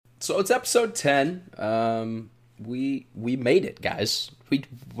So it's episode 10. We made it, guys.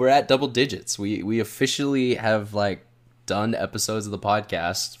 We're at double digits. We officially have like done episodes of the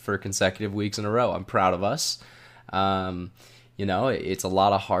podcast for consecutive weeks in a row. I'm proud of us. It's a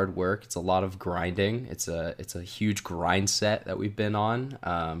lot of hard work. It's a lot of grinding. It's a huge grind set that we've been on.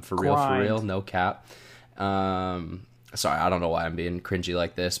 For real, no cap. Sorry, I don't know why I'm being cringy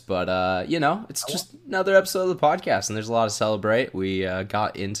like this, but it's just another episode of the podcast, and there's a lot to celebrate. We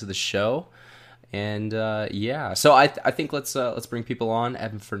got into the show, and so I think let's bring people on.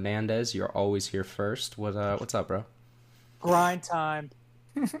 Evan Fernandez, you're always here first. What's up, bro? Grind time,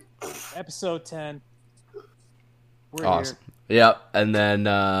 episode 10. We're awesome. Here. Yep, and then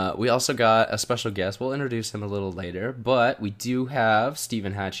we also got a special guest. We'll introduce him a little later, but we do have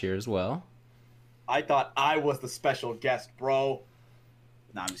Stephen Hatch here as well. I thought I was the special guest, bro.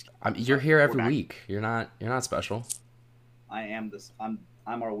 No, I'm just kidding. You're here every week. You're not special. I am this. I'm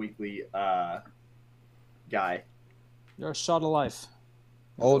our weekly guy. You're a shot of life.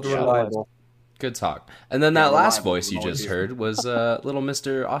 Old reliable. Good talk. And then that last voice you just heard was little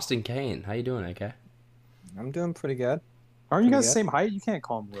Mr. Austin Kane. How you doing, AK? I'm doing pretty good. Aren't you guys the same height? You can't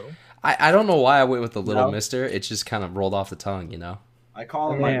call him little. I don't know why I went with the little Mister. It just kind of rolled off the tongue, you know. I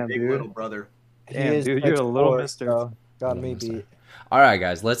call him my big little brother. Damn, dude, you're a little mister. So got me beat. All right,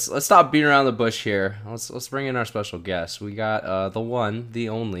 guys, let's stop beating around the bush here. Let's bring in our special guest. We got the one, the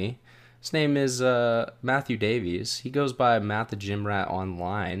only. His name is Matthew Davies. He goes by MattTheGymRatt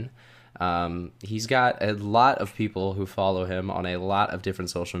online. He's got a lot of people who follow him on a lot of different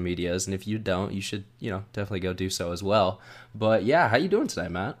social medias, and if you don't, you should definitely go do so as well. But yeah, how you doing today,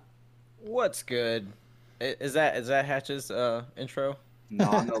 Matt? What's good? Is that Hatch's intro? No,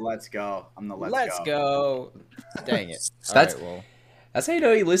 I'm the let's go. Let's go. Dang it. That's how you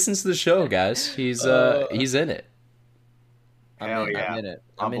know he listens to the show, guys. He's in it. I'm in it.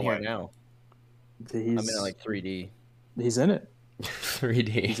 I'm in here now. I'm in like 3D. He's in it. 3D.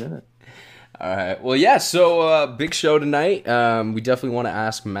 He's in it. All right. Well, yeah. So big show tonight. We definitely want to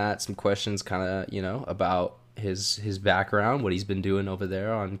ask Matt some questions, kind of about his background, what he's been doing over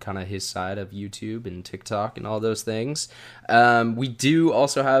there on kind of his side of YouTube and TikTok and all those things. We do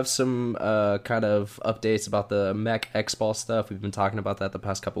also have some kind of updates about the mech X-Ball stuff. We've been talking about that the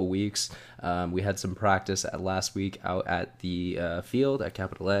past couple of weeks. We had some practice last week out at the field at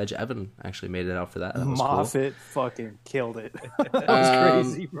Capitol Edge. Evan actually made it out for that. That was Moffitt fucking killed it. That was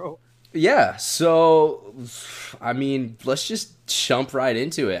crazy, bro. Yeah, so, I mean, let's just jump right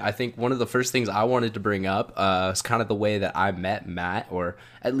into it. I think one of the first things I wanted to bring up is kind of the way that I met Matt, or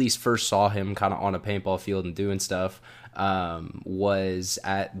at least first saw him kind of on a paintball field and doing stuff, was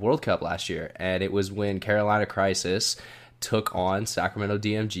at World Cup last year. And it was when Carolina Crisis took on Sacramento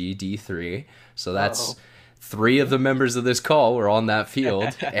DMG D3. So that's... Three of the members of this call were on that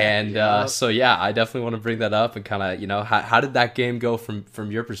field, and so yeah, I definitely want to bring that up and kind of how did that game go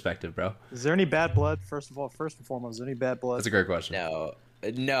from your perspective, bro? Is there any bad blood? First and foremost, is there any bad blood? That's a great question. No.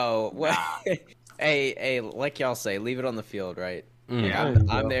 Well, hey, like y'all say, leave it on the field, right? Yeah,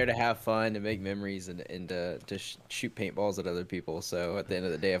 I'm there to have fun, to make memories, and to shoot paintballs at other people. So at the end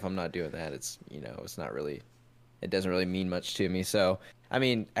of the day, if I'm not doing that, it's it's not really, it doesn't really mean much to me. So. I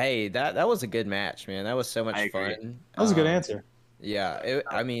mean, hey, that was a good match, man. That was so much fun. That was a good answer. Yeah,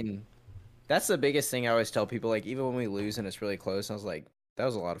 I mean, that's the biggest thing I always tell people. Like, even when we lose and it's really close, I was like, that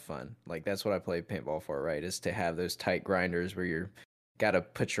was a lot of fun. Like, that's what I play paintball for, right? Is to have those tight grinders where you're got to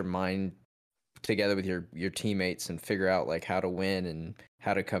put your mind together with your teammates and figure out like how to win and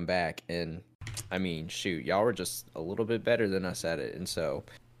how to come back. And I mean, shoot, y'all were just a little bit better than us at it, and so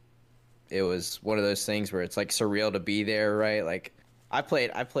it was one of those things where it's like surreal to be there, right? Like. I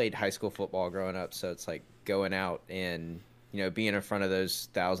played high school football growing up, so it's like going out and being in front of those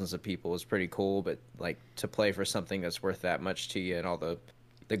thousands of people was pretty cool. But like to play for something that's worth that much to you and all the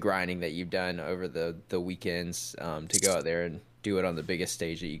grinding that you've done over the weekends to go out there and do it on the biggest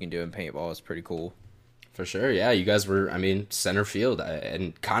stage that you can do in paintball is pretty cool. For sure, yeah. You guys were, center field,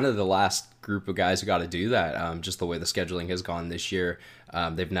 and kind of the last group of guys who got to do that. Just the way the scheduling has gone this year,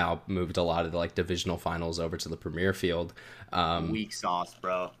 they've now moved a lot of the divisional finals over to the premier field. Weak sauce,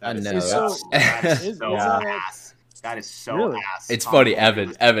 bro. I know. That is so really? ass. It's funny,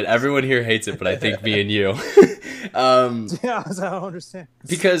 Evan. Everyone here hates it, but I think me and you. Yeah, I don't understand.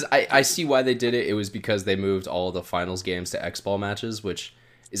 Because I see why they did it. It was because they moved all the finals games to X-Ball matches, which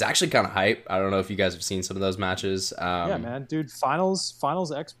is actually kind of hype. I don't know if you guys have seen some of those matches. Yeah, man, dude,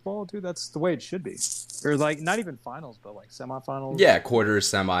 finals X-Ball, dude, that's the way it should be. Or like not even finals, but like semifinals. Yeah, quarters,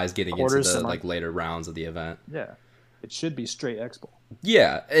 semis, getting into the like later rounds of the event. Yeah. It should be straight X Ball.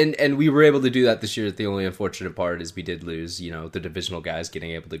 Yeah, and we were able to do that this year. The only unfortunate part is we did lose, the divisional guys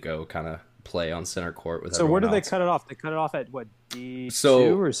getting able to go kind of play on center court with So where everyone do else. they cut it off? They cut it off at what, D2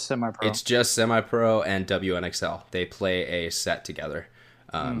 So, or semi-pro? It's just semi-pro and WNXL. They play a set together,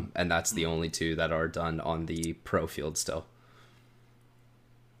 and that's the only two that are done on the pro field still.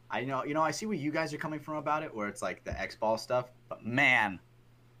 I know, I see where you guys are coming from about it, where it's like the X ball stuff. But man,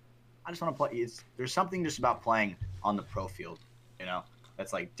 I just want to play. There's something just about playing on the pro field,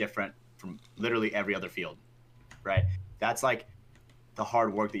 that's like different from literally every other field, right? That's like the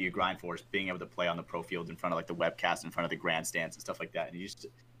hard work that you grind for is being able to play on the pro field in front of like the webcast, in front of the grandstands and stuff like that. And you just,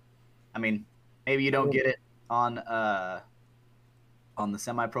 I mean, maybe you don't get it on the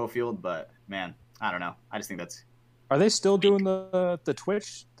semi-pro field, but man, I don't know. I just think that's. Are they still doing the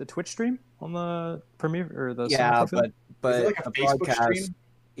Twitch stream on the Premier or the Yeah, semi-pro field? but Is it like a the Facebook broadcast, stream?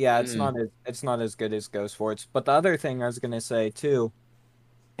 yeah, it's not as good as Ghost Sports. But the other thing I was gonna say too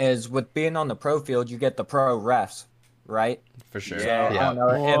is with being on the pro field, you get the pro refs, right? For sure. Yeah. I don't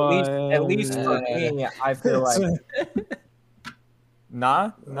know. At least for me, I feel like.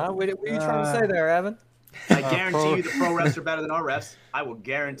 Nah. What are you trying to say there, Evan? I guarantee you the pro refs are better than our refs. I will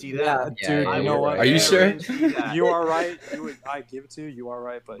guarantee that. Yeah, dude, Yeah, you know what? Are you sure? You are right. I give it to you. You are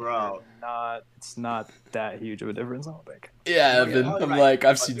right, but Bro. it's not that huge of a difference, I don't think. Yeah, Oh, Evan. yeah, I'm right. like,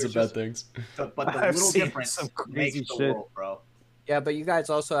 I've But seen some there's bad things. But the I've little seen difference some makes crazy the shit. world, bro. Yeah, but you guys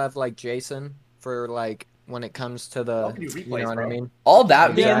also have like Jason for like when it comes to How the, can you you replays, know what I bro? mean? All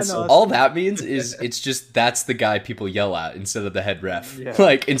that Yeah, means, no, all that means is it's just that's the guy people yell at instead of the head ref. Yeah.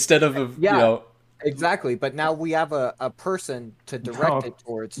 Like instead of Yeah. Exactly, but now we have a person to direct No. it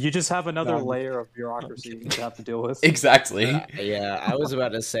towards. You just have another No. layer of bureaucracy you have to deal with. exactly. Yeah, I was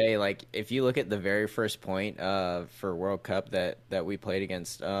about to say, like, if you look at the very first point for World Cup that we played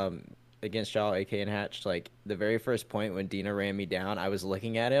against y'all, AK and Hatch, like the very first point when Dina ran me down, I was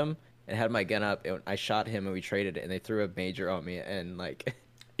looking at him and had my gun up, and I shot him and we traded it, and they threw a major on me, and like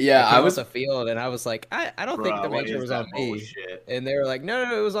Yeah, I I was was. the field, and I was like, I don't think Bro, the what major is was that on me, bullshit? and they were like,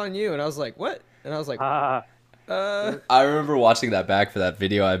 no, it was on you, and I was like, what? And I was like, Ah, I remember watching that back for that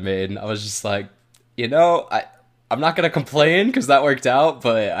video I made, and I was just like, I'm not gonna complain because that worked out,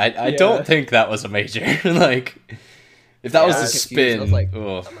 but I don't think that was a major. Like, if that Yeah, was I a was confused. spin, I was like,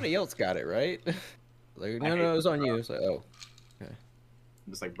 ugh. somebody else got it, right? Like, I no, hate it was this, on bro. you. It's like, oh, I'm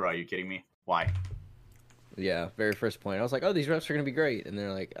just like, bro, are you kidding me? Why? yeah, very first point. I was like, oh, these refs are gonna be great, and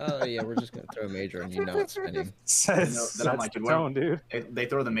they're like, oh yeah, we're just gonna throw a major on you now it's spinning. sets then I'm the like, dude, tone, dude. They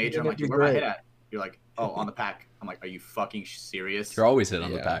throw the major. I'm like, dude, where my hit at? You're like, oh, on the pack. I'm like, are you fucking serious? You're always hit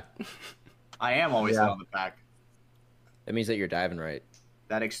on the Yeah. pack. I am always Yeah. hit on the pack. That means that you're diving right.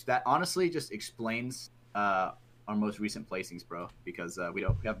 That honestly just explains our most recent placings, bro. Because we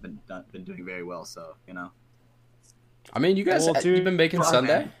haven't been doing very well. So I mean, you guys, Well, dude, you've been making come on,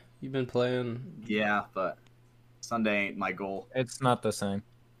 Sunday. man. You've been playing. yeah. But Sunday ain't my goal. It's not the same.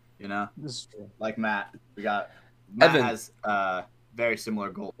 This is true. Like Matt, Matt Evan. has very similar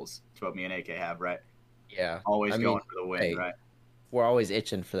goals to what me and AK have, right? Yeah, Always I mean, going for the win, hey, right? we're always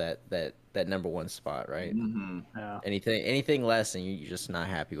itching for that number one spot, right? Mm-hmm. Yeah. Anything less, and you're just not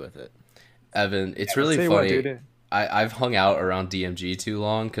happy with it. Evan, it's I'll really tell you funny. what, dude. I've hung out around DMG too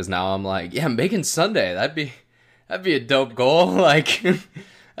long because now I'm like, yeah, making Sunday. That'd be a dope goal. Like,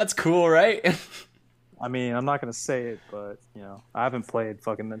 that's cool, right? I mean, I'm not gonna say it, but I haven't played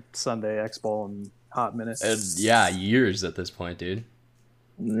fucking the Sunday X Ball in hot minutes. And yeah, years at this point, dude.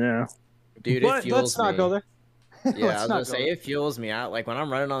 Yeah, Dude, but it fuels let's not me. go there. Yeah, Let's I was not gonna go say there. it fuels me out. Like when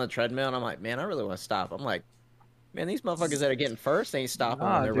I'm running on the treadmill, and I'm like, man, I really want to stop. I'm like, man, these motherfuckers that are getting first ain't stopping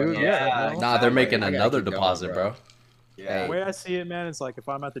Nah, when they're dude, running on the yeah. treadmill. Nah, they're making I gotta another keep going, deposit, bro. Yeah. The way I see it, man, it's like if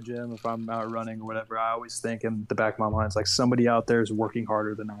I'm at the gym, if I'm out running or whatever, I always think in the back of my mind, it's like somebody out there is working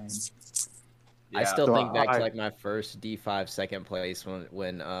harder than I am. I Yeah. still So think back I- to like my first D5 second place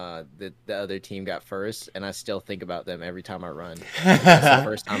when the other team got first, and I still think about them every time I run. That's the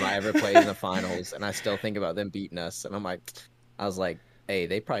first time I ever played in the finals, and I still think about them beating us. And I was like, hey,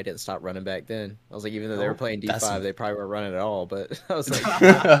 they probably didn't stop running back then. I was like, even though they were playing That's- D5, they probably weren't running at all. But I was like,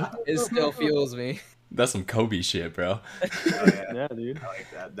 it still fuels me. That's some Kobe shit, bro. Oh, yeah. Yeah, dude. I like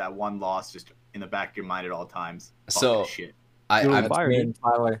that. That one loss just in the back of your mind at all times. Fuck So- this shit. You're I, fire, Me dude. and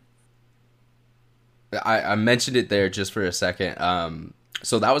Tyler. I mentioned it there just for a second.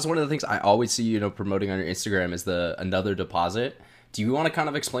 So that was one of the things I always see, promoting on your Instagram is the another deposit. Do you want to kind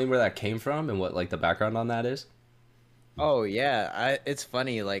of explain where that came from and what like the background on that is? Oh yeah, it's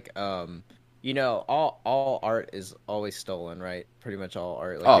funny. Like, all art is always stolen, right? Pretty much all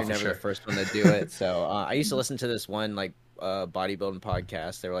art. Like, Oh, you're for never sure. the first one to do it. So I used to listen to this one like bodybuilding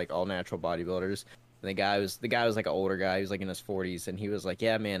podcast. They were like all natural bodybuilders, And the guy was like an older guy. He was like in his 40s, and he was like,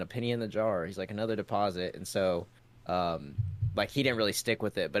 "Yeah, man, a penny in the jar." He's like, "Another deposit." And so, like he didn't really stick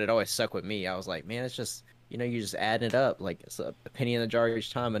with it, but it always stuck with me. I was like, "Man, it's just you just adding it up. Like it's a penny in the jar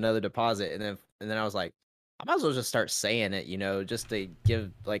each time, another deposit." And then I was like, I might as well just start saying it, just to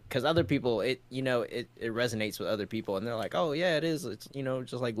give like because other people it resonates with other people, and they're like, "Oh yeah, it is. It's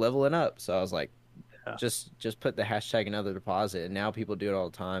just like leveling up." So I was like. Yeah. Just put the hashtag another deposit, and now people do it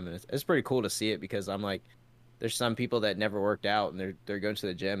all the time, and it's pretty cool to see it because I'm like, there's some people that never worked out, and they're going to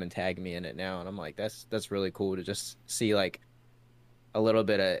the gym and tagging me in it now, and I'm like, that's really cool to just see like a little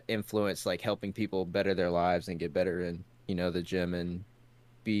bit of influence, like helping people better their lives and get better in the gym and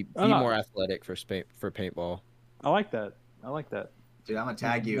be more athletic for paintball. I like that. Dude, I'm gonna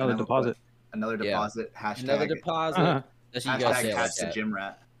tag you. Another deposit. Another deposit. Hashtag. Another deposit. That's what you guys say. Hashtag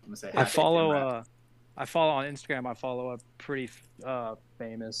MattTheGymRatt. I'm gonna say. I follow on Instagram. I follow a pretty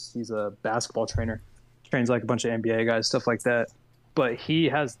famous. He's a basketball trainer. Trains like a bunch of NBA guys, stuff like that. But he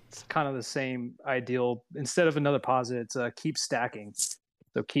has kind of the same ideal. Instead of another deposit, it's keep stacking.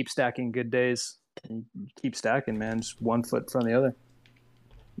 So keep stacking good days. And keep stacking, man. Just one foot in front of the other.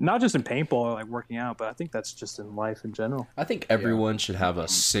 Not just in paintball or like working out, but I think that's just in life in general. I think everyone should have a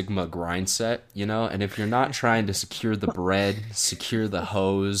Sigma grind set, and if you're not trying to secure the bread, secure the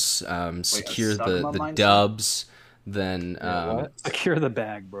hose, secure the dubs, then secure the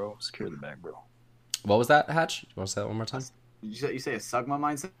bag, bro. Secure the bag, bro. What was that, Hatch? What was that one more time? You say a Sugma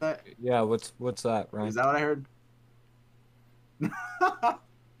mindset? Yeah, what's that, right? Is that what I heard?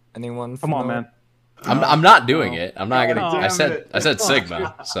 Anyone? Come on, man. I'm not doing it. I'm not gonna. I said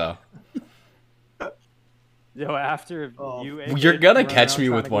Sigma. So yo, after you're gonna catch me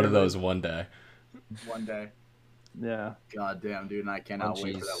with one of those one day. One day. Yeah. God damn, dude, and I cannot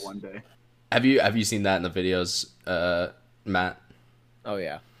wait for that one day. Have you seen that in the videos, Matt? Oh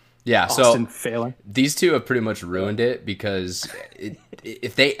yeah. Yeah. Austin So failing. These two have pretty much ruined it because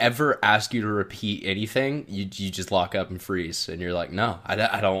if they ever ask you to repeat anything, you just lock up and freeze, and you're like, no,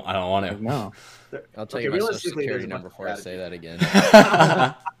 I don't want to. No. I'll tell you my social security number before I say that again.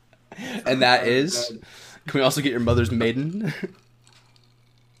 And that is, can we also get your mother's maiden?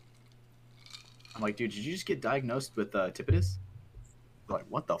 I'm like, dude, did you just get diagnosed with typitus? They're like,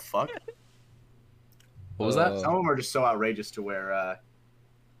 what the fuck? What was that? Some of them are just so outrageous to where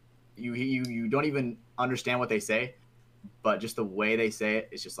you don't even understand what they say, but just the way they say it,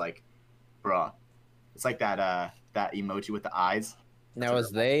 it's just like, bruh. It's like that emoji with the eyes. Now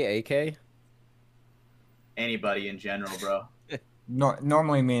is they AK? Anybody in general, bro.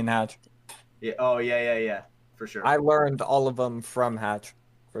 Normally me and Hatch. Yeah. Oh yeah. For sure. I learned all of them from Hatch,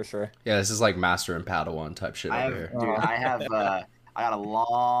 for sure. Yeah, this is like Master and Padawan type shit over here. Dude, I got a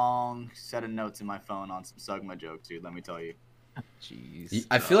long set of notes in my phone on some Sugma jokes, dude. Let me tell you. Jeez.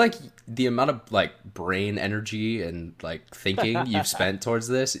 I feel like the amount of like brain energy and like thinking you've spent towards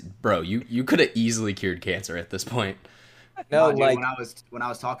this, bro, you could have easily cured cancer at this point. No, dude, like when I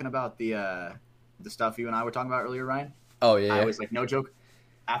was talking about the stuff you and I were talking about earlier, Ryan. Oh yeah. I was like, no joke.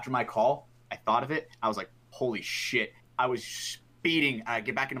 After my call, I thought of it. I was like, holy shit! I was speeding. I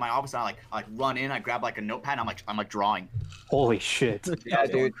get back into my office. And I run in. I grab like a notepad. And I'm like drawing. Holy shit! Yeah,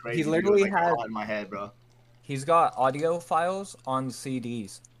 dude. He literally had in my head, bro. He's got audio files on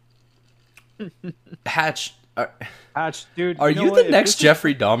CDs. Hatch, dude. are you the next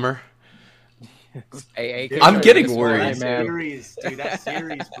Jeffrey Dahmer? Hey, Dude, I'm getting that worried. series, dude, that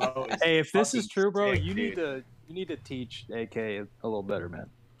series, bro. Hey, if this is true, bro, sick, you dude. need to teach AK a little better, man.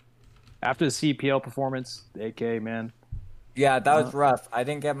 After the CPL performance, AK, man. Yeah, that was rough. I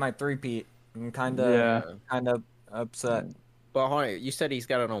didn't get my three-peat. I'm kind of upset. But hold on, you said he's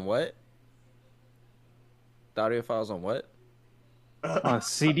got it on what? The audio files on what? On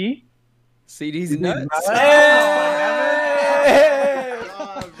CD? CD's nuts.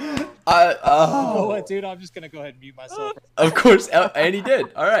 What, dude? I'm just gonna go ahead and mute myself. Of course, and he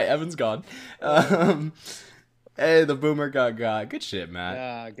did. All right, Evan's gone. Hey, the boomer got. Good shit, man.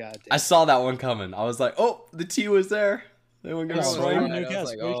 Ah, goddamn. I saw that one coming. I was like, oh, the T was there. They weren't gonna Oh, swing. right. You I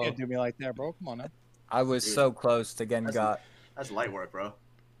was like, can't do me like that, bro. Come on, now. I was so close to getting got. That's light work, bro.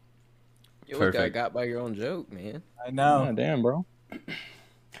 You almost got Perfect. got by your own joke, man. I know. Oh, damn, bro.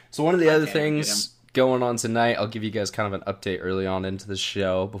 So one of the I other can't even get things going on tonight, I'll give you guys kind of an update early on into the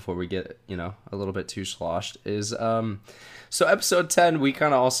show before we get, a little bit too sloshed, is so episode 10, we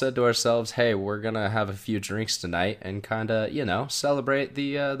kind of all said to ourselves, hey, we're going to have a few drinks tonight and kind of, celebrate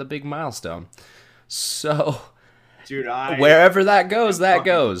the big milestone. So Dude, wherever that goes, that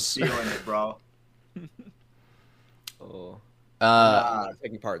goes. Feeling it, bro. Oh. Uh, I'm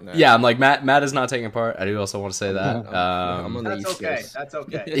taking part in that. yeah, I'm like Matt is not taking part. I do also want to say that. I'm on the That's East okay. Coast. That's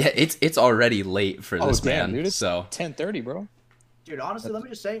okay. Yeah, it's already late for Oh this damn, man. dude! It's So 10:30, bro. Dude, honestly, let me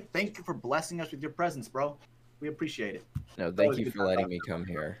just say thank you for blessing us with your presence, bro. We appreciate it. No, Always thank you good for time letting talking me come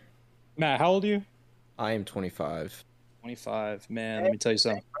here. Matt, how old are you? I am 25. 25. Man, let me tell you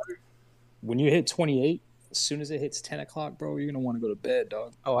something. When you hit 28, as soon as it hits 10 o'clock, bro, you're gonna want to go to bed,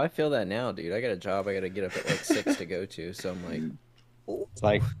 dog. Oh, I feel that now, dude. I got a job I got to get up at like 6 to go to. So I'm like, It's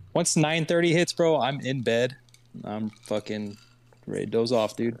like once 9:30 hits, bro, I'm in bed. I'm fucking ready to doze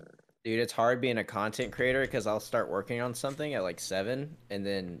off, dude. dude, it's hard being a content creator because I'll start working on something at like 7 and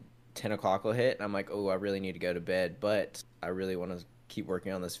then 10 o'clock will hit. And I'm like, oh, I really need to go to bed, but I really want to keep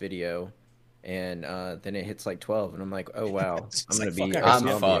working on this video. And then it hits like 12 and I'm like, oh, wow, It's I'm going to like, be fuck, a I I'm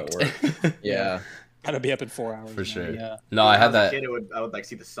gotta zombie at fucked. work. Yeah. Gotta be up in 4 hours. For man. sure. Yeah. No, I When had was a that. kid, I would like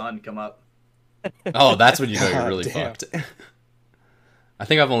see the sun come up. Oh, that's when you know you're God really damn. fucked. I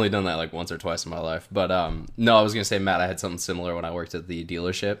think I've only done that like once or twice in my life. But no, I was gonna say, Matt, I had something similar when I worked at the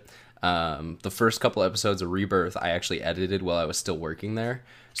dealership. The first couple episodes of Rebirth, I actually edited while I was still working there.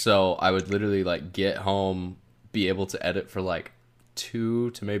 So I would literally like get home, be able to edit for like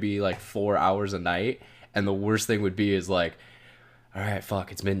 2 to maybe like 4 hours a night. And the worst thing would be is like, all right,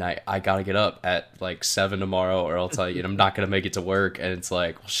 fuck, it's midnight. I gotta get up at like 7 tomorrow, or else I'm not gonna make it to work. And it's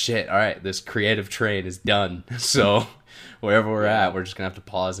like, well, shit. All right, this creative train is done. So wherever we're at, we're just gonna have to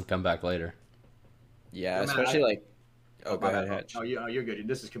pause and come back later. Yeah, Well, Matt, especially I- like, oh, go my ahead, bad, bro. Hatch. No, you're good.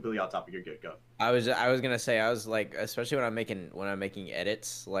 This is completely off topic. You're good. Go. I was gonna say, I was like, especially when I'm making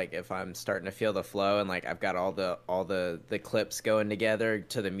edits, like if I'm starting to feel the flow and like I've got all the clips going together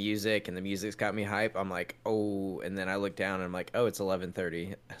to the music and the music's got me hype, I'm like, oh, and then I look down and I'm like, oh, it's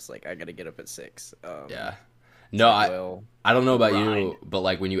 11:30. It's like I gotta get up at 6. Yeah. No, like, I well, I don't know about grind. you, but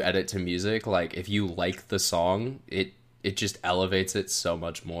like when you edit to music, like if you like the song, it just elevates it so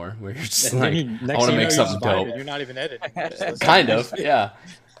much more. Where you're just like, I want to make something dope. You're not even editing. Kind of, yeah.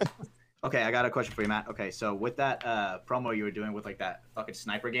 Okay, I got a question for you, Matt. Okay, so with that promo you were doing with like that fucking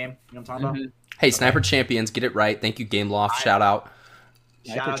sniper game, you know what I'm talking about? Hey, Sniper Champions, get it right. Thank you, Game Loft. Shout out.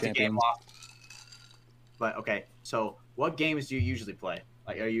 Shout out to Game Loft. But okay, so what games do you usually play?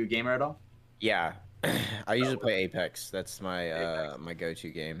 Like, are you a gamer at all? yeah, I usually play Apex. That's my my go-to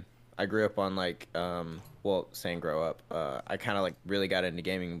game. I grew up on like well, saying grow up. I kind of like really got into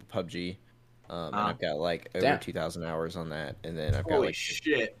gaming with PUBG. And I've got like over Damn. 2,000 hours on that, and then I've got Holy like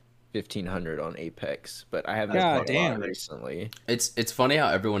shit! 1,500 on Apex. But I haven't God played a lot damn. recently. It's funny how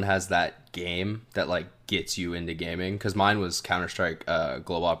everyone has that game that like gets you into gaming. Because mine was Counter-Strike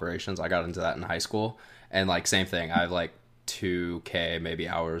Global Operations. I got into that in high school, and like same thing. I have like 2K maybe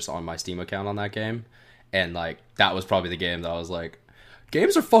hours on my Steam account on that game, and like that was probably the game that I was like,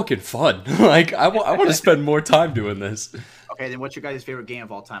 games are fucking fun. Like I want to spend more time doing this. Okay, then what's your guys' favorite game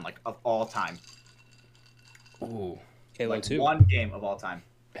of all time? Like of all time, Ooh, Halo like 2. one game of all time.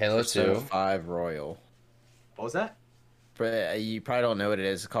 Halo Persona 2. 5 Royal. What was that? You probably don't know what it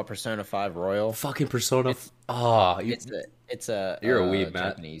is. It's called Persona 5 Royal. Fucking Persona. It's a You're a weeb, Matt.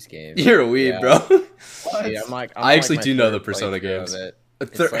 Japanese game. You're a weeb, Yeah. bro. What? Yeah, I'm I actually my do know the third Persona playthrough games. of it.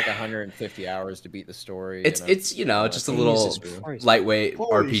 It's Thir- like 150 hours to beat the story. It's and I'm- it's you know just a I'm little Jesus Christ. lightweight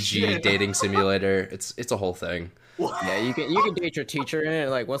Holy RPG shit. dating simulator. It's a whole thing. Yeah, you can date your teacher in it.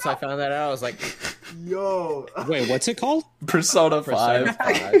 Like once I found that out, I was like, Yo. Wait, what's it called? Persona Persona 5.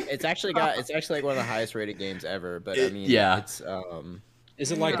 5. It's actually like one of the highest rated games ever. But I mean, Yeah. it's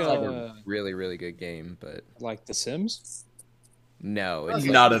Is it like it's like a a really really good game. But like The Sims? no,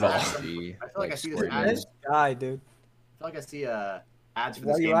 Not it's at all. RPG, I feel like I see this Square ad. Enix. This guy, dude. I feel like I see ads for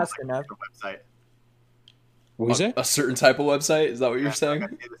Why this are you game on asking, like, Ev? a website. What was it? A certain type of website? Is that what you're I feel like saying? I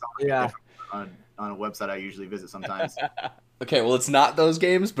see this on, like, Yeah. on a website I usually visit sometimes. Okay, well it's not those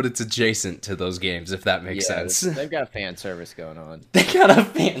games, but it's adjacent to those games, if that makes Yeah, sense. they've got fan service going on. They got a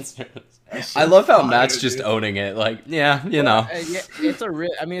fan service. I love how Matt's just owning it. Like, yeah, you know. Yeah, it's a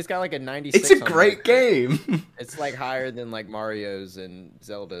real. I mean, it's got like a 96. It's a on great Metacritic. game. It's like higher than like Mario's and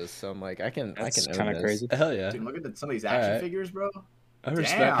Zelda's. So I'm like, I can That's own kind of this. crazy. Hell yeah. Dude, look at some of these action Alright. figures, bro. I Damn.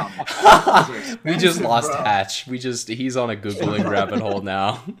 respect. We just Expensive, lost bro. Hatch. He's on a Googling rabbit hole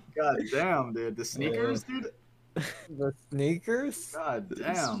now. God damn, dude. The sneakers, dude. The sneakers? God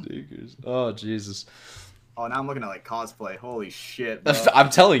damn. Sneakers. Oh Jesus. Oh, now I'm looking at like cosplay. Holy shit, bro. I'm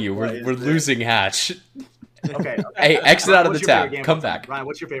telling you, What we're is we're this? losing Hatch. Okay. Hey, exit out of the What's your favorite tab. game of Come all time? back. Ryan,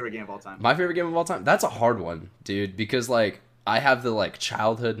 what's your favorite game of all time? My favorite game of all time? That's a hard one, dude, because like I have the like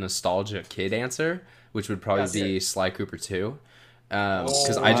childhood nostalgia kid answer, which would probably That's be Sly Cooper 2.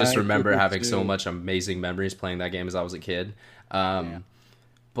 Because I just Sly remember Cooper having so 2. much amazing memories playing that game as I was a kid.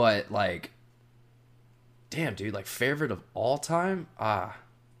 But like Damn, dude, like favorite of all time?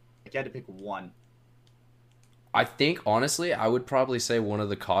 If you had to pick one. I think honestly, I would probably say one of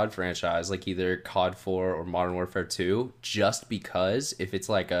the COD franchise, like either COD 4 or Modern Warfare 2, just because if it's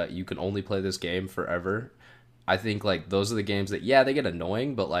like you can only play this game forever, I think like those are the games that they get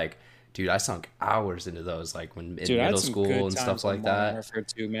annoying, but like, dude, I sunk hours into those like when in middle school and stuff like that. Warfare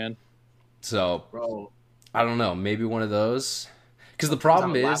 2, man. So, Bro, I don't know, maybe one of those. Because the sometimes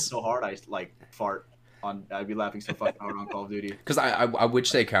problem I would laugh is, so hard I like fart on. I'd be laughing so fucking hard on Call of Duty. because I would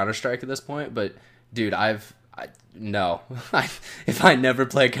say Counter Strike at this point, but dude, no. If I never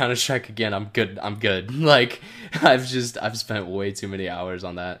play Counter Strike again, I'm good. I'm good. Like I've spent way too many hours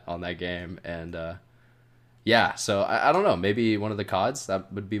on that game, and yeah. So I don't know. Maybe one of the CODs.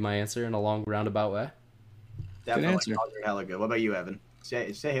 That would be my answer in a long roundabout way. Definitely, answer. CODs are hella good. What about you, Evan? Did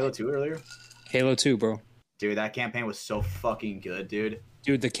you say Halo 2 earlier? Halo 2, bro. Dude, that campaign was so fucking good, dude.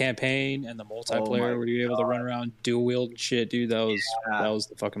 Dude, the campaign and the multiplayer my where you're able to run around dual wield and shit, dude, that was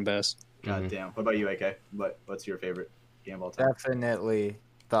the fucking best. God damn. What about you, AK? What's your favorite game of all time? Definitely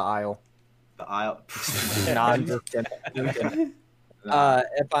the Isle. The Isle. No, I'm just kidding.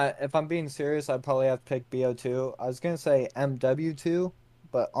 If I'm being serious, I'd probably have to pick BO2. I was gonna say MW2,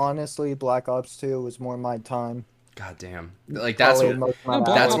 but honestly, Black Ops 2 was more my time. God damn. Like that's Probably what, most of my No,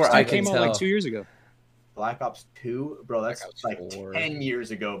 Black that's Ops where 2 I can came out tell. like 2 years ago. Black Ops 2? Bro, that's Black Ops like 4. 10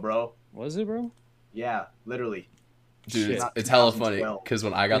 years ago, bro. Was it, bro? Yeah, literally. Dude, Shit. it's hella funny 2012. because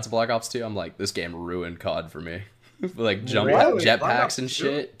when I got to Black Ops 2, I'm like, this game ruined COD for me. Like Really? Black Ops jetpacks and 2?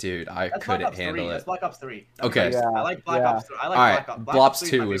 shit, dude, I That's couldn't Black Ops handle 3. it. That's Black Ops 3. Okay. Yeah, I like Black Ops 3. I like All right, Black Ops. Black Ops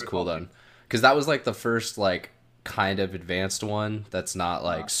 2 my was favorite cool Call of then, Duty. because that was like the first like kind of advanced one that's not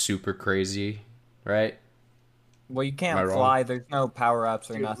like super crazy, right? Well, you Am I can't wrong? fly. There's no power ups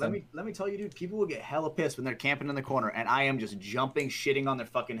or Dude, nothing. let me tell you, dude. People will get hella pissed when they're camping in the corner, and I am just jumping, shitting on their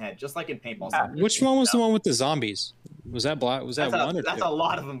fucking head, just like in paintball. Simulator. Which one was the one with the zombies? Was that Black? Was that That's, one or that's two? a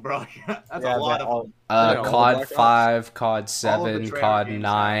lot of them, bro. That's Yeah, a lot that of all- them. Yeah, all the COD Black Ops. 5, COD All of the 7, trailer COD games,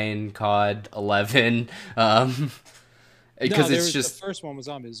 9, COD 11. Because there it's was just the first one was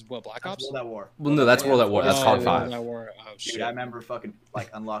zombies. What, Black That's Ops? World at War. well, no, that's World at War. That's Oh, COD yeah, 5. World at War. Oh shit. Dude, I remember fucking like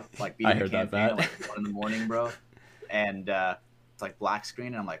unlocked like I beating the heard that, campaign at Matt. like 1 in the morning, bro. And it's like black screen,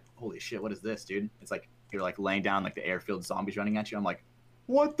 and I'm like, holy shit, what is this, dude? It's like you're like laying down like the airfield zombies running at you. I'm like,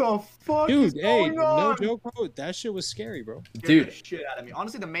 what the fuck is Dude, hey, going no on? joke, bro. That shit was scary, bro. Scared Dude. the shit out of me.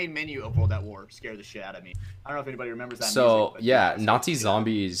 Honestly, the main menu of World at War scared the shit out of me. I don't know if anybody remembers that. So music, but yeah, it scared Nazi the shit out of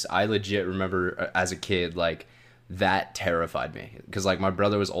me. zombies. I legit remember as a kid, like that terrified me because like my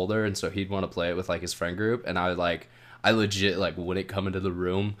brother was older, and so he'd want to play it with like his friend group, and I legit like wouldn't come into the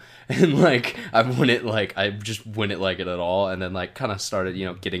room, and like I just wouldn't like it at all, and then like kind of started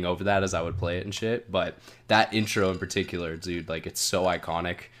getting over that as I would play it and shit. But that intro in particular, dude, like it's so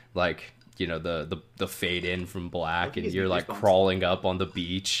iconic. Like the fade in from black, and gives you're me like goosebumps. crawling up on the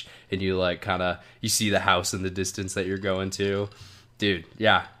beach, and you like you see the house in the distance that you're going to, dude.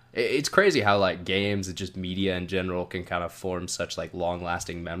 Yeah, it's crazy how like games and just media in general can kind of form such like long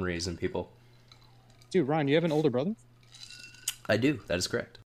lasting memories in people. Dude, Ryan, you have an older brother? I do. That is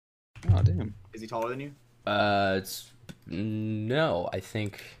correct. Oh damn. Is he taller than you? No, I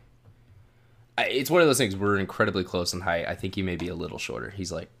think it's one of those things. We're incredibly close in height. I think he may be a little shorter.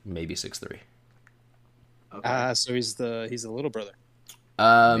 He's like maybe 6'3". Okay. So he's the little brother.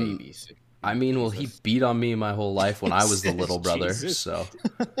 Maybe. I mean, well, he beat on me my whole life when I was the little brother. Jesus. So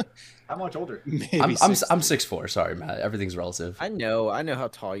How much older? Maybe I'm 6'3". 6'4". Sorry, Matt. Everything's relative. I know how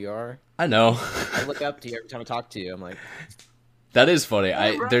tall you are. I know. I look up to you every time I talk to you. I'm like, That is funny.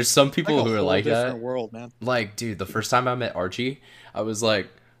 There's some people Like a who are whole like different that. world, man. Like, dude, the first time I met Archie, I was like,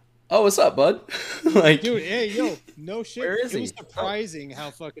 "Oh, what's up, bud?" Like, Dude, hey, yo, no shit. Where is it he? was surprising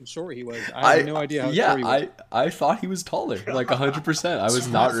how fucking short he was. I had no idea how short he was. I thought he was taller, like 100%. I was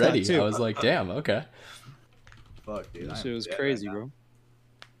not ready. I was like, "Damn, okay." Fuck, dude. That I shit am was dead crazy, right now. bro.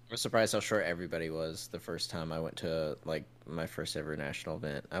 I'm surprised how short everybody was the first time I went to like my first ever national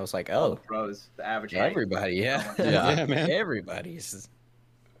event. I was like, Oh, oh, pros, the average height. everybody, yeah, Yeah. man. everybody's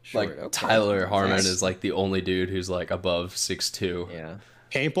short. Like Okay. Tyler Harmon Nice. is like the only dude who's like above 6'2". Yeah,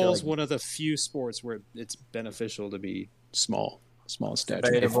 Paintball's like- one of the few sports where it's beneficial to be small stature.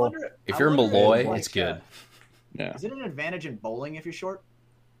 Right. I If- wonder- If I you're wonder if, Malloy, like, it's good. Yeah. Is it an advantage in bowling if you're short?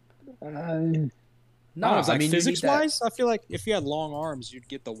 No, it's like you need physics that- wise, I feel like if you had long arms, you'd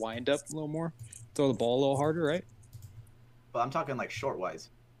get the wind up a little more, throw the ball a little harder, right? But I'm talking like short wise,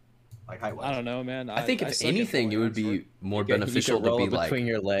 like height wise. I don't know, man. I think if suck at anything, it bowling. would be more You could beneficial to roll be it like, between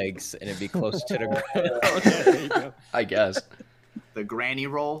your legs and it'd be close to the ground. Yeah, there you go. I guess. The granny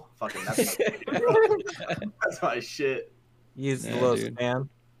roll, fucking that's my shit. He's Yeah, the little dude. span.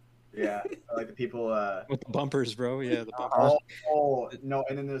 Yeah, like the people. With the bumpers, bro. Yeah, the bumpers. No,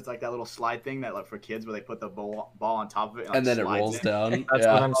 and then there's like that little slide thing that like for kids where they put the ball on top of it And like, then it rolls in. down. That's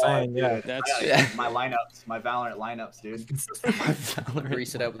Yeah. what I'm saying. Yeah. Dude, That's Yeah. my lineups, my Valorant lineups, dude.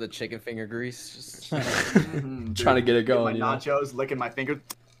 Grease it up with the chicken finger grease. Just... Dude, Trying to get it going. my nachos, licking my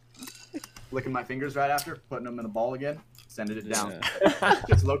fingers right after, putting them in the ball again, sending it down.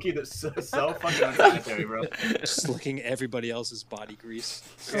 Just low-key, that's so fucking unsanitary, bro. just licking everybody else's body grease.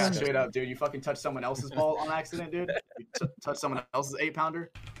 Yeah, straight up, dude. You fucking touch someone else's ball on accident, dude. You touch someone else's 8-pounder.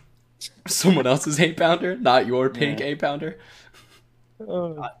 Someone else's 8-pounder, not your pink 8-pounder.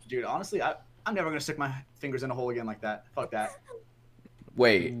 Dude, honestly, I'm never gonna stick my fingers in a hole again like that. Fuck that.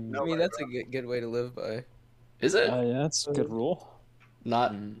 Wait, I mean, that's a good way to live by. is it Yeah, that's a good rule.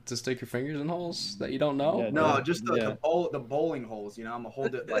 not to stick your fingers in holes that you don't know? Yeah, No, Yeah. just Yeah. the bowling holes. You know, I'm gonna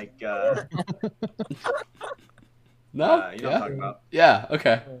hold it like No. you know what I'm yeah. talking about. Yeah.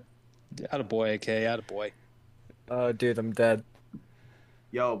 Okay. Attaboy, AK, attaboy. Oh, dude, I'm dead.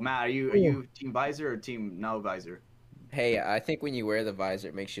 Yo, Matt, are you team visor or team no visor? Hey, I think when you wear the visor,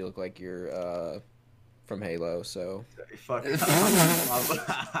 it makes you look like you're from Halo. So Fuck.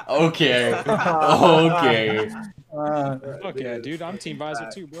 Okay. Okay. Fuck yeah, dude. I'm team visor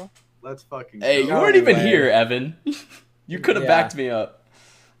too, bro. Let's fucking. Hey, go. you weren't even way. here, Evan. You could have Yeah. backed me up.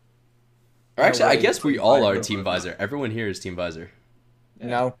 Or actually, I way. guess we all are Team Visor. Everyone here is Team Visor.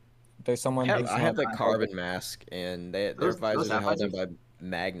 No, there's someone. I who's have the not. carbon mask, and their Those visors are have held in visors? by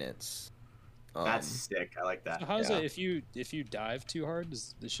magnets. That's sick. I like that. So how's Yeah. it if you dive too hard?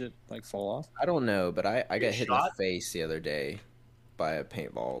 Does the shit like fall off? I don't know, but I got hit in the shot? face the other day by a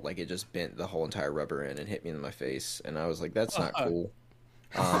paintball. Like it just bent the whole entire rubber end and hit me in my face, and I was like, "That's not cool."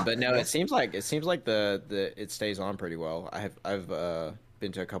 But no, it seems like the it stays on pretty well. I've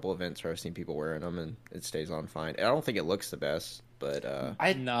been to a couple events where I've seen people wearing them, and it stays on fine. I don't think it looks the best, but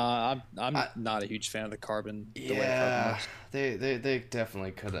Nah, I'm not a huge fan of the carbon. The way carbon Yeah, looks. they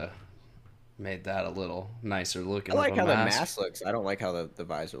definitely could have made that a little nicer looking. I like of a how the mask. mask looks. I don't like how the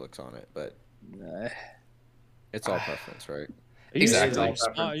visor looks on it, but Nah. it's all preference, right? Are you, Exactly.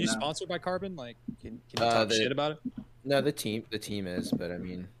 Are you sponsored by Carbon? Like, can you talk shit about it? No, the team is, but I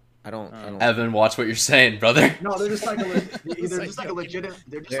mean, I don't. Evan, watch what you're saying, brother. No, they're just like a It's they're just like a legit.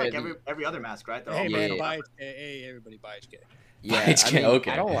 They're just like Yeah, every other mask, right? They're Hey all man, yeah. buy hey everybody buy HK. Yeah, It's I mean,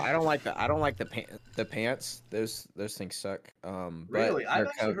 okay. I don't like the pants. Those things suck. But Really, I've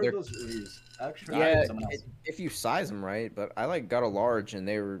they're actually they're- heard those reviews. I actually Yeah, heard someone else. if you size them right, but I like got a large, and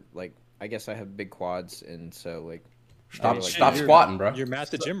they were like, I guess I have big quads, and so like, Stop, like, stop you're- squatting, bro. You're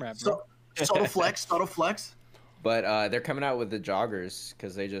MattTheGymRatt, bro. Subtle flex. But they're coming out with the joggers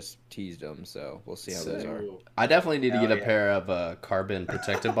because they just teased them, so we'll see how those are. I definitely need to Hell get a yeah. pair of carbon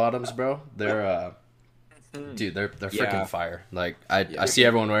protective bottoms, bro. They're dude, they're freaking Yeah. fire. Like I Yeah. see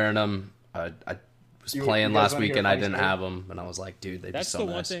everyone wearing them. I was You playing guys last wanna week hear a and I funny didn't story? have them, and I was like, dude, they'd That's be so the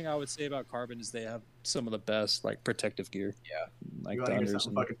nice. one thing I would say about Carbon is they have some of the best like protective gear. Yeah. Like You the want to hear unders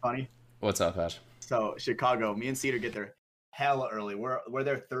something and fucking funny? What's up, Ash? So Chicago, me and Cedar get there hella early. We're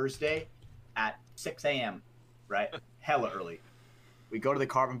there Thursday at 6 a.m. Right, hella early. We go to the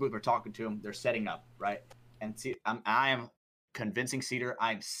Carbon booth. We're talking to them. They're setting up, right? And see, I am convincing Cedar.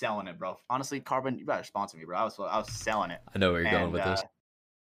 I'm selling it, bro. Honestly, Carbon, you better sponsor me, bro. I was selling it. I know where you're going And, with this.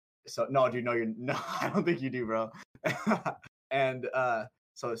 So no, dude, no, I don't think you do, bro. And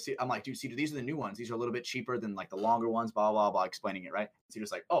so see, I'm like, dude, Cedar, these are the new ones. These are a little bit cheaper than like the longer ones. Blah blah blah, explaining it, right?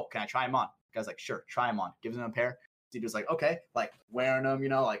 Cedar's like, oh, can I try them on? Guy's like, sure, try them on. Gives him a pair. Cedar's like, okay, like wearing them, you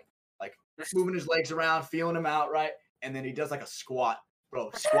know, like moving his legs around, feeling them out, right? And then he does like a squat,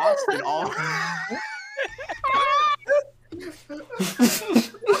 bro. Squats and all.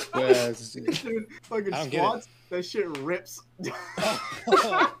 Yeah, Dude, fucking I don't get it. squats. That shit rips.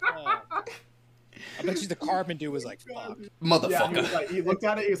 I bet you the Carbon dude was like, fuck. Yeah, Motherfucker. he looked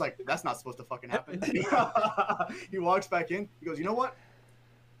at it. He was like, "That's not supposed to fucking happen." He walks back in. He goes, "You know what?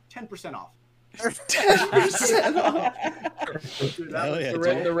 10% off." 10% off. Dude, Hell was yeah, so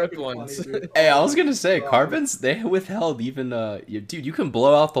dude. The ripped fucking ones. funny, dude. Hey, I was gonna say, carbons, they withheld even dude, you can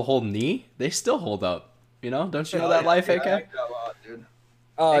blow out the whole knee, they still hold up. You know? Don't you know that life, Dude, AK? I like that a lot, dude.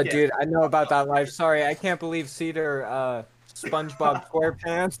 Oh, Okay. dude, I know about that life. Sorry, I can't believe Cedar SpongeBob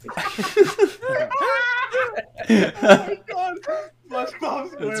SquarePants. Oh my god,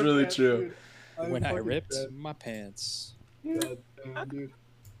 SpongeBob That's really SquarePants, true. dude. When I fucking ripped dead. my pants. Dead, dude.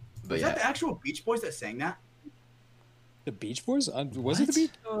 But Was that the yeah, actual Beach Boys that sang that? The Beach Boys? Was it the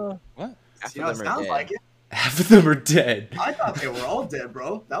Beach? What? Half You know, it of them are sounds dead. like it. half of them are dead. I thought they were all dead,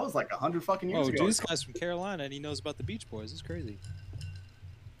 bro. That was like 100 fucking years Oh, ago. dude, this guy's from Carolina and he knows about the Beach Boys. It's crazy.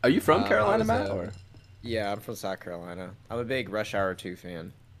 Are you from I Carolina, was, Matt? uh, Or? Yeah, I'm from South Carolina. I'm a big Rush Hour 2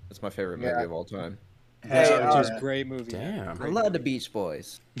 fan. That's my favorite Yeah. movie of all time. Hey, It was a great movie. Damn. I Great love movie. the Beach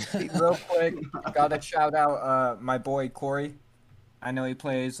Boys. real quick, gotta shout out my boy Corey. I know he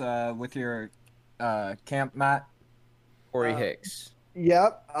plays with your camp, Matt. Corey Hicks.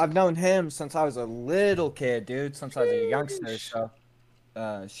 Yep, I've known him since I was a little kid, dude. Since I was a youngster. So,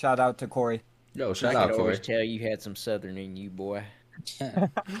 shout out to Corey. Yo, I shout could out, always Corey. tell you had some Southern in you, boy.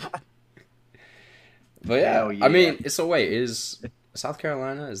 But yeah, Hell yeah. I mean, so wait, is South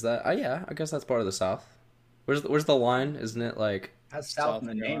Carolina, is that? Oh yeah, I guess that's part of the South. Where's the line? Isn't it like? That's South in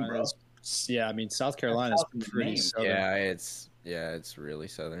the name, bro. Carolina's- Yeah, I mean South Carolina's South in the pretty name. southern. It's really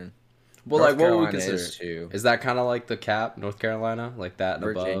Southern. Well, North like what would we Carolina consider? is too. Is that kind of like the cap, North Carolina, like that and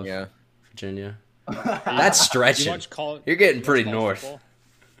Virginia. above? Virginia. That's That's You stretching. watch college, You're getting you watch pretty college north. football?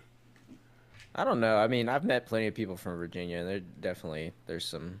 I don't know. I mean, I've met plenty of people from Virginia, and there's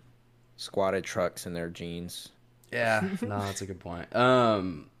some squatted trucks in their jeans. Yeah, no, that's a good point. What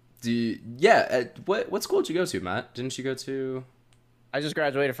school did you go to, Matt? Didn't you go to? I just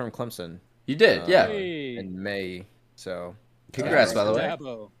graduated from Clemson. You did, yeah. Hey. In May. So Congrats, by the way.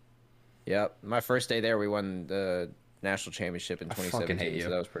 Dabo. yep. My first day there, we won the national championship in I fucking 2017. hate you. So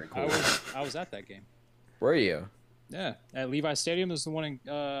that was pretty I cool. was at that game. Were you? Yeah, at Levi Stadium is the one in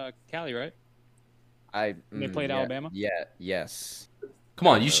Cali, right? They played yeah, Alabama? Yeah. Yes. Come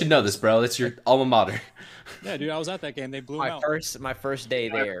on, you should know this, bro. It's your alma mater. Yeah, dude, I was at that game. They blew them out. My first day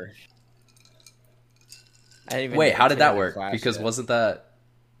there. I didn't even Wait, how did that attend work? class Because yet. wasn't that?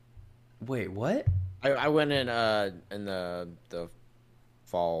 Wait, what? I went in the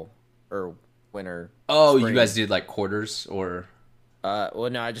fall or winter. Oh, spring. you guys did like quarters or? Well,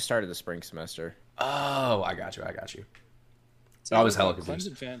 no, I just started the spring semester. Oh, I got you. See, I was hella Clemson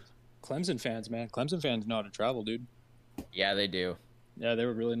confused. fans. Clemson fans, man. Clemson fans know how to travel, dude. Yeah, they do. Yeah, they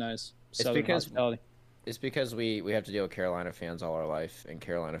were really nice. Southern because- hospitality. It's because we have to deal with Carolina fans all our life, and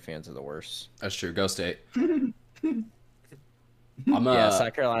Carolina fans are the worst. That's true. Go State. Yeah,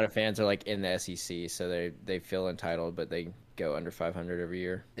 South Carolina fans are like in the SEC, so they feel entitled, but they go under 500 every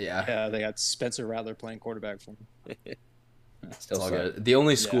year. Yeah. Yeah, they got Spencer Rattler playing quarterback for them. It's all good. The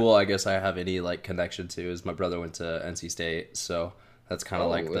only school I guess I have any like connection to is my brother went to NC State, so that's kind of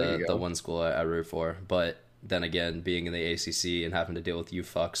like there you the go. one school I root for. But then again, being in the ACC and having to deal with you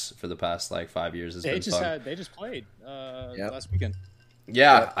fucks for the past like 5 years has been fun. They just played Yep. last weekend.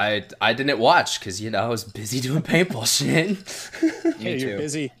 Yeah, I didn't watch because I was busy doing paintball shit. Hey, too. you're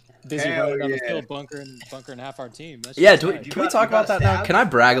busy Hell running down the yeah. field, bunkering half our team. That's Yeah, just fine. can we talk about that now? stabbed? Can I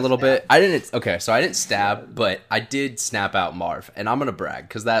brag a little Stabbed? bit? I didn't. Okay, so I didn't stab, but I did snap out Marv, and I'm gonna brag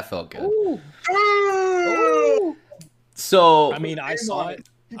because that felt good. So I mean, I saw it.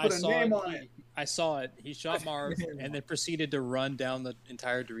 He I put a saw name it. on it. I saw it. He shot Marv and then proceeded to run down the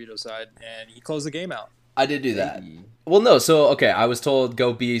entire Dorito side, and he closed the game out. I did do that. Well, no. So okay, I was told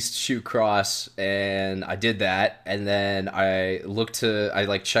go beast, shoot cross, and I did that. And then I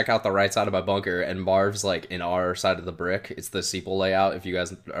like check out the right side of my bunker, and Marv's like in our side of the brick. It's the Seeple layout, if you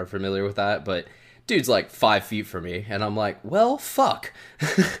guys are familiar with that. But dude's like 5 feet from me, and I'm like, well, fuck.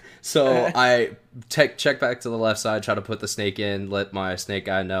 So I check back to the left side, try to put the snake in, let my snake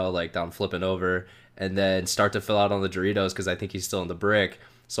guy know like that I'm flipping over, and then start to fill out on the Doritos because I think he's still in the brick.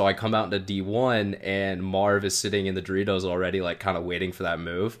 So I come out into D1 and Marv is sitting in the Doritos already, like kind of waiting for that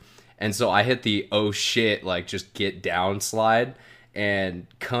move. And so I hit the oh shit, like just get down slide and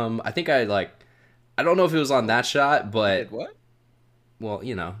come. I think I don't know if it was on that shot, but Did what? well,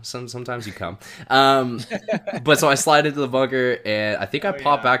 sometimes you come. But so I slide into the bunker and I think I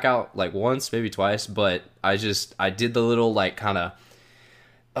popped back out like once, maybe twice, but I did the little like kind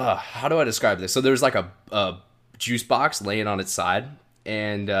of, how do I describe this? So there's like a juice box laying on its side.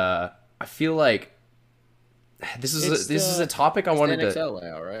 And I feel like this is a topic I wanted It's to. an XL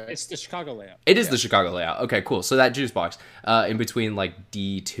layout, right? It's the Chicago layout. It is the Chicago layout. Okay, cool. So that juice box, in between like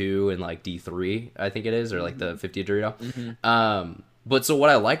D2 and like D3, I think it is, or like the 50 Dorito. But so what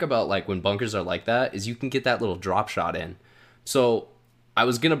I like about like when bunkers are like that is you can get that little drop shot in. So I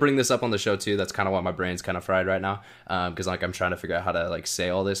was gonna bring this up on the show too. That's kind of why my brain's kind of fried right now, because like I'm trying to figure out how to like say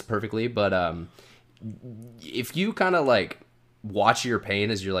all this perfectly. But if you kind of like watch your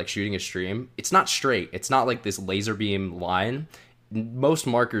paint as you're like shooting a stream, it's not straight. It's not like this laser beam line. Most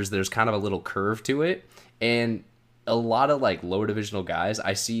markers, there's kind of a little curve to it, and a lot of like lower divisional guys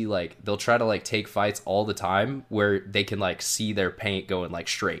I see, like they'll try to like take fights all the time where they can like see their paint going like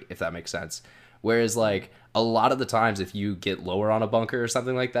straight, if that makes sense. Whereas like a lot of the times if you get lower on a bunker or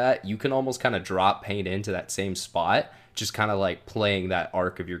something like that, you can almost kind of drop paint into that same spot, just kind of like playing that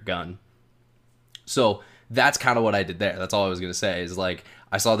arc of your gun. So that's kind of what I did there. That's all I was going to say is like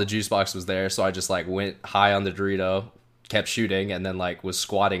I saw the juice box was there, so I just like went high on the Dorito, kept shooting and then like was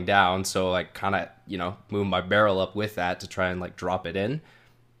squatting down, so like kind of moved my barrel up with that to try and like drop it in.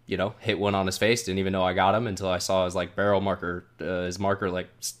 Hit one on his face. Didn't even know I got him until I saw his like barrel marker, his marker like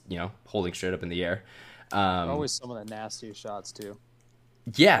holding straight up in the air. Always some of the nastiest shots too.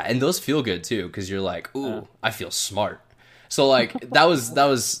 Yeah, and those feel good too because you're like, ooh, I feel smart. So like that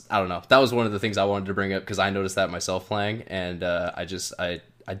was I don't know, that was one of the things I wanted to bring up because I noticed that myself playing, and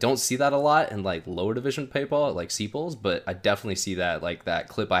I don't see that a lot in like lower division paintball, like Seeples, but I definitely see that, like that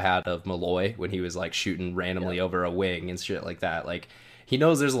clip I had of Malloy when he was like shooting randomly over a wing and shit like that. Like he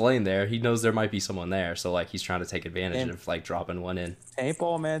knows there's a lane there, he knows there might be someone there, so like he's trying to take advantage of like dropping one in.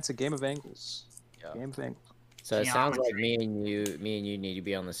 Paintball, man, it's a game of angles. Yeah. Game of angles. So it sounds like me and you need to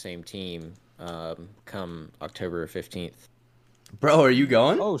be on the same team come October 15th. Bro, are you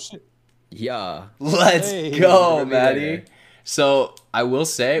going? Oh shit. Yeah. Let's go, Maddie. So I will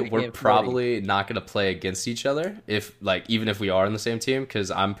say we're can't probably not going to play against each other even if we are on the same team,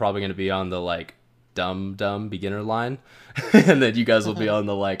 because I'm probably going to be on the like dumb beginner line, and then you guys will be on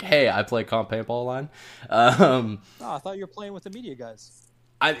the like, hey, I play comp paintball line. Oh, I thought you were playing with the media guys.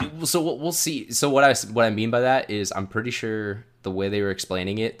 So we'll see. So what I mean by that is I'm pretty sure the way they were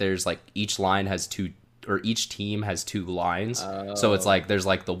explaining it, there's like each line has two, or each team has two lines. So it's like there's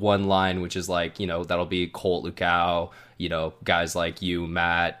like the one line which is like that'll be Colt, Lukau, guys like you,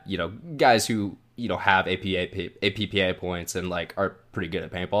 Matt, guys who have APPA points and like are pretty good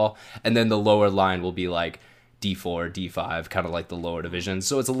at paintball, and then the lower line will be like D4, D5, kind of like the lower division.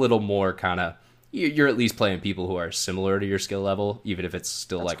 So it's a little more kind of, you're at least playing people who are similar to your skill level, even if it's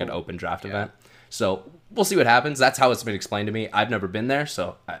still like cool. An open draft event. So we'll see what happens. That's how it's been explained to me. I've never been there,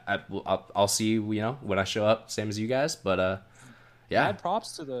 so I'll see, when I show up, same as you guys. But yeah. Mad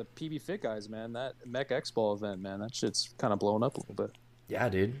props to the PB Fit guys, man. That Mech Expo event, man, that shit's kind of blown up a little bit. Yeah,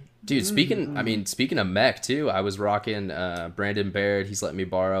 dude. Speaking of mech too, I was rocking Brandon Baird. He's letting me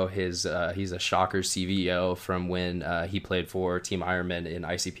borrow his. He's a Shocker CVO from when he played for Team Ironman in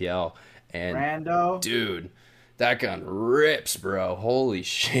ICPL. And Brando, dude, that gun rips, bro. Holy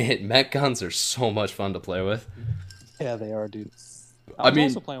shit, mech guns are so much fun to play with. Yeah, they are, dude. I was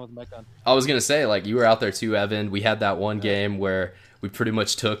also playing with mech gun. I was gonna say, like, you were out there too, Evan. We had that one game where we pretty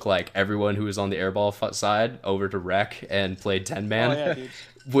much took like everyone who was on the airball side over to rec and played 10-man. Oh, yeah, dude.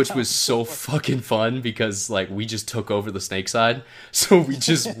 Which was so fucking fun because like we just took over the snake side, so we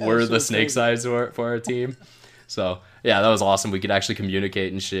just were the snake sides for our team. So yeah, that was awesome. We could actually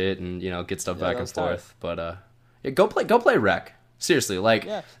communicate and shit, and get stuff back and forth. Tight. But yeah, go play rec. Seriously, like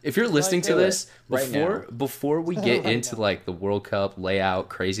if you're listening to this before we get into like the World Cup layout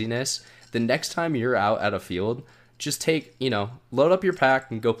craziness, the next time you're out at a field, just take load up your pack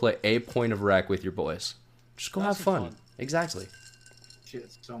and go play a point of rec with your boys. Just go have fun. Exactly. Shit,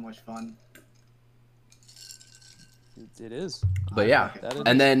 it's so much fun. It is. But yeah,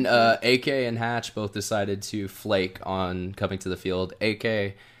 and then AK and Hatch both decided to flake on coming to the field.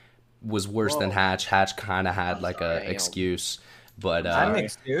 AK was worse than Hatch. Hatch kind of had like a excuse, but I'm an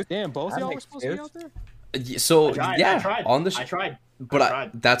excuse. Damn, both y'all were supposed to be out there. So I tried. On the I tried.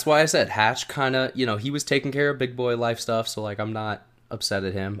 But that's why I said Hatch kind of, he was taking care of big boy life stuff, so like I'm not upset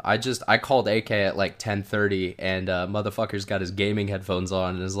at him. I called AK at like 10:30, and motherfucker's got his gaming headphones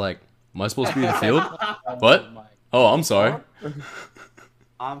on and is like, "Am I supposed to be in the field?" What? Oh, I'm sorry.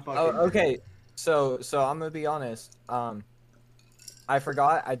 I'm fucking. Oh, okay. So I'm gonna be honest. I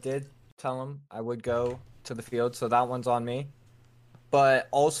forgot. I did tell him I would go to the field, so that one's on me. But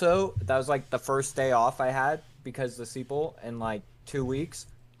also, that was like the first day off I had because the Seeple in like 2 weeks.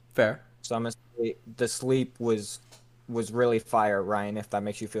 Fair. So I'm gonna say the sleep was really fire, Ryan. If that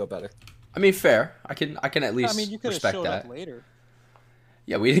makes you feel better. I mean, fair. I can at least you could have respect showed that. up later.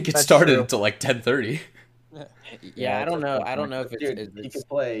 Yeah, we didn't get That's started true. until like 10:30. Yeah, I don't know. I don't know if Dude, it's you can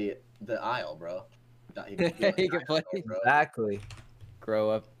play the aisle, bro. He can play. Exactly. Grow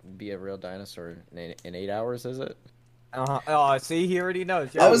up, be a real dinosaur in 8 hours. Is it? Oh, see, he already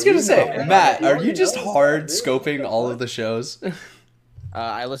knows. I was gonna say, know. Matt, You are already you just know. hard scoping all of the shows?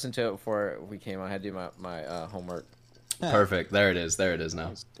 I listened to it before we came on. I had to do my homework, Perfect. There it is now.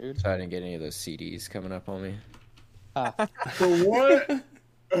 Nice, dude. so I didn't get any of those CDs coming up on me. For what?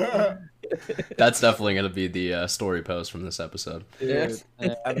 That's definitely gonna be the story post from this episode. Dude,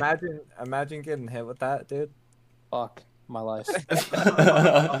 imagine getting hit with that, dude. Fuck my life.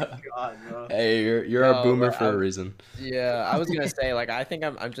 Oh, God, bro. Hey, you're No, a boomer but for a reason. Yeah, I was gonna say like I think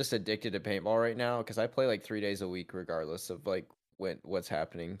I'm just addicted to paintball right now because I play like 3 days a week regardless of like what's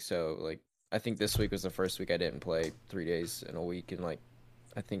happening. So like I think this week was the first week I didn't play 3 days in a week in like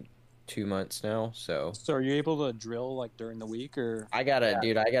I think 2 months now. So So are you able to drill like during the week or? I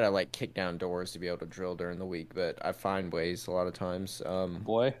gotta like kick down doors to be able to drill during the week, but I find ways a lot of times.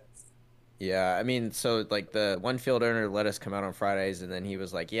 Boy. Yeah, I mean, so like the one field owner let us come out on Fridays, and then he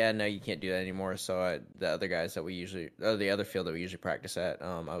was like, "Yeah, no, you can't do that anymore." So the other guys that the other field that we usually practice at,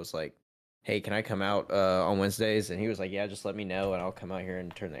 I was like, "Hey, can I come out on Wednesdays?" And he was like, "Yeah, just let me know, and I'll come out here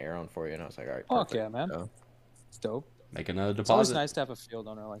and turn the air on for you." And I was like, "All right, Fuck perfect." yeah, man. So, It's dope. Making a It's always deposit. nice to have a field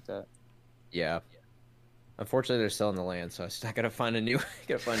owner like that. yeah. Unfortunately, they're selling the land, so I gotta find a new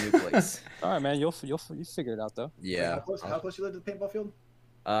place. All right, man. You'll figure it out though. Yeah. How close you live to the paintball field?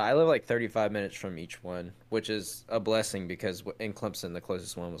 I live like 35 minutes from each one, which is a blessing because in Clemson, the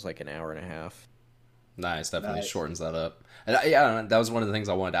closest one was like an hour and a half. Nice, definitely Nice. shortens that up. And yeah, that was one of the things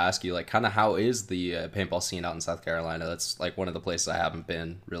I wanted to ask you. Like, kind of how is the paintball scene out in South Carolina? That's like one of the places I haven't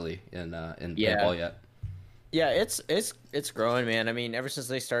been really in Yeah. paintball yet. Yeah, it's growing, man. I mean, ever since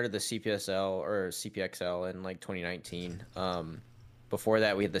they started the CPSL or CPXL in like 2019. Before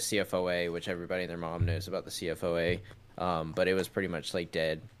that, we had the CFOA, which everybody and their mom knows about the CFOA. But it was pretty much like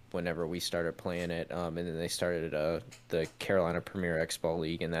dead whenever we started playing it. And then they started the Carolina Premier X-Ball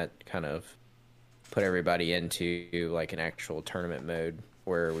League, and that kind of put everybody into like an actual tournament mode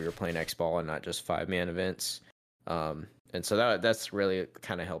where we were playing X-Ball and not just 5-man events. And so that's really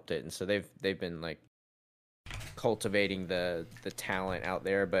kind of helped it. And so they've been like cultivating the talent out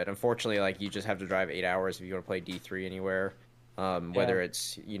there, but unfortunately, like you just have to drive 8 hours if you want to play D3 anywhere, whether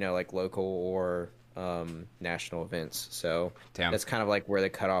it's like local or national events. So Damn. that's kind of like where the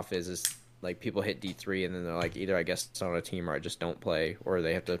cutoff is like people hit D3 and then they're like, either I guess it's on a team or I just don't play, or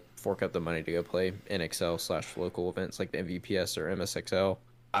they have to fork up the money to go play NXL/local events like the MVPS or MSXL.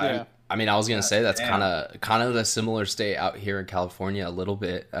 Yeah. I mean, I was gonna say that's Damn. kind of the similar state out here in California a little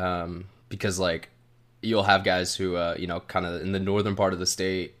bit, because like you'll have guys who kind of in the northern part of the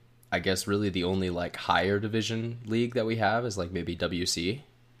state. I guess really the only like higher division league that we have is like maybe WC.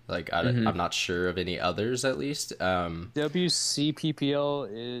 Like I'm not sure of any others at least. WCPPL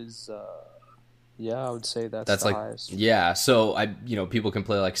is I would say that's the like highest. yeah. So people can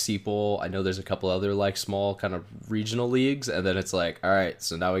play like Seaple. I know there's a couple other like small kind of regional leagues, and then it's like, all right,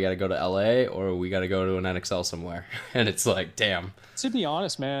 so now we got to go to LA or we got to go to an NXL somewhere, and it's like, damn. To be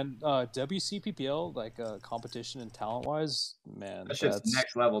honest, man, WCPPL like competition and talent wise, man, That shit's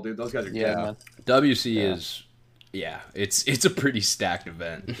next level, dude. Those guys are Yeah, good. man. WC Yeah. is it's a pretty stacked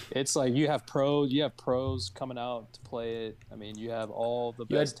event. It's like you have pros coming out to play it. I mean, you have all the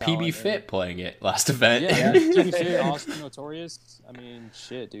You had best talent PB in Fit it. playing it last event. Yeah, PB Fit, Austin Notorious. I mean,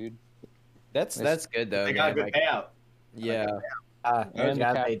 shit, dude. That's good though. They got a man. good Like, payout. yeah. And the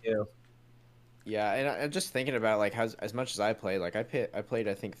cap- they do. Yeah, and I'm just thinking about like how as much as I played, like I played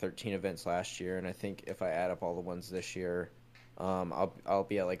I think 13 events last year, and I think if I add up all the ones this year, I'll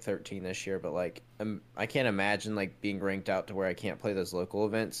be at like 13 this year. But like I can't imagine like being ranked out to where I can't play those local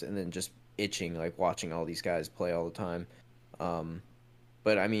events and then just itching like watching all these guys play all the time.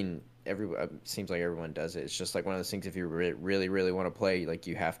 But I mean, it seems like everyone does it. It's just like one of those things. If you really want to play, like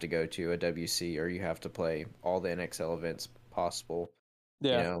you have to go to a WC or you have to play all the NXL events possible.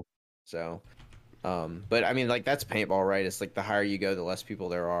 Yeah. You know, so. But I mean, like that's paintball, right? It's like the higher you go, the less people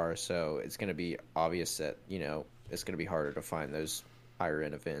there are. So it's going to be obvious that it's going to be harder to find those higher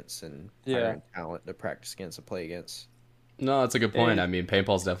end events and higher end talent to practice against and play against. No, that's a good point. And- I mean,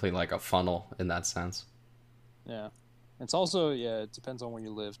 paintball's definitely like a funnel in that sense. Yeah. It's also, it depends on where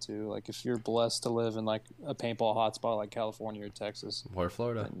you live too. Like if you're blessed to live in like a paintball hotspot like California or Texas, Or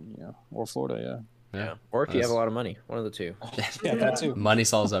Florida. then, or Florida, Yeah. Or if you have a lot of money, one of the two. yeah, that too. Money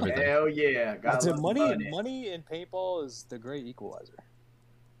solves everything. Hell yeah. That's Gotta it. love Money in paintball is the great equalizer.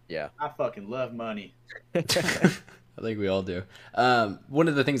 Yeah. I fucking love money. I think we all do. One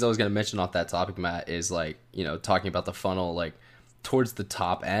of the things I was going to mention off that topic, Matt, is like, talking about the funnel, like towards the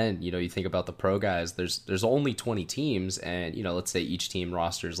top end, you think about the pro guys, there's only 20 teams and, let's say each team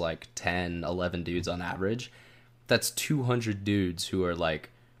rosters like 10, 11 dudes on average. That's 200 dudes who are like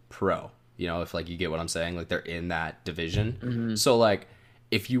pro, if like you get what I'm saying, like they're in that division. Mm-hmm. So like,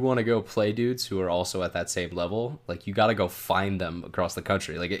 if you want to go play dudes who are also at that same level, like you got to go find them across the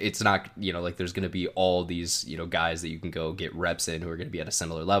country. Like it's not, like there's going to be all these, guys that you can go get reps in who are going to be at a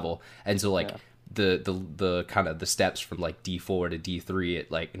similar level. And so like the kind of the steps from like D4 to D3,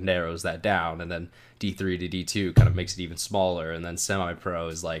 it like narrows that down. And then D3 to D2 kind of makes it even smaller. And then semi-pro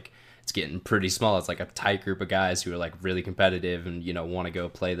is like, it's getting pretty small. It's like a tight group of guys who are like really competitive and, want to go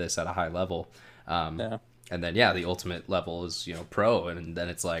play this at a high level. And then, the ultimate level is, pro. And then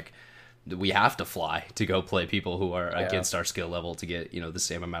it's like, we have to fly to go play people who are against our skill level to get, the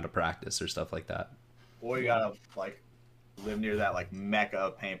same amount of practice or stuff like that. Or you gotta like live near that like mecca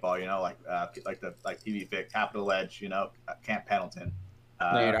of paintball. You know, like TV Fit, Capitol Edge. You know, Camp Pendleton.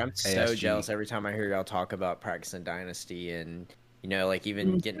 Dude, I'm so ASG. jealous every time I hear y'all talk about practicing Dynasty and like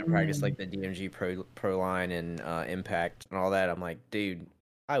even getting to practice like the DMG Pro line and Impact and all that. I'm like, dude,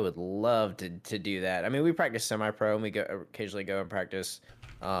 I would love to do that. I mean, we practice semi-pro and we occasionally go and practice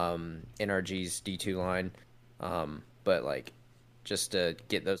NRG's D2 line, but like just to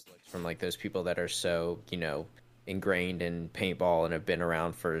get those looks from like those people that are so ingrained in paintball and have been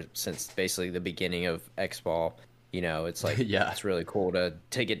around since basically the beginning of X Ball. It's like it's really cool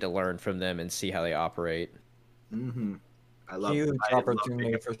to get to learn from them and see how they operate. Mm-hmm. I love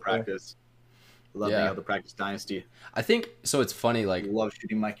opportunity for practice. Love being able to practice Dynasty. I think so. It's funny. Like, love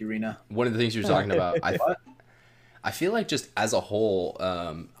shooting Mike Arena. One of the things you're talking about, I feel like just as a whole,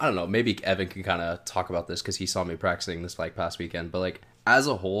 I don't know. Maybe Evan can kind of talk about this because he saw me practicing this like past weekend. But like as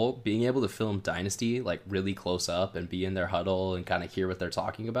a whole, being able to film Dynasty like really close up and be in their huddle and kind of hear what they're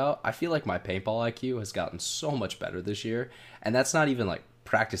talking about, I feel like my paintball IQ has gotten so much better this year. And that's not even like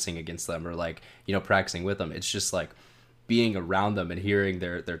practicing against them or like practicing with them. It's just like being around them and hearing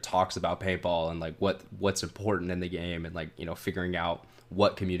their talks about paintball and like what's important in the game and like figuring out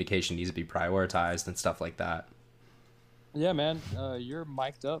what communication needs to be prioritized and stuff like that. Yeah, man, your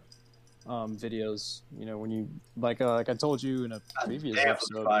mic'd up videos. When you like I told you in a previous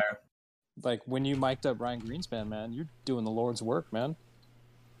episode, like when you mic'd up Ryan Greenspan, man, you're doing the Lord's work, man.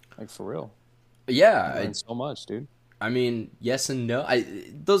 Like for real. Yeah, so much, dude. I mean, yes and no.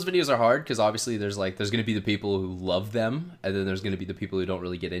 Those videos are hard because obviously there's going to be the people who love them, and then there's going to be the people who don't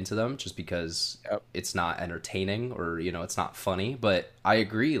really get into them just because it's not entertaining or it's not funny. But I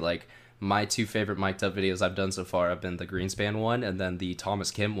agree. Like my two favorite mic'd up videos I've done so far have been the Greenspan one and then the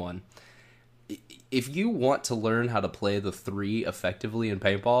Thomas Kim one. If you want to learn how to play the 3 effectively in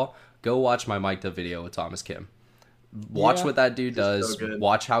paintball, go watch my mic'd up video with Thomas Kim. Watch what that dude does,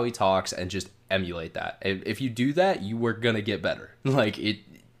 watch how he talks, and just emulate that. If you do that, you are going to get better. Like, it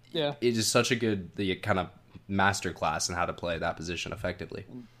is such a good kind of master class in how to play that position effectively.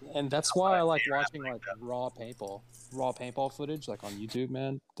 And that's why I like watching like raw paintball footage like on YouTube,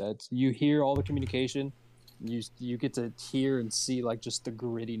 man. That you hear all the communication. You get to hear and see like just the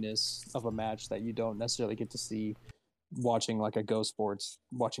grittiness of a match that you don't necessarily get to see watching like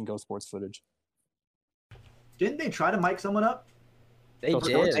watching Go Sports footage. Didn't they try to mic someone up? They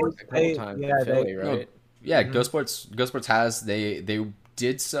did a couple times in Philly, right? Yeah, Go Sports has they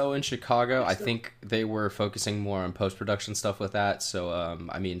did so in Chicago. I think they were focusing more on post-production stuff with that. So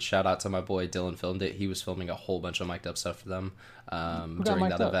I mean, shout out to my boy Dylan filmed it. He was filming a whole bunch of mic'd up stuff for them during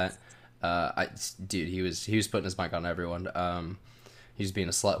that event. He was putting his mic on everyone. He was being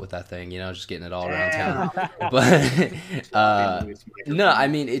a slut with that thing, just getting it all around town. But no, I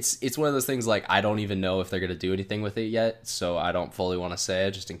mean it's one of those things like I don't even know if they're gonna do anything with it yet, so I don't fully want to say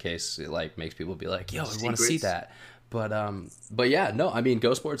it just in case it like makes people be like, yo, we want to see that. But yeah, no, I mean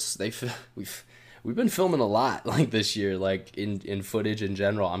Go Sports, we've been filming a lot like this year, like in footage in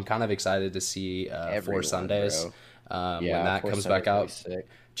general. I'm kind of excited to see Four Sundays when that comes back out,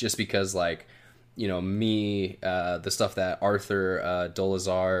 just because like. The stuff that Arthur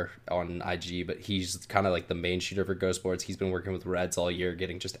Dolazar on IG, but he's kind of like the main shooter for Go Sports. He's been working with Reds all year,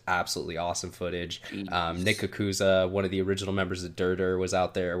 getting just absolutely awesome footage. Nick Kakuza, one of the original members of Dirter, was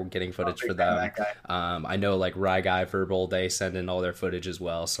out there getting footage for them. I know like Rye Guy, Verbal, they send in all their footage as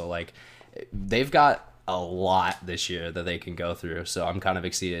well. So like they've got a lot this year that they can go through. So I'm kind of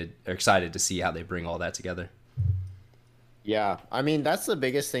excited to see how they bring all that together. Yeah, I mean that's the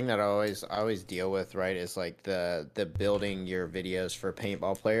biggest thing that I always deal with, right? Is like the building your videos for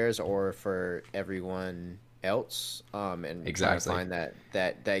paintball players or for everyone else, and trying to find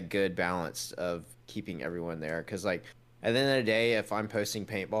that good balance of keeping everyone there. Because like at the end of the day, if I'm posting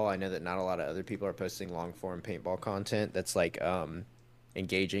paintball, I know that not a lot of other people are posting long form paintball content that's like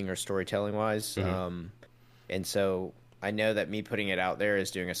engaging or storytelling wise, and so I know that me putting it out there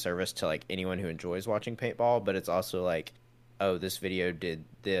is doing a service to like anyone who enjoys watching paintball, but it's also like, oh, this video did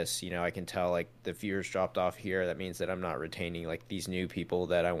this, I can tell like the viewers dropped off here. That means that I'm not retaining like these new people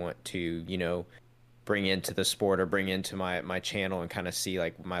that I want to, bring into the sport or bring into my channel and kind of see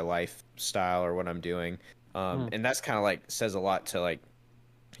like my lifestyle or what I'm doing. And that's kind of like says a lot to like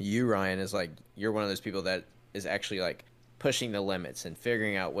you, Ryan, is like, you're one of those people that is actually like pushing the limits and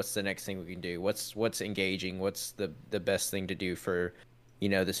figuring out what's the next thing we can do. What's engaging, what's the best thing to do for,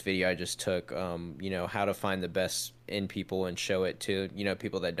 this video I just took, how to find the best in people and show it to,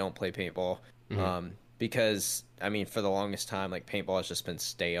 people that don't play paintball. Because, I mean, for the longest time, like, paintball has just been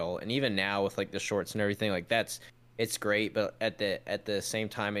stale. And even now with, like, the shorts and everything, like, it's it's great, but at the same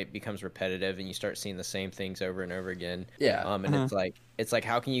time it becomes repetitive and you start seeing the same things over and over again. Yeah. And it's like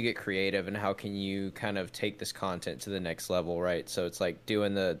how can you get creative and how can you kind of take this content to the next level, right? So it's like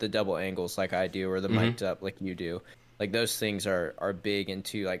doing the double angles like I do, or the mic'd up like you do. Like those things are big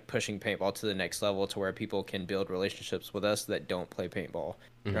into like pushing paintball to the next level, to where people can build relationships with us that don't play paintball.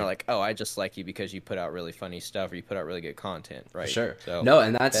 They're like, oh, I just like you because you put out really funny stuff, or you put out really good content, right? Sure. So no,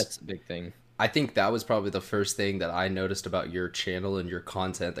 and that's a big thing. I think that was probably the first thing that I noticed about your channel and your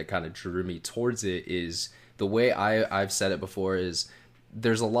content that kind of drew me towards it. Is the way I've said it before is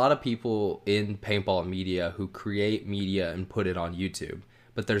there's a lot of people in paintball media who create media and put it on YouTube,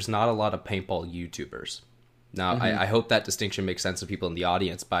 but there's not a lot of paintball YouTubers. Now, I hope that distinction makes sense to people in the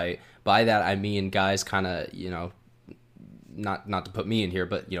audience. By that, I mean guys kind of, you know, not to put me in here,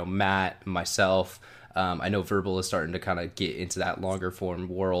 but, you know, Matt, myself, I know Verbal is starting to kind of get into that longer form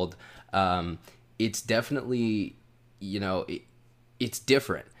world. It's definitely, you know, it's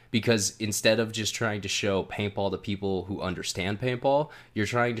different. Because instead of just trying to show paintball to people who understand paintball, you're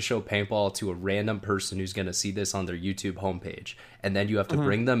trying to show paintball to a random person who's going to see this on their YouTube homepage. And then you have to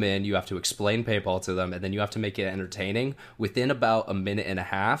bring them in, you have to explain paintball to them, and then you have to make it entertaining within about a minute and a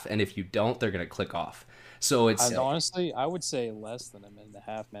half. And if you don't, they're going to click off. So it's... honestly, I would say less than a minute and a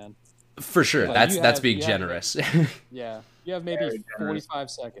half, man. For sure. Like That's being generous. Yeah. You have maybe 45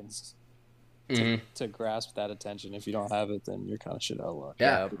 seconds. To grasp that attention. If you don't have it, then you're kind of shit out of luck.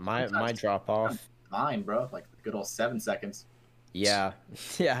 Yeah, my drop off. Mine, bro, like good old 7 seconds. Yeah,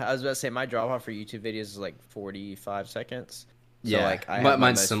 I was about to say my drop off for YouTube videos is like 45 seconds. So yeah, like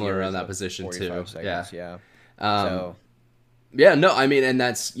mine's similar around that position too. Seconds, yeah. So yeah, no, I mean, and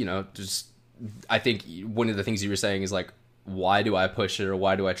that's, you know, just I think one of the things you were saying is like, why do I push it, or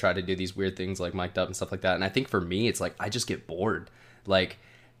why do I try to do these weird things like mic'd up and stuff like that? And I think for me, it's like I just get bored. Like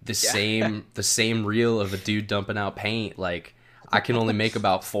the same reel of a dude dumping out paint, like I can only make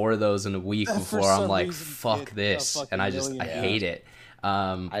about 4 of those in a week before I'm like, fuck this, and I hate it.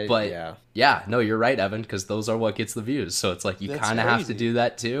 No, you're right, Evan, because those are what gets the views. So it's like you kind of have to do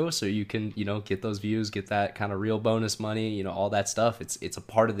that too, so you can, you know, get those views, get that kind of real bonus money, you know, all that stuff. It's a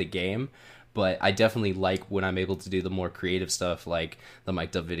part of the game. But I definitely like when I'm able to do the more creative stuff, like the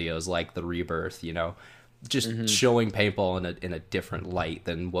mic'd up videos, like the Rebirth, you know, just showing paintball in a different light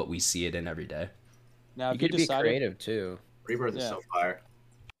than what we see it in every day. Now, you could be creative too. Rebirth is so fire.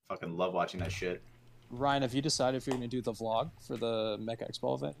 Fucking love watching that shit. Ryan, have you decided if you're going to do the vlog for the Mech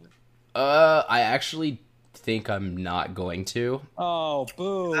X-Ball event? I actually think I'm not going to. Oh,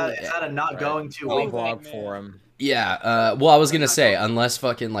 boo. Is that a not going to vlog for him? Yeah, well, I was going to say, unless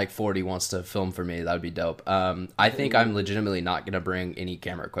fucking like 40 wants to film for me, that would be dope. I think I'm legitimately not going to bring any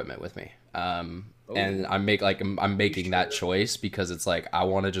camera equipment with me. And I'm making that choice because it's like I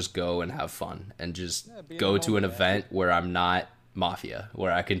want to just go and have fun and just go to an event where I'm not Mafia,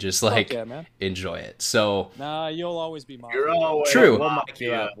 where I can just like enjoy it. So nah, you'll always be Mafia. You're always true. We'll mic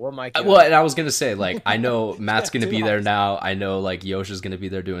you well, up. and I was gonna say, like, I know Matt's gonna be there now. I know like Yosha's gonna be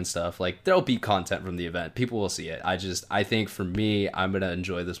there doing stuff. Like there'll be content from the event. People will see it. I think for me, I'm gonna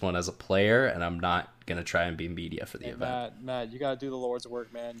enjoy this one as a player, and I'm not gonna try and be media for the event. Matt, you gotta do the Lord's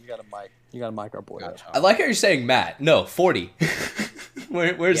work, man. You gotta mic our boy up. I like how you're saying Matt. No, 40.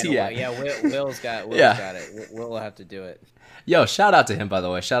 Where's he at? Yeah, Will's got it. Will have to do it. Yo, shout out to him, by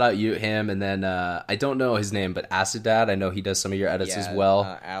the way. Shout out him, and then I don't know his name, but Acid Dad, I know he does some of your edits as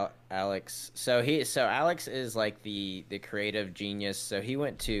well. Alex. So Alex is like the creative genius. So he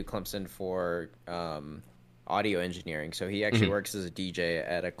went to Clemson for audio engineering. So he actually works as a DJ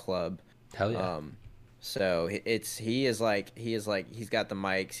at a club. Hell yeah. So he's got the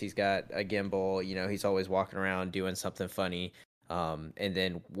mics, he's got a gimbal, you know, he's always walking around doing something funny. And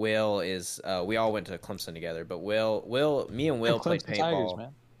then Will is we all went to Clemson together, but me and Will played paintball. Tigers,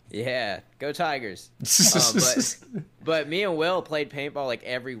 man. Yeah, go Tigers. But me and Will played paintball like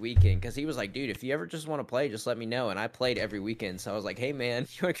every weekend because he was like, dude, if you ever just want to play, just let me know. And I played every weekend, so I was like, hey man,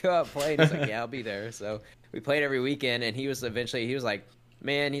 you want to go out and play? And he's like, yeah, I'll be there. So we played every weekend, and he was like,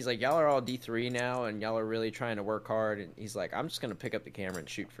 man, he's like, y'all are all D3 now, and y'all are really trying to work hard. And he's like, I'm just gonna pick up the camera and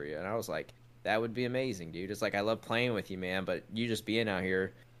shoot for you. And I was like, that would be amazing, dude. It's like, I love playing with you, man, but you just being out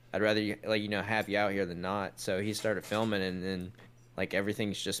here, I'd rather have you out here than not. So he started filming, and then like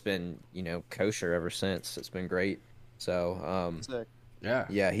everything's just been, you know, kosher ever since. It's been great. So Sick.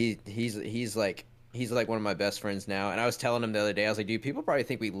 yeah, he's like one of my best friends now. And I was telling him the other day, I was like, dude, people probably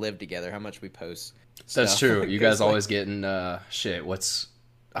think we live together, how much we post stuff. That's true. You guys always getting shit. What's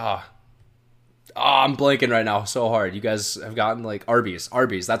I'm blanking right now so hard. You guys have gotten like Arby's.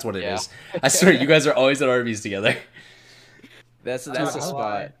 That's what it is. I swear, you guys are always at Arby's together. That's the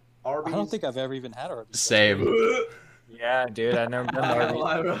spot. Arby's. I don't think I've ever even had Arby's. Same. Yeah, dude, I never been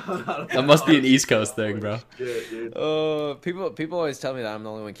there. That must be an East Coast thing, bro. Shit, dude. People always tell me that I'm the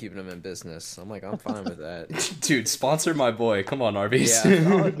only one keeping them in business. I'm like, I'm fine with that. Dude, sponsor my boy. Come on, Arby's.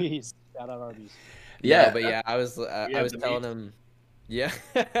 Yeah. Arby's. Shout out Arby's. Yeah. No, but yeah, I was the telling meat. him, yeah,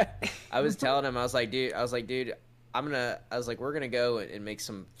 I was telling him, I was like, dude, we're gonna go and make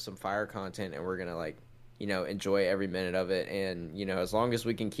some fire content, and we're gonna like, you know, enjoy every minute of it, and you know, as long as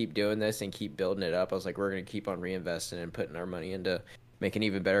we can keep doing this and keep building it up, I was like, we're gonna keep on reinvesting and putting our money into making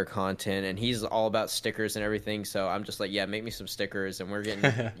even better content. And he's all about stickers and everything, so I'm just like, yeah, make me some stickers, and we're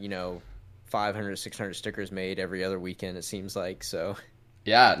getting, you know, 500 600 stickers made every other weekend, it seems like. So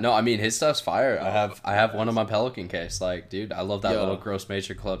Yeah, no, I mean his stuff's fire. I have one on my Pelican case. Like, dude, I love that Yo. little Gross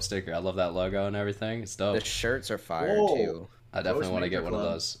Nature Club sticker. I love that logo and everything. It's dope. the shirts are fire Whoa. too. I definitely Gross want to Nature get one of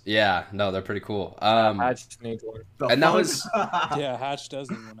Club. those. Yeah, no, they're pretty cool. I just need one. And that was- Yeah, Hatch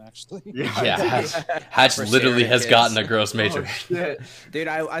does need one actually. yeah, Hatch For literally sharing has kids. gotten a Gross Nature. Oh, shit. Dude,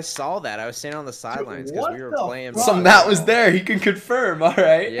 I saw that. I was standing on the sidelines because what we were the playing. fuck? So Matt was there. He can confirm. All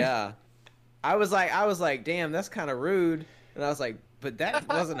right. Yeah, I was like, damn, that's kind of rude. And I was like, but that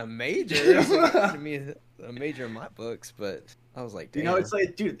wasn't a major. It was like, I mean, a major in my books, but I was like, damn. You know, it's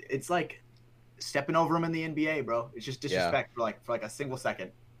like, dude, it's like stepping over him in the NBA, bro. It's just disrespect for like a single second,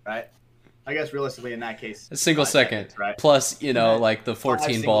 right? I guess realistically in that case, A single 5 second, seconds, right? plus you know, like the 14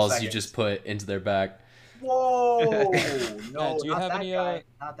 single balls you seconds. just put into their back. Whoa! No, Yeah, do you not have that any guy.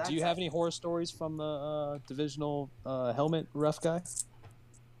 Not that do you guy. have any horror stories from the divisional helmet rough guy?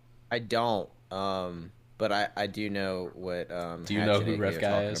 I don't. But I do know what. Do you Hatch know and who AK Ref are guy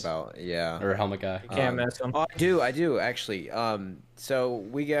talking is? about? Yeah. Or helmet guy. You can't miss them. Oh, I do actually. So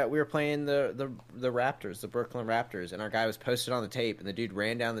we were playing the Raptors, the Brooklyn Raptors, and our guy was posted on the tape, and the dude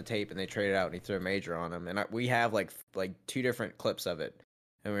ran down the tape, and they traded out, and he threw a major on him, and we have like 2 different clips of it,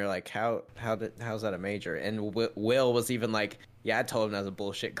 and we were like, how's that a major? And Will was even like, yeah, I told him that was a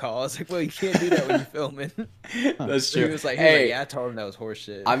bullshit call. I was like, well, you can't do that when you're filming. That's He true. was like, Hey, yeah, I told him that was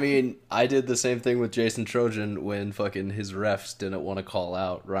horseshit. I mean, I did the same thing with Jason Trojan when fucking his refs didn't want to call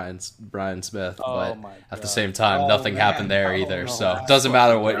out Brian Smith, Oh but my at the God. same time, Oh, nothing man. happened there Oh, either. no. So it doesn't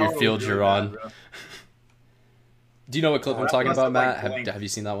matter what your Oh, field really you're bad, on. bro. Do you know what clip I'm that talking must about, have, like, Matt? blinked. Have you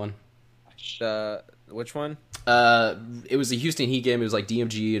seen that one? Which one? It was a Houston Heat game. It was like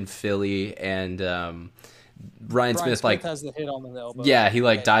DMG and Philly, and Ryan Smith like has the hit on the elbow. yeah, he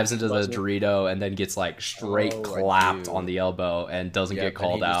like dives into the Buzzer. Dorito and then gets like straight Oh, I clapped do. on the elbow and doesn't Yeah, get but he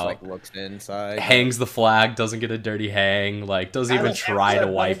called just, out. like, looks inside. Hangs the flag, doesn't get a dirty hang, like doesn't even try to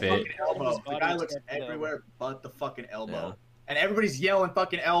wipe it. Elbow. The guy looks everywhere but the fucking elbow. And everybody's yelling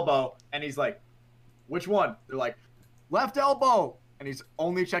fucking elbow. And he's like, which one? They're like, left elbow. And he's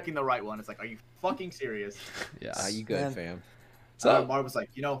only checking the right one. It's like, are you fucking serious? Yeah. Ah, you good, Man. fam? So Marv was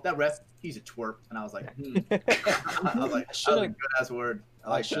like, you know, that ref, he's a twerp. And I was like, I was like, that was a good ass word. I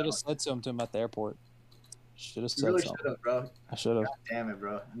I like should that. have said something to him at the airport. Should have You said really something. should have, bro. I should have. God damn it,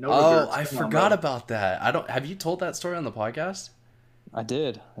 bro. No Oh, regrets. I Come on, forgot bro. about that. I don't. Have you told that story on the podcast? I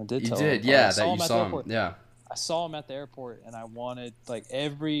did. I did. You tell did, him. yeah. I That you at the saw him. airport. Yeah. I saw him at the airport, and I wanted like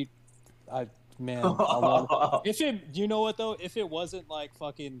if it, you know what though, if it wasn't like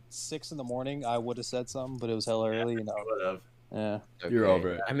fucking 6 a.m, I would have said something, but it was hella early, you know. Would have. Yeah. You're Okay. over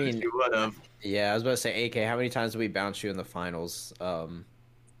it. I mean, You would have. yeah, I was about to say, AK, how many times did we bounce you in the finals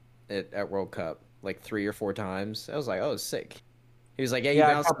at World Cup? Like 3 or 4 times? I was like, oh, sick. He was like, yeah, you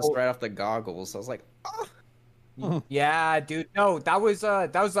Yeah, a bounced us couple- right off the goggles. I was like, oh. Yeah, dude. No, that was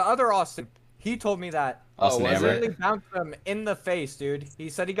the other Austin. He told me that. Austin was Hammer. it? Literally bounced him in the face, dude. He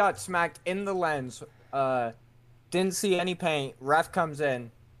said he got smacked in the lens. Didn't see any paint. Ref comes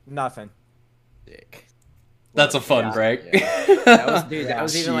in, nothing. Sick. That's a fun Yeah. break. That was, dude, that Yeah,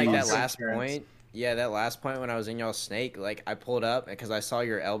 was even like that jeez. last Insurance. point. Yeah, that last point when I was in y'all snake, like I pulled up because I saw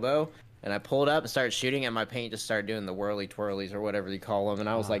your elbow, and I pulled up and started shooting, and my paint just started doing the whirly twirlies or whatever you call them, and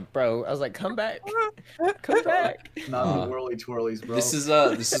I was like, bro, I was like, come back, come back. Not Uh, the whirly twirlies, bro. This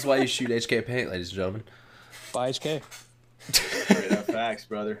is why you shoot HK paint, ladies and gentlemen. By HK. Straight up facts,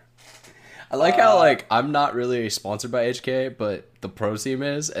 brother. I like how like I'm not really sponsored by HK, but the pro team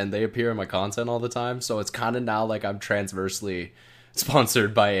is, and they appear in my content all the time. So it's kind of now like I'm transversely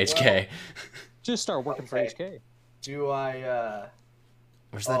sponsored by HK. Just start working for Okay. HK. Do I,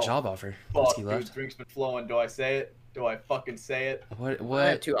 Where's that Oh, job offer? fuck, He dude, left. drink's been flowing. Do I say it? Do I fucking say it? What? I have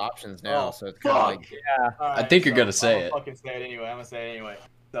What? 2 options now, Oh, so it's kind of fuck. like, Alright, think you're so gonna say I'm it. Fucking say it anyway. I'm gonna say it anyway.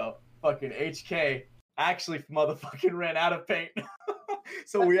 So fucking HK actually motherfucking ran out of paint,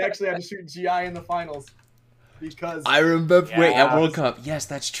 so we actually had to shoot GI in the finals because I remember. Wait, at Yeah. World Cup. Yes,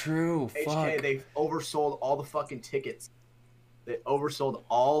 that's true. HK Fuck. they oversold all the fucking tickets. They oversold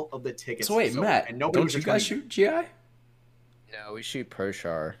all of the tickets. So wait, Matt, and nobody don't was you guys returning shoot GI? No, we shoot Pro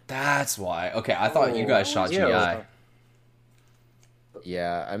Char. That's why. Okay, I thought you guys shot GI.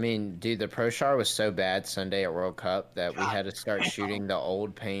 Yeah, I mean, dude, the Pro Char was so bad Sunday at World Cup that we had to start shooting the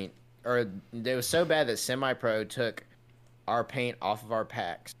old paint. Or it was so bad that Semi-Pro took our paint off of our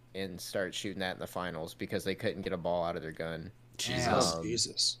packs and started shooting that in the finals because they couldn't get a ball out of their gun.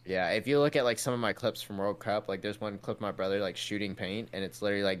 Jesus. Yeah, if you look at like some of my clips from World Cup, like there's one clip of my brother like shooting paint, and it's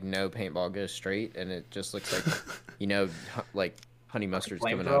literally like no paintball goes straight, and it just looks like, like honey mustard's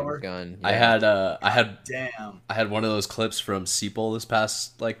coming out of his gun. Yeah. I Damn. had one of those clips from Seapoll this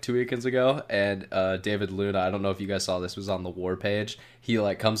past like 2 weekends ago, and David Luna, I don't know if you guys saw this, was on the war page. He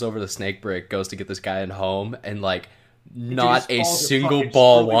like comes over the snake brick, goes to get this guy in home, and like not a single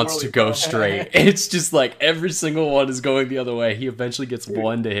ball wants to go straight. It's just like every single one is going the other way. He eventually gets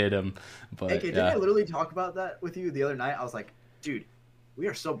one to hit him. But Okay, didn't I literally talk about that with you the other night? I was like, dude, we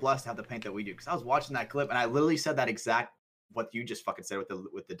are so blessed to have the paint that we do. Because I was watching that clip and I literally said that exact what you just fucking said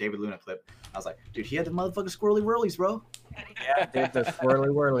with the David Luna clip. I was like, dude, he had the motherfucking squirrely whirlies, bro. Yeah, dude, the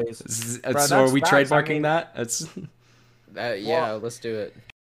swirly whirlies. Bro, so are we trademarking I mean, that? That's yeah, let's do it.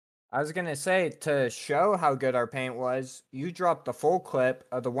 I was gonna say, to show how good our paint was, you dropped the full clip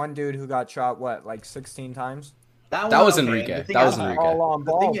of the one dude who got shot, what, like 16 times? That was Enrique. That was Enrique. All on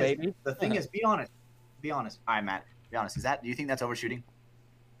ball, The baby. thing is, be honest. Be honest. All right, Matt. Be honest. Do you think that's overshooting?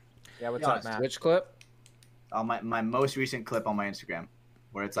 Yeah, what's Be up, honest. Matt? Which clip? My most recent clip on my Instagram,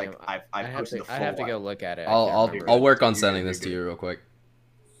 where it's like Yeah, I posted the full I have to go one. look at it. I'll work on sending this to you real quick.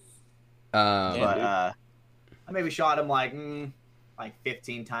 But I maybe shot him like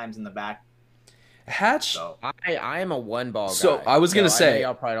 15 times in the back. Hatch. So I am a one ball guy. So, I was gonna I say- know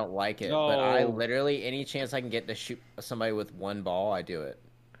y'all probably don't like it, but I No. literally any chance I can get to shoot somebody with one ball, I do it.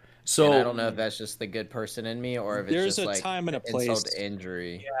 So And I don't know if that's just the good person in me or if it's There's just a like time and a insult place. to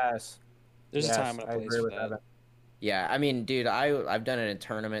injury. Yes. There's yes, a time and a I place agree for with that. Yeah, I mean, dude, I've done it in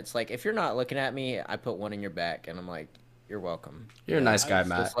tournaments. Like, if you're not looking at me, I put one in your back, and I'm like, you're welcome. you're a nice guy, just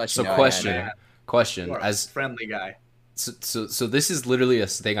Matt. let you So know I question, am. question. you are a As friendly guy. so this is literally a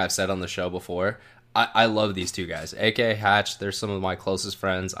thing I've said on the show before. I love these two guys, AK Hatch. They're some of my closest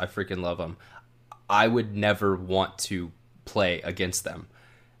friends. I freaking love them. I would never want to play against them.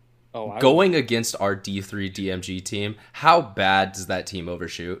 Oh, Going against our D3 DMG team, how bad does that team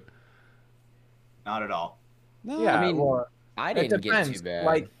overshoot? Not at all. No, Yeah, I mean, well, I it didn't get depends. too bad.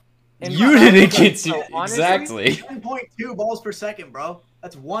 Like, in You my didn't opinion, get so to honestly, exactly. 10.2 balls per second, bro.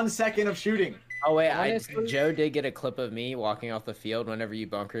 That's 1 second of shooting. Oh wait, honestly- Joe did get a clip of me walking off the field whenever you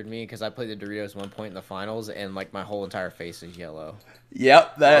bunkered me because I played the Doritos 1 point in the finals and like my whole entire face is yellow.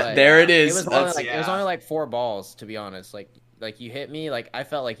 Yep, But there it is. It was That's- only like it was only like 4 balls to be honest. Like you hit me, like I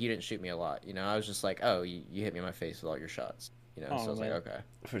felt like you didn't shoot me a lot. You know, I was just like, oh, you hit me in my face with all your shots. You know, Oh, so I was man. like, okay.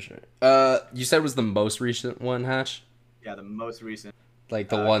 For sure. You said it was the most recent one, Hatch? Yeah, the most recent. Like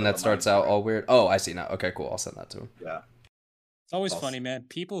the one Go on that my starts out Instagram. all weird? Oh, I see now. Okay, cool. I'll send that to him. Yeah. It's always False. funny, man.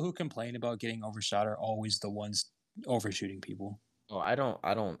 People who complain about getting overshot are always the ones overshooting people. Oh, I don't give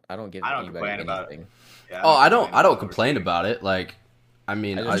I don't anybody complain about it. anything. Yeah, Oh, I don't complain about it. Like, I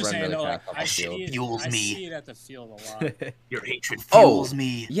mean, I I just just, run really though, fast off I the see field. it. Fuels I me. see it at the field a lot. Your hatred Oh. fuels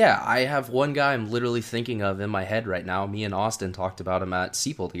me. yeah, I have one guy I'm literally thinking of in my head right now. Me and Austin talked about him at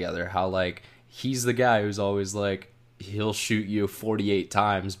Seapoll together. How like he's the guy who's always like he'll shoot you 48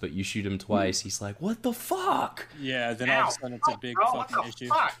 times, but you shoot him twice. He's like, what the fuck? Yeah, then all of a sudden it's a big Bro, what fucking the issue.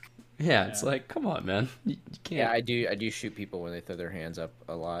 fuck? Yeah, it's Yeah. like, come on, man, you can't. Yeah, I do shoot people when they throw their hands up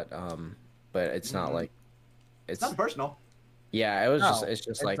a lot. But it's not like It's not personal. yeah, it's No, just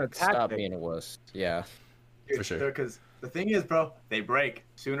it's like a stop tactic. being a wuss. Yeah. Dude, For sure. Because the thing is, bro, they break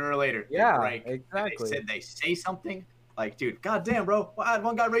sooner or later. They Yeah, break. And exactly. They say something like, dude, goddamn, bro. I had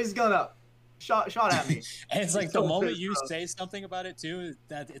one guy raise his gun up, shot at me. And it's like It's the so moment pissed, you bro. say something about it too,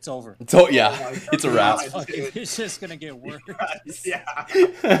 that it's over. So yeah, Oh my it's a God. wrap. It's, fucking, it's just gonna get worse. Yeah.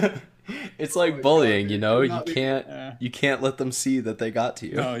 It's Oh like my bullying, God, you dude. know. Do You not be- can't Yeah. you can't let them see that they got to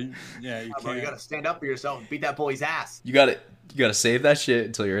you. No, yeah, you Bro, you can't. gotta stand up for yourself and beat that bully's ass. You gotta save that shit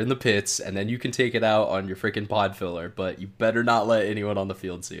until you're in the pits, and then you can take it out on your freaking pod filler. But you better not let anyone on the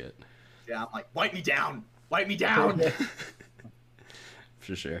field see it. Yeah, I'm like, wipe me down. Wipe me down.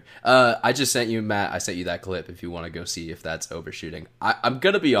 For sure. I just sent you, Matt. I sent you that clip if you want to go see if that's overshooting. I'm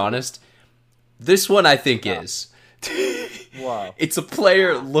gonna be honest. This one I think is. Wow. It's a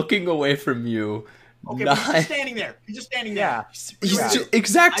player looking away from you. Okay, not. but he's just standing there. He's just standing there. Yeah. He's Yeah.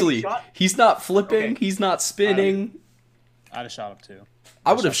 exactly. I shot- He's not flipping. Okay. He's not spinning. I'd have shot him too.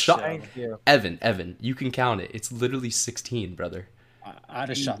 I would have shot. Shot. Thank you. Evan, you can count it. It's literally 16, brother. I'd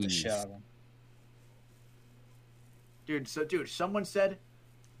have shot the Jeez. shit out of him. Dude, someone said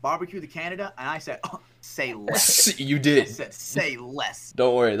barbecue the Canada, and I said, say less. You I did. said, say less.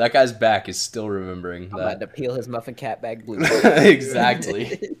 Don't worry, that guy's back is still remembering I'm about to that. peel his muffin cap bag blue. Exactly.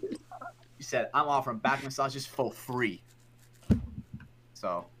 He said, I'm offering back massages for free.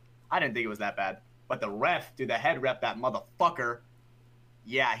 So, I didn't think it was that bad. But the ref, dude, the head ref, that motherfucker,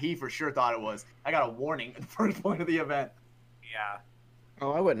 yeah, he for sure thought it was. I got a warning at the first point of the event. Yeah.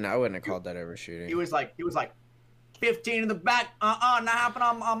 Oh, I wouldn't have called that overshooting. He was like 15 in the back, not happening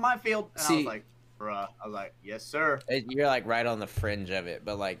on my field. And I was like, bruh, yes, sir. You're like right on the fringe of it,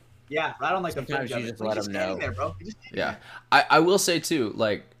 but like, yeah, right on like the fringe sometimes you of it. just let He's him standing know. there, bro. Yeah, I will say too,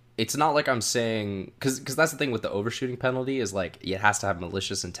 like, it's not like I'm saying, because that's the thing with the overshooting penalty is like it has to have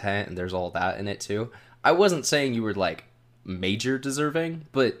malicious intent and there's all that in it too. I wasn't saying you were like major deserving,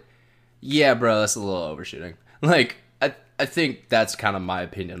 but yeah, bro, that's a little overshooting. Like, I think that's kind of my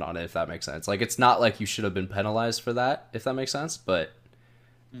opinion on it, if that makes sense. Like, it's not like you should have been penalized for that, if that makes sense. But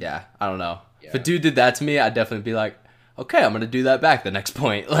yeah, I don't know. Yeah. If a dude did that to me, I'd definitely be like, okay, I'm gonna do that back the next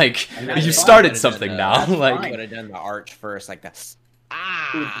point. Like, that's you fine. started something now. That's Like, fine. Would have done the arch first, like that.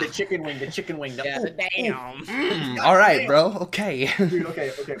 Dude, the chicken wing. Yeah, damn. all right, bro. Okay. Dude, okay.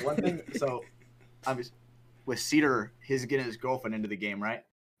 One thing. So, I was with Cedar, getting his girlfriend into the game, right?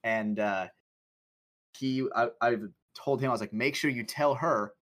 And I told him, I was like, make sure you tell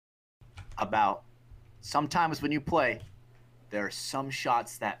her about sometimes when you play, there are some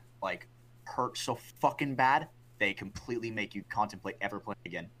shots that like hurt so fucking bad they completely make you contemplate ever playing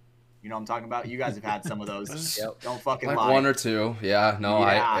again. You know what I'm talking about? You guys have had some of those. Yep. Don't fucking Like lie. one or two. Yeah. No.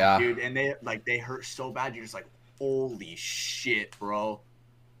 Yeah. dude, and they hurt so bad. You're just like, holy shit, bro.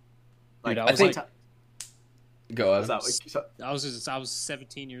 Like, Dude, I was like, Go on. I was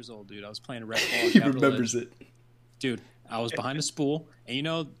 17 years old, dude. I was playing a red ball. He remembers it. Dude, I was behind a spool, and you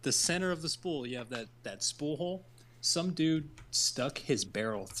know the center of the spool, you have that spool hole. Some dude stuck his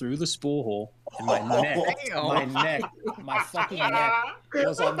barrel through the spool hole, and my fucking neck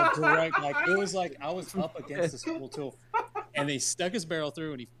was on the direct. Like, it was like I was up against the spool too, and they stuck his barrel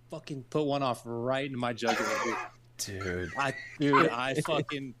through, and he fucking put one off right in my jugular, dude. I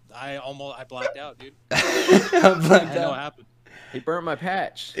blacked out, dude. I don't know what happened. He burnt my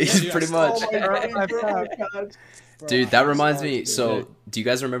patch. He's Dude, pretty I much. Bro, Dude, that reminds me. dude. So, do you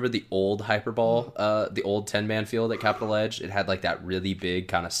guys remember the old Hyperball, the old 10-man field at Capital Edge? It had like that really big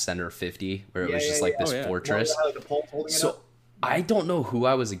kind of center 50 where it was just like this fortress. So, I don't know who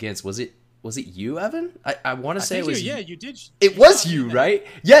I was against. Was it you, Evan? I want to say it was. Yeah, you did. It was you, right?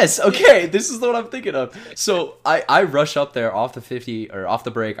 Yes. Okay, this is what I'm thinking of. So I rush up there off the 50 or off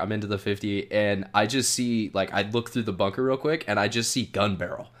the break. I'm into the 50, and I just see like I look through the bunker real quick, and I just see gun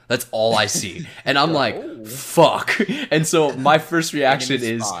barrel. That's all I see, and I'm like, fuck. And so my first reaction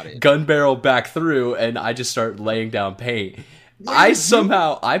is gun barrel back through, and I just start laying down paint. I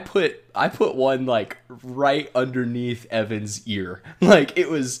put one like right underneath Evan's ear. Like it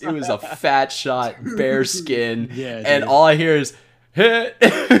was a fat shot, bare skin, and all I hear is hit.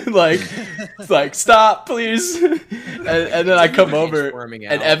 like stop, please. And then I come over, and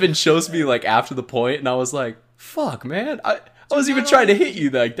Evan shows me like after the point, and I was like, fuck, man. I was even trying to hit you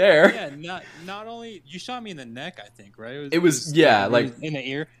like there. Yeah, not only you shot me in the neck, I think, right? It was like in the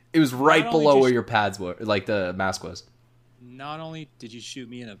ear. It was right below where your pads were, like the mask was. Not only did you shoot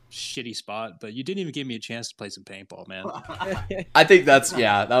me in a shitty spot, but you didn't even give me a chance to play some paintball, man. I think that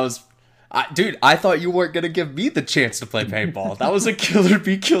was, dude. I thought you weren't gonna give me the chance to play paintball. That was a killer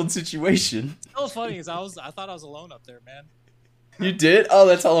be killed situation. That was funny because I thought I was alone up there, man. You did? Oh,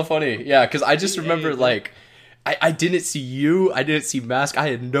 that's hella funny. Yeah, because I just remember like. I didn't see you. I didn't see Mask. I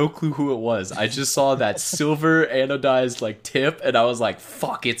had no clue who it was. I just saw that silver anodized like tip, and I was like,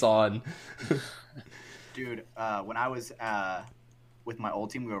 "Fuck, it's on." Dude, when I was with my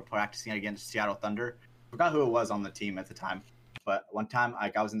old team, we were practicing against Seattle Thunder. I forgot who it was on the team at the time, but one time,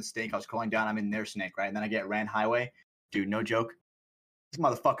 like I was in the snake. I was crawling down. I'm in their snake, right? And then I get ran highway. Dude, no joke. This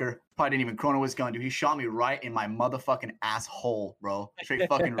motherfucker probably didn't even chrono his gun, dude. He shot me right in my motherfucking asshole, bro. Straight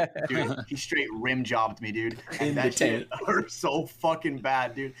fucking, dude. He straight rim jobbed me, dude. And that shit hurt so fucking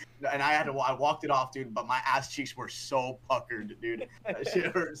bad, dude. And I walked it off, dude. But my ass cheeks were so puckered, dude. That shit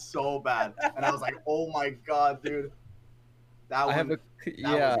hurt so bad. And I was like, oh my god, dude. That was a good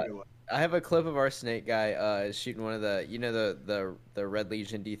one. I have a clip of our snake guy shooting one of the the Red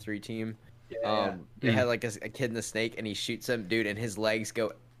Legion D3 team. They had like a kid in the snake, and he shoots him, dude, and his legs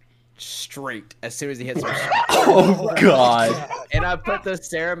go straight as soon as he hits him. Oh god! And I put the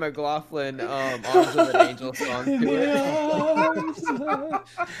Sarah McLachlan "Arms of an Angel" song to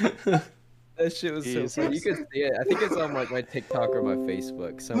it. That shit was so funny. You Jesus. could see it. I think it's on like my TikTok or my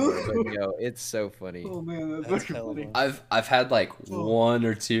Facebook somewhere. But yo, it's so funny. Oh man, That's hella funny. I've had like Oh. one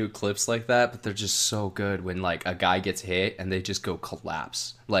or two clips like that, but they're just so good when like a guy gets hit and they just go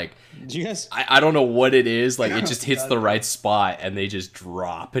collapse. Like Do you guys? I don't know what it is, like it just hits the right spot and they just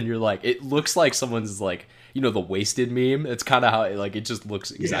drop and you're like it looks like someone's like the wasted meme. It's kind of how it just looks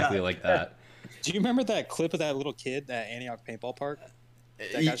exactly like that. Do you remember that clip of that little kid at Antioch Paintball Park?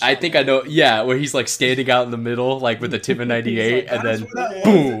 That got I shot think in I know, yeah, where he's like standing out in the middle, like with the tip of 98, and then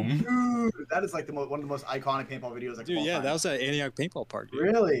boom. Dude, that is like one of the most iconic paintball videos. Like, Dude, of all yeah, time. that was at Antioch Paintball Park, dude.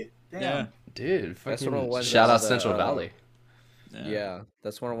 Really. Damn. Yeah. Dude, That's fucking one of the ones shout that out all Central the, Valley. Yeah,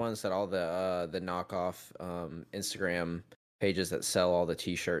 that's one of the ones that all the knockoff Instagram pages that sell all the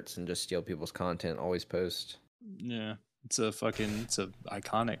T-shirts and just steal people's content always post. Yeah. It's a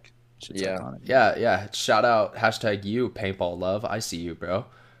iconic. Shit's Yeah. iconic. Yeah. Shout out #you paintball love. I see you, bro.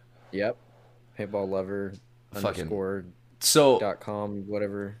 Yep. Paintball lover Fucking underscore so .com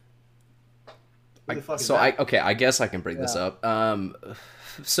whatever. Who the fuck is so that? I guess I can bring this up.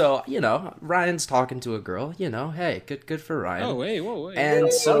 So Ryan's talking to a girl. Hey, good for Ryan. Oh, wait, whoa, wait.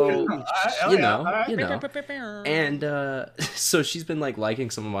 And so All right. and so she's been like liking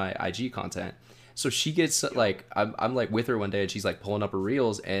some of my IG content. So she gets like I'm like with her one day and she's like pulling up her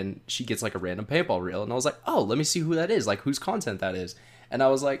reels and she gets like a random paintball reel and I was like, oh, let me see who that is, like whose content that is. And I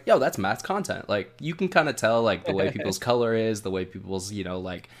was like, yo, that's Matt's content. Like you can kind of tell like the way people's color is, the way people's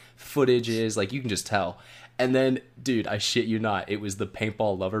like footage is, like you can just tell. And then, dude, I shit you not, it was the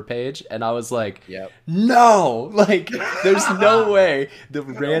paintball lover page, and I was like, Yep. no, like, there's no way the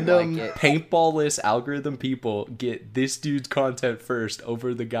random like it. paintball-less algorithm people get this dude's content first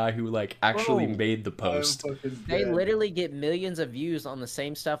over the guy who like actually Bro, made the post. They literally get millions of views on the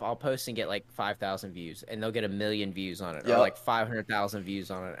same stuff I'll post and get like 5,000 views, and they'll get 1 million views on it, Yep. or like 500,000 views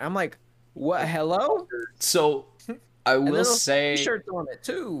on it. I'm like, what? Hello? So I And will then say, T-shirts on it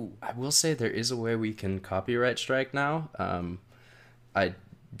too. there is a way we can copyright strike now. I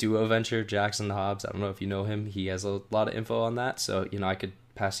Duo Venture, Jackson Hobbs. I don't know if you know him. He has a lot of info on that, so I could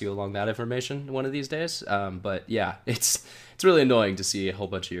pass you along that information one of these days. But yeah, it's really annoying to see a whole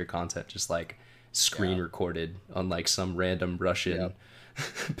bunch of your content just like screen recorded on like some random Russian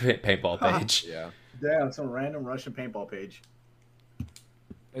paintball page. Yeah. Damn, some random Russian paintball page.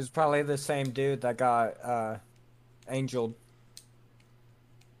 It was probably the same dude that got angeled.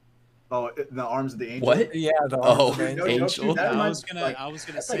 Oh, the arms of the angel. What? Yeah, the Oh, arms of angel. No joke, Angel. dude, that I reminds- was gonna like,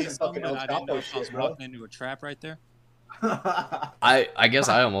 say that's like some something, fucking but I El didn't know Chapo if I was shit, bro. walking into a trap right there. I guess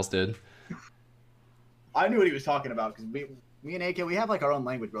I almost did. I knew what he was talking about because me and AK, we have like our own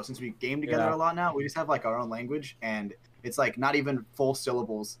language, bro. Since we game together Yeah. a lot now, we just have like our own language, and it's like not even full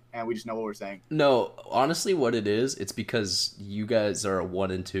syllables, and we just know what we're saying. No, honestly, what it is, it's because you guys are a 1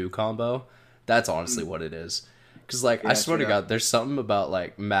 and 2 combo. That's honestly what it is. Because, like, I Yeah, swear to sure. God, there's something about,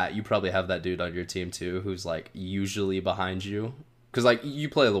 like, Matt, you probably have that dude on your team, too, who's, like, usually behind you. Because, like, you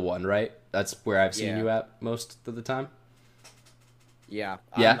play the 1, right? That's where I've seen Yeah. you at most of the time. Yeah.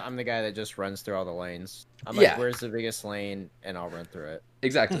 Yeah. I'm the guy that just runs through all the lanes. I'm Yeah. like, where's the biggest lane? And I'll run through it.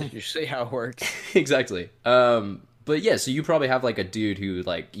 Exactly. Usually how it works. Exactly. But, yeah, so you probably have, like, a dude who,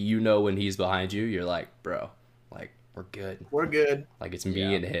 like, when he's behind you, you're like, bro, like, we're good. We're good. Like, it's me Yeah.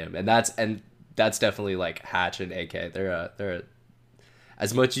 and him. And that's definitely like Hatch and AK. They're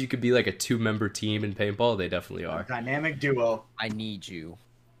as much as you could be like a 2-member team in paintball, they definitely are. Dynamic duo. I need you.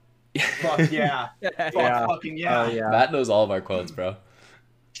 Fuck yeah. Fuck Yeah. fucking yeah. Oh yeah. Matt knows all of our quotes, bro.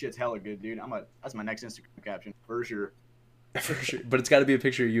 Shit's hella good, dude. That's my next Instagram caption for sure. For sure. But it's got to be a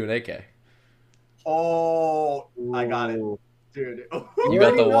picture of you and AK. Oh, I got it, Ooh. dude. You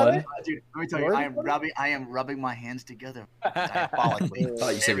got the one? Dude, let me tell you, I am rubbing my hands together diabolically. I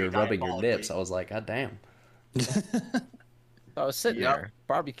thought you said you were Very rubbing your diabolically. nips. I was like, God damn. I was sitting Yep. there,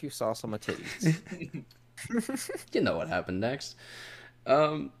 barbecue sauce on my titties. You know what happened next.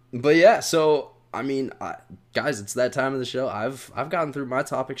 But yeah, so I mean, guys, it's that time of the show. I've gotten through my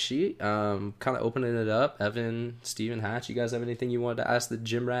topic sheet. Kind of opening it up. Evan, Steven, Hatch, you guys have anything you wanted to ask the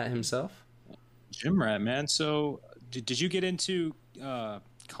gym rat himself? Gym rat, man. So, did you get into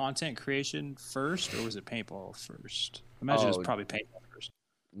content creation first, or was it paintball first? I imagine it Oh. was probably paintball first.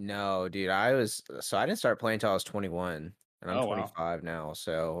 No, dude, I didn't start playing until I was 21, and I'm Oh, wow. 25 now.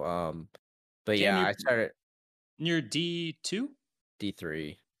 So, but Damn, yeah, you're- I started And you're D2,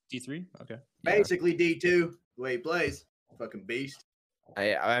 D3. D3. Okay. Yeah. Basically D2, the way he plays. Fucking beast.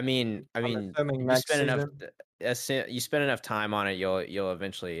 I mean, I'm assuming you next spend enough season. you spend enough time on it, you'll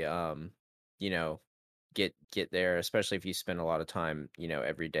eventually get there, especially if you spend a lot of time,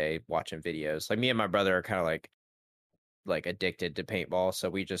 every day watching videos. Like me and my brother are kind of like like addicted to paintball. So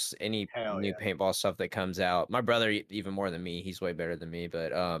we just any Hell new yeah. paintball stuff that comes out. My brother even more than me. He's way better than me,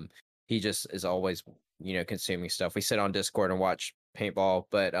 but he just is always consuming stuff. We sit on Discord and watch paintball,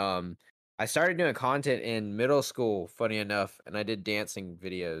 but I started doing content in middle school, funny enough, and I did dancing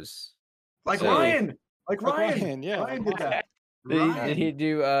videos. Like So- Ryan. Like Like Ryan. Ryan, yeah. Ryan did that. Did he Ryan.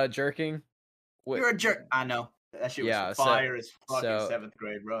 do jerking? You're a jerk. I know. That shit was Yeah, fire as fucking so- 7th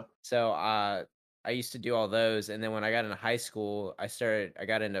grade, bro. So I used to do all those, and then when I got into high school, I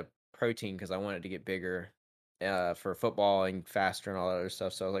got into protein because I wanted to get bigger for football and faster and all that other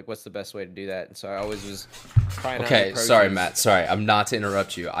stuff. So I was like, what's the best way to do that? And so I always was trying. Okay, sorry, Matt. Sorry, I'm not to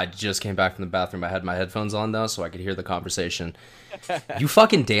interrupt you. I just came back from the bathroom. I had my headphones on though, so I could hear the conversation. You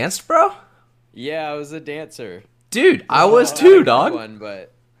fucking danced, bro? Yeah, I was a dancer. Dude, I was too, dog.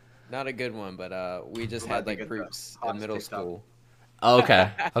 Not a good one, but we just Might had be like good groups for in middle TikTok. school. Oh,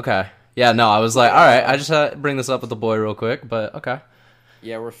 okay, okay. Yeah, no, I was like, all right, I just had to bring this up with the boy real quick, but okay.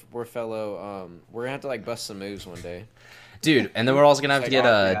 Yeah, we're fellow. We're gonna have to like bust some moves one day. Dude, and then we're also gonna have to get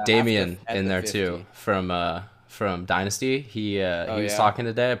yeah, Damien at in the there 50. too from Dynasty. He was yeah? talking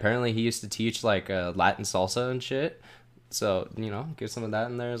today. Apparently, he used to teach like Latin salsa and shit. So get some of that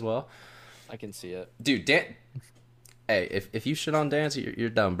in there as well. I can see it. Dude, hey, if you shit on dance, you're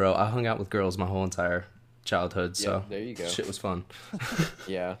dumb, bro. I hung out with girls my whole entire childhood, Yeah, so there you go. shit was fun.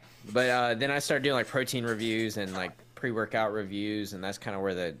 Yeah, but then I started doing like protein reviews and like pre-workout reviews, and that's kind of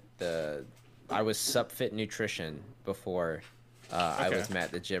where the I was SupFit Nutrition before I was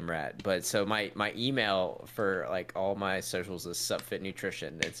MattTheGymRatt. But so my email for like all my socials is SupFit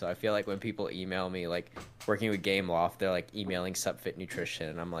Nutrition, and so I feel like when people email me like working with Game Loft, they're like emailing SupFit Nutrition,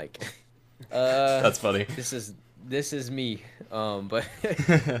 and I'm like, That's funny. This is me. But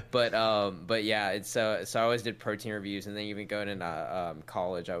yeah, it's so I always did protein reviews, and then even going into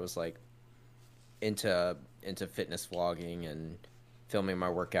college, I was like into fitness vlogging and filming my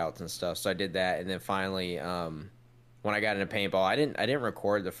workouts and stuff. So I did that, and then finally, when I got into paintball, I didn't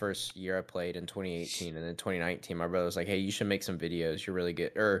record the first year I played in 2018, and then 2019, my brother was like, "Hey, you should make some videos. You're really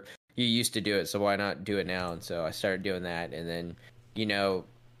good, or you used to do it, so why not do it now?" And so I started doing that, and then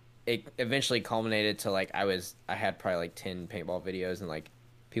it eventually culminated to like I had probably like 10 paintball videos, and like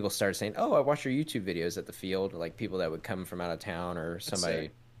people started saying, "Oh, I watch your YouTube videos at the field," like people that would come from out of town or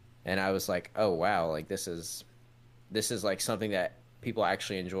somebody. And I was like, "Oh wow, like this is like something that people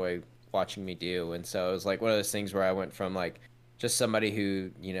actually enjoy watching me do." And so it was like one of those things where I went from like just somebody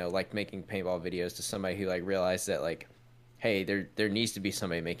who liked making paintball videos to somebody who like realized that like, hey, there needs to be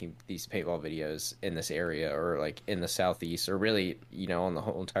somebody making these paintball videos in this area, or like in the Southeast, or really on the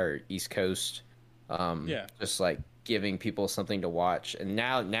whole entire East Coast. Just like giving people something to watch. And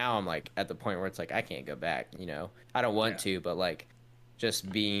now I'm like at the point where it's like I can't go back. I don't want to, but like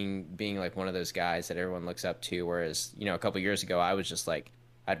just being like one of those guys that everyone looks up to. Whereas a couple years ago I was just like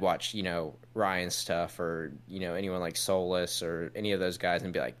I'd watch Ryan's stuff, or anyone like Solus or any of those guys,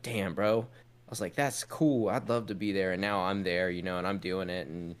 and be like, damn, bro. I was like, that's cool. I'd love to be there, and now I'm there, and I'm doing it,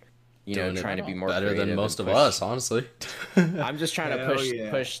 and trying to be more better than most of push. us, honestly. I'm just trying to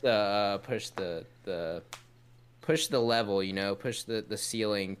push the level, push the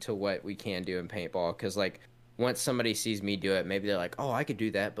ceiling to what we can do in paintball. Because like once somebody sees me do it, maybe they're like, oh, I could do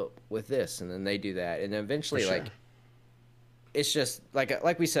that, but with this, and then they do that, and then eventually like. It's just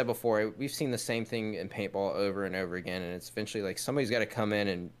like we said before, we've seen the same thing in paintball over and over again, and it's eventually like somebody's got to come in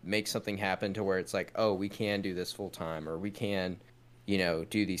and make something happen to where it's like, oh, we can do this full time, or we can, do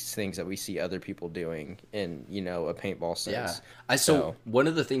these things that we see other people doing in a paintball sense. Yeah, so one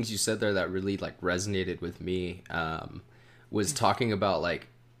of the things you said there that really like resonated with me was talking about like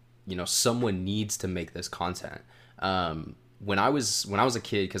someone needs to make this content. When I was a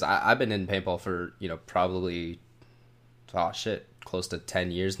kid, because I've been in paintball for probably close to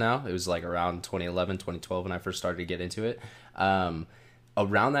 10 years now. It was like around 2011, 2012 when I first started to get into it.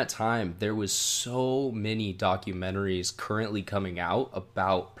 Around that time, there was so many documentaries currently coming out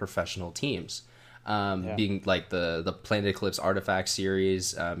about professional teams. Being like the Planet Eclipse Artifact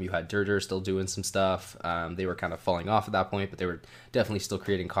series. You had Dirter still doing some stuff. They were kind of falling off at that point, but they were definitely still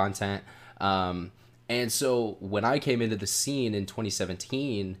creating content. And so when I came into the scene in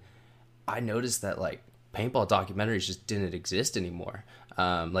 2017, I noticed that like paintball documentaries just didn't exist anymore.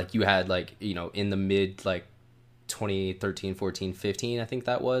 Like you had like in the mid like 2013, 14, 15, I think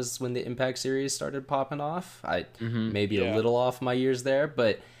that was when the Impact series started popping off. I maybe a little off my years there,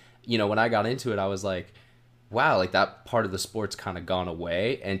 but when I got into it, I was like, wow, like that part of the sport's kind of gone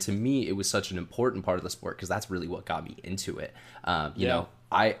away. And to me, it was such an important part of the sport because that's really what got me into it. You know,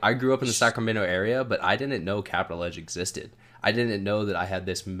 I grew up in the Sacramento area, but I didn't know Capital Edge existed. I didn't know that I had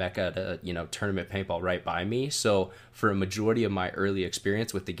this mecca to, tournament paintball right by me. So for a majority of my early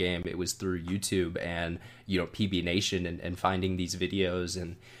experience with the game, it was through YouTube and, PB Nation and finding these videos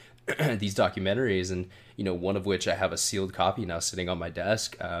and these documentaries, and one of which I have a sealed copy now sitting on my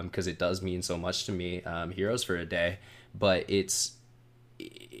desk, because it does mean so much to me, Heroes for a Day. But it's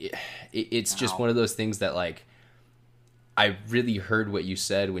just one of those things that, like, I really heard what you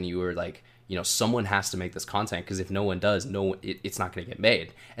said when you were like, someone has to make this content, because if no one does, it's not going to get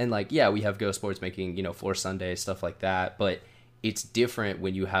made. And like, yeah, we have Go Sports making, Floor Sunday, stuff like that, but it's different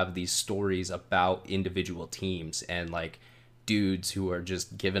when you have these stories about individual teams and like dudes who are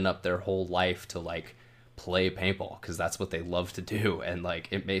just giving up their whole life to like play paintball because that's what they love to do. And like,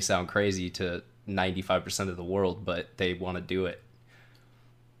 it may sound crazy to 95% of the world, but they want to do it.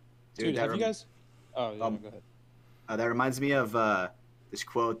 Dude, have you guys? Oh, yeah, go ahead. That reminds me of this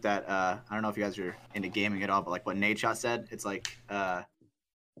quote that I don't know if you guys are into gaming at all, but like what Nate Shot said, it's like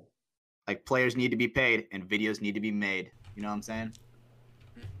players need to be paid and videos need to be made. You know what I'm saying?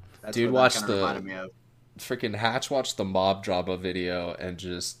 That's Dude, what watch that reminded me of. Freaking Hatch watched the mob drama video and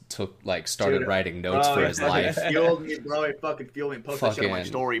just started writing notes for his life. Fueled me, bro. It fucking fueled me. Post that shit on my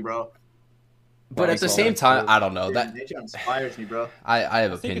story, bro. But at the same time, I don't know. Dude, that nature inspires me, bro. I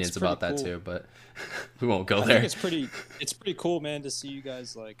have opinions about that too, but we won't go there. I think it's pretty cool, man, to see you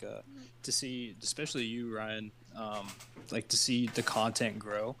guys to see, especially you, Ryan, to see the content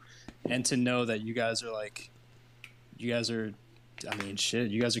grow and to know that you guys are you guys are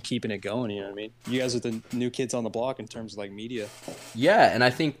keeping it going, you know what I mean? You guys are the new kids on the block in terms of like media. Yeah, and I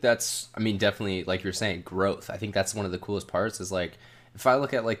think that's, definitely, like you're saying, growth. I think that's one of the coolest parts is like, if I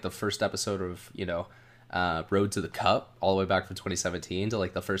look at like the first episode of, Road to the Cup, all the way back from 2017 to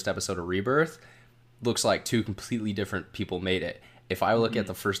like the first episode of Rebirth, looks like two completely different people made it. If I look at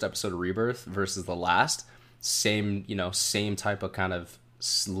the first episode of Rebirth versus the last, same type of kind of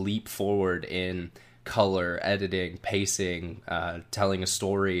leap forward in color, editing, pacing, telling a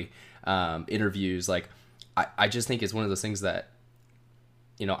story, interviews. Like, I just think it's one of those things that,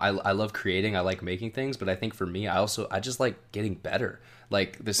 I love creating, I like making things, but I think for me, I just like getting better.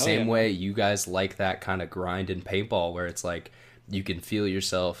 Like the same way you guys like that kind of grind in paintball where it's like you can feel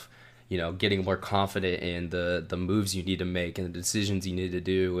yourself, getting more confident in the moves you need to make and the decisions you need to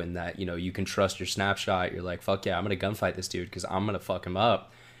do, and that, you can trust your snapshot. You're like, fuck yeah, I'm going to gunfight this dude because I'm going to fuck him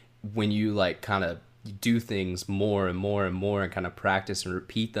up. When you like kind of do things more and more and more and kind of practice and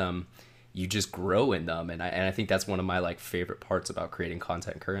repeat them, you just grow in them. And I think that's one of my like favorite parts about creating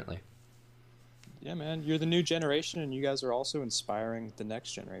content currently. Yeah, man, you're the new generation and you guys are also inspiring the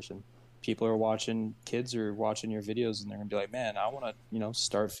next generation. Kids are watching your videos and they're gonna be like, man, I want to,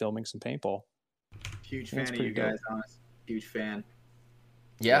 start filming some paintball. Huge fan of you guys, honest. Huge fan.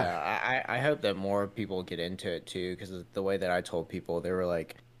 Yeah, I hope that more people get into it too, because the way that I told people, they were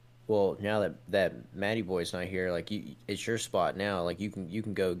like, well, now that Matty Boy's not here, like, it's your spot now. Like, you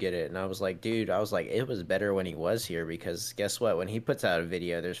can go get it. And I was like, dude, it was better when he was here, because guess what? When he puts out a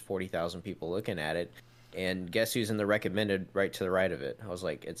video, there's 40,000 people looking at it. And guess who's in the recommended right to the right of it? I was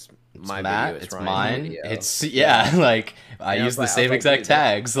like, it's my Matt, video. It's Ryan's mine. video. It's like I use the same exact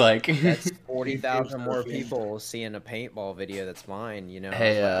tags. Like that's 40,000 more people seeing a paintball video that's mine.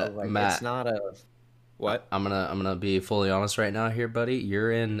 Hey, I was like, Matt, it's not a what? I'm gonna be fully honest right now here, buddy.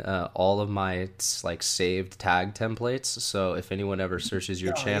 You're in all of my like saved tag templates. So if anyone ever searches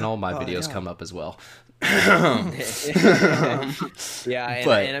your channel, my videos come up as well. And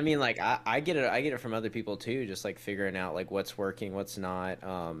I mean, like, I get it from other people too, just like figuring out like what's working, what's not.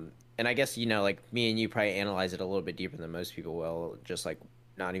 And I guess like me and you probably analyze it a little bit deeper than most people will, just like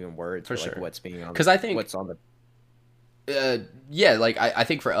not even words, for but, sure. Like what's being on, because I think what's on the like I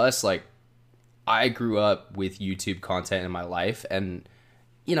think for us, like, I grew up with YouTube content in my life, and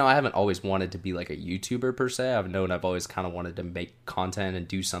I haven't always wanted to be like a YouTuber per se. I've always kind of wanted to make content and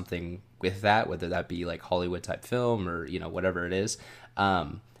do something with that, whether that be like Hollywood type film or, whatever it is.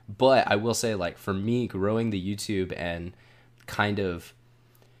 But I will say, like, for me, growing the YouTube and kind of,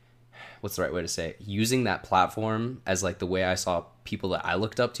 what's the right way to say it? Using that platform as like the way I saw people that I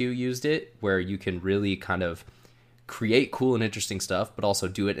looked up to used it, where you can really kind of create cool and interesting stuff, but also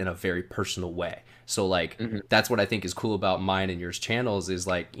do it in a very personal way. So like, that's what I think is cool about mine and yours channels is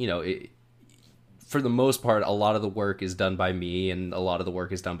like, for the most part, a lot of the work is done by me and a lot of the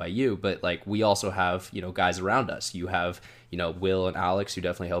work is done by you. But like, we also have, guys around us. You have, Will and Alex who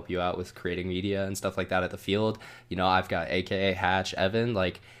definitely help you out with creating media and stuff like that at the field. I've got AKA Hatch, Evan.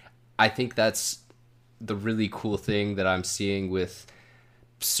 Like, I think that's the really cool thing that I'm seeing with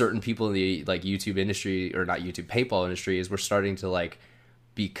certain people in the like YouTube industry, or not YouTube, paintball industry, is we're starting to like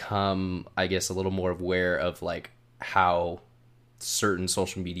become, I guess, a little more aware of like how certain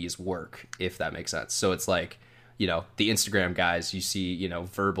social medias work, if that makes sense. So it's like, you know, the Instagram guys, you see, you know,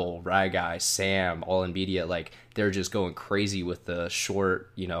 Verbal, Rye Guy, Sam, all in media, like they're just going crazy with the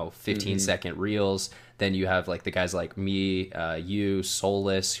short, you know, 15-second reels. Then you have like the guys like me, you,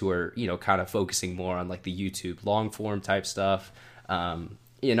 Soulless, who are, you know, kind of focusing more on like the YouTube long form type stuff.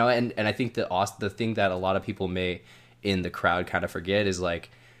 You know, and I think the thing that a lot of people may in the crowd kind of forget is like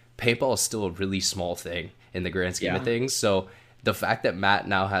paintball is still a really small thing in the grand scheme of things. So the fact that Matt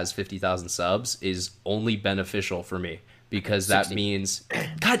now has 50,000 subs is only beneficial for me, because 60. That means,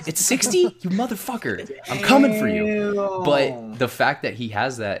 God, it's 60? You motherfucker. I'm coming for you. But the fact that he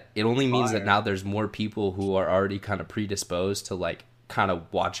has that, it only means that now there's more people who are already kind of predisposed to like kind of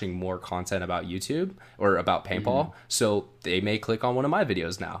watching more content about YouTube or about paintball. So they may click on one of my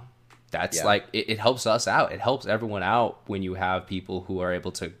videos now. That's like, it helps us out. It helps everyone out when you have people who are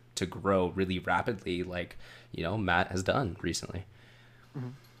able to grow really rapidly, like, you know, Matt has done recently.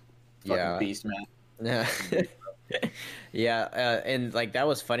 Fucking beast, man. Yeah. And like that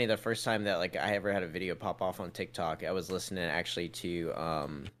was funny the first time that like I ever had a video pop off on TikTok. I was listening actually to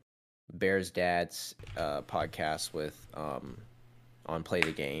Bear's dad's podcast with on Play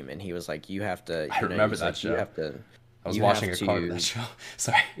the Game, and he was like, you have to, I remember that show. I was watching a car of that show.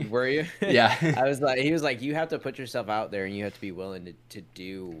 Sorry. Were you? Yeah. He was like, you have to put yourself out there and you have to be willing to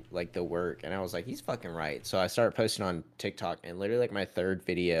do like the work. And I was like, he's fucking right. So I started posting on TikTok, and literally like my third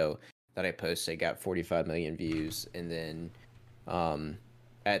video that I posted got 45 million views. And then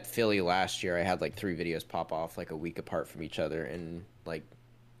at Philly last year, I had like 3 videos pop off like a week apart from each other. And like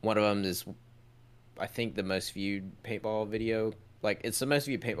one of them is, I think, the most viewed paintball video. Like, it's the most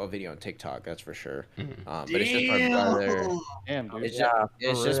viewed paintball video on TikTok, that's for sure. But it's just my brother. Damn, dude.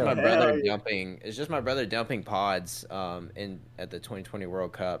 It's just my brother dumping. It's just my brother dumping pods at the 2020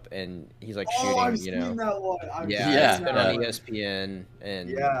 World Cup, and he's like shooting. I've you know, seen that one. it's been on ESPN, and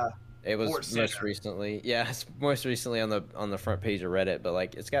it was Sports most Center. recently. Yeah, it's most recently on the front page of Reddit. But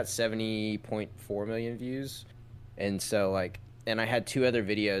like, it's got 70.4 million views, and so like, and I had 2 other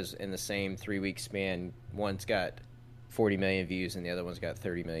videos in the same 3-week span. One's got 40 million views and the other one's got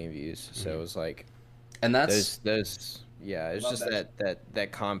 30 million views. So it was like, and that's those it's just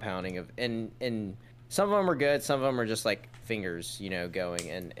that compounding of, and some of them are good, some of them are just like fingers, you know, going,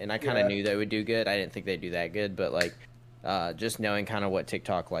 and I kind of knew they would do good. I didn't think they'd do that good, but like just knowing kind of what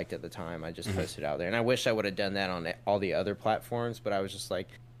TikTok liked at the time, I just posted out there. And I wish I would have done that on all the other platforms, but I was just like,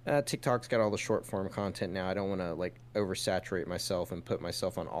 TikTok's got all the short form content now. I don't want to like oversaturate myself and put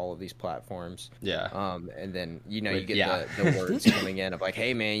myself on all of these platforms. Yeah. And then, you know, you get the words coming in of like,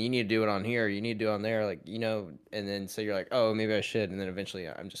 hey man, you need to do it on here, you need to do it on there, like, you know, and then so you're like, oh, maybe I should, and then eventually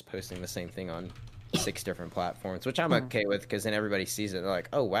I'm just posting the same thing on 6 different platforms, which I'm okay with, because then everybody sees it, they're like,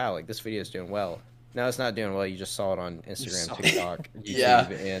 oh wow, like this video is doing well. No, it's not doing well. You just saw it on Instagram, TikTok,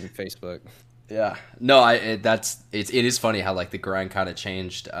 YouTube, and Facebook. Yeah, no, it is funny how like the grind kind of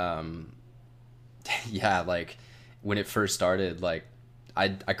changed. Yeah, like when it first started, like I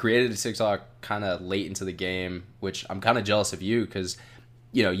created a TikTok kind of late into the game, which I'm kind of jealous of you, because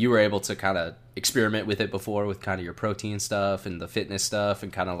you know you were able to kind of experiment with it before with kind of your protein stuff and the fitness stuff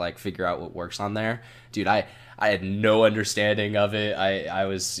and kind of like figure out what works on there. Dude, I had no understanding of it. I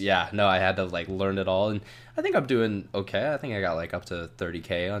had to like learn it all, and I think I'm doing okay. I think I got like up to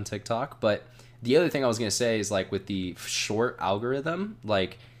 30K on TikTok, but the other thing I was going to say is like with the short algorithm,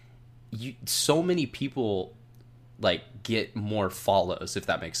 like so many people like get more follows, if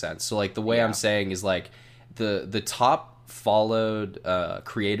that makes sense. So like the way I'm saying is like the top followed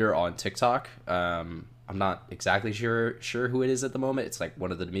creator on TikTok, I'm not exactly sure who it is at the moment. It's like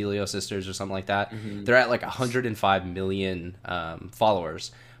one of the D'Amelio sisters or something like that. They're at like 105 million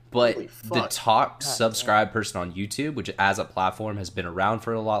followers. But the top subscribed person on YouTube, which as a platform has been around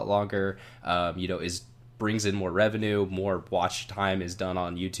for a lot longer, you know, brings in more revenue, more watch time is done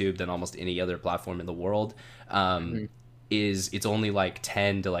on YouTube than almost any other platform in the world. It's only like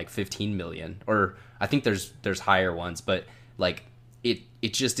 10 to like 15 million, or I think there's higher ones, but like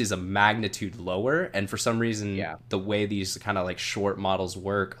it just is a magnitude lower. And for some reason, the way these kind of like short models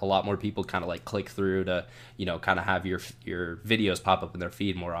work, a lot more people kind of like click through to, you know, kind of have your videos pop up in their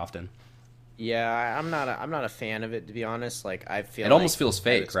feed more often. Yeah, I'm not a fan of it, to be honest. Like I feel it almost feels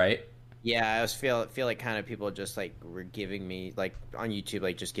fake, right? Yeah, I feel like kind of people just like were giving me, like on YouTube,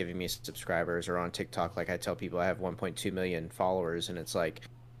 like just giving me subscribers, or on TikTok, like I tell people I have 1.2 million followers, and it's like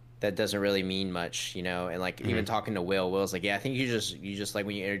that doesn't really mean much, you know. And like even talking to Will's like, yeah, I think you just like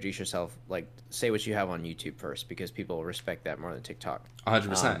when you introduce yourself, like say what you have on YouTube first, because people respect that more than TikTok.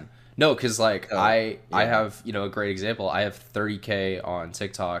 100%. No, because like I have, you know, a great example. I have 30K on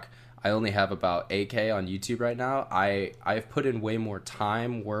TikTok. I only have about 8K on YouTube right now. I've put in way more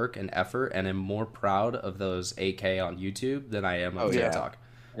time, work, and effort, and am more proud of those 8K on YouTube than I am on TikTok.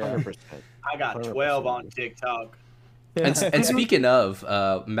 100%. I got 12 on TikTok. And speaking of,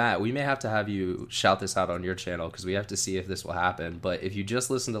 Matt, we may have to have you shout this out on your channel because we have to see if this will happen. But if you just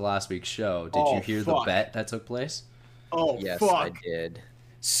listened to last week's show, did you hear the bet that took place? Oh, yes, fuck. I did.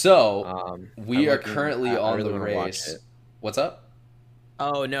 So we are currently on the race. What's up?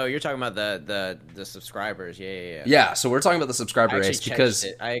 Oh no, you're talking about the subscribers. Yeah. Yeah, so we're talking about the subscriber race because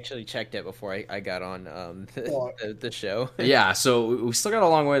I actually checked it before I got on the show. Yeah, so we still got a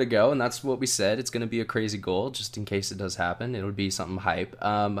long way to go, and that's what we said. It's going to be a crazy goal, just in case it does happen. It would be something hype.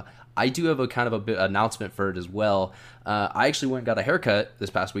 I do have a kind of a bit announcement for it as well. I actually went and got a haircut this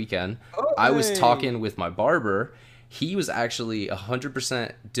past weekend. Oh, I was talking with my barber. He was actually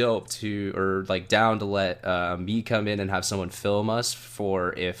 100% down to let me come in and have someone film us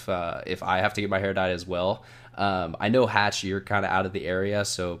for if I have to get my hair dyed as well. I know Hatch, you're kind of out of the area,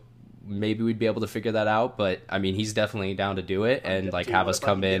 so maybe we'd be able to figure that out. But I mean, he's definitely down to do it and like have us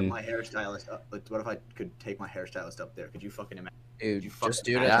come in. My hairstylist up. What if I could take my hairstylist up there? Could you fucking imagine? Dude, just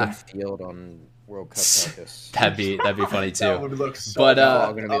do it Yeah. at the field on World Cup practice. That'd be funny too. That would look so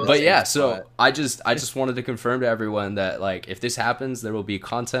But yeah, so I just wanted to confirm to everyone that like if this happens, there will be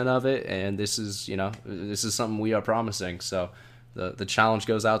content of it, and this is something we are promising. So the challenge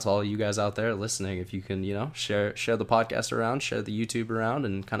goes out to all you guys out there listening. If you can share the podcast around, share the YouTube around,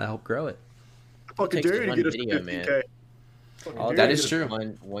 and kind of help grow it. fucking dare you to get us to 50K. That is true.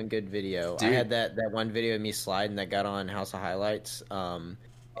 One good video. Dude. I had that one video of me sliding that got on House of Highlights. And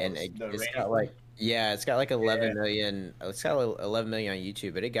it's got like 11 million. It's got 11 million on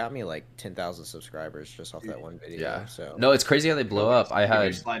YouTube, but it got me like 10,000 subscribers just off that one video. Yeah. So No, it's crazy how they blow up. I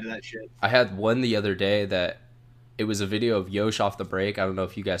Slide to that shit. had one the other day that it was a video of Yosh off the break. I don't know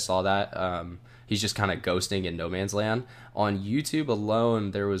if you guys saw that. He's just kind of ghosting in no man's land. On YouTube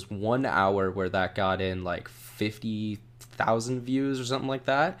alone, there was 1 hour where that got in like 50,000 views or something like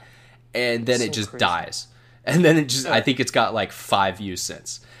that. And then it just crazy. dies. And then I think it's got like 5 views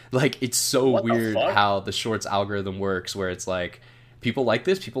since. Like, it's so What the weird fuck? how the shorts algorithm works where it's like, people like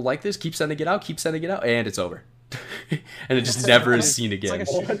this, keep sending it out, and it's over. And it just never is seen again.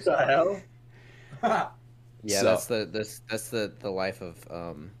 It's like a What the hell? yeah, So- that's the life of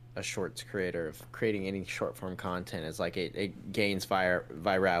a shorts creator, of creating any short form content. Is like it gains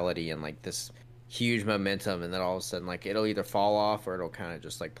virality and like this huge momentum, and then all of a sudden like it'll either fall off or it'll kind of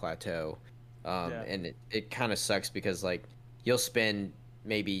just like plateau. And it kind of sucks because like you'll spend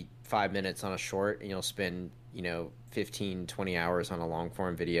maybe 5 minutes on a short and you'll spend 15-20 hours on a long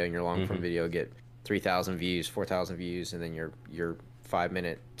form video, and your long form video get 3,000 views, 4,000 views, and then your 5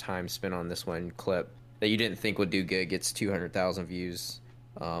 minute time spent on this one clip that you didn't think would do good gets 200,000 views.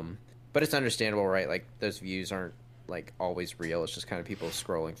 But it's understandable, right? Like those views aren't like always real. It's just kind of people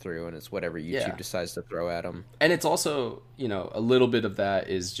scrolling through, and it's whatever YouTube decides to throw at them. And it's also, a little bit of that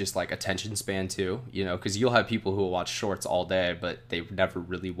is just like attention span too, because you'll have people who will watch shorts all day, but they never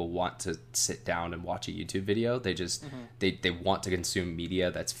really will want to sit down and watch a YouTube video. They just, they want to consume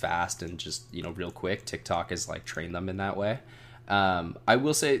media that's fast and just, real quick. TikTok has like trained them in that way. I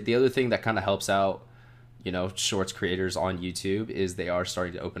will say the other thing that kind of helps out, shorts creators on YouTube is they are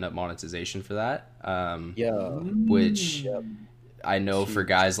starting to open up monetization for that. Which I know for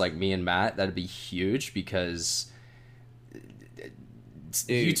guys like me and Matt, that'd be huge because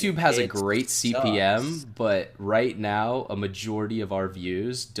YouTube has a great CPM, but right now a majority of our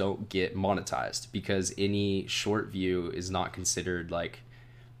views don't get monetized because any short view is not considered like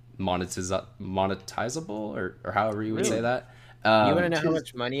monetizable or however you would say that. You want to know how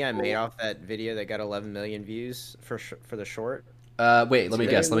much money I made off that video that got 11 million views for the short? Wait, let me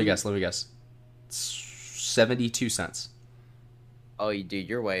guess. 72 cents. Oh, dude,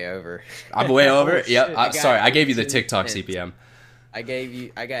 you're way over. I'm way over? shit. Yep. Sorry, I gave you the TikTok CPM. I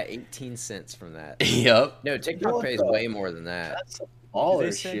got 18 cents from that. Yep. No, TikTok pays way more than that. That's all Did their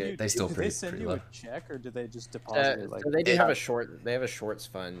they send shit. you, They still did pretty- they send pretty you low. a check, or did they just deposit it? Like, So they do have a short. They have a shorts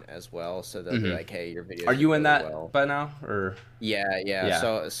fund as well, so they'll be like, "Hey, your video." Are you in that Well. by now? Or Yeah.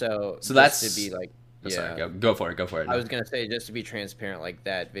 So just that's- to be like, Sorry, go for it. I was gonna say, just to be transparent, like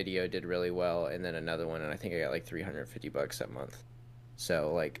that video did really well, and then another one, and I think I got like $350 that month.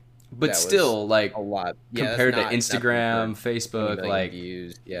 So like, But that still, was like a lot that's compared to not Instagram, nothing for 20 Facebook, million like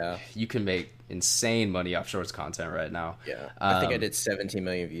views. Yeah, you can make insane money off shorts content right now. yeah. I think I did 17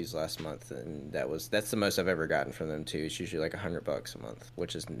 million views last month, and that's the most I've ever gotten from them too. It's usually like $100 a month,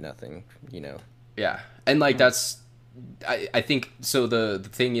 which is nothing, Yeah, and like that's I think so. The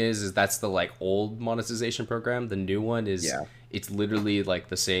thing is that's the like old monetization program. The new one is it's literally like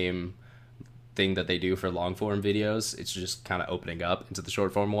the same thing that they do for long form videos. It's just kind of opening up into the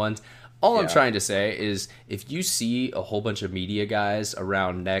short form ones. All I'm trying to say is if you see a whole bunch of media guys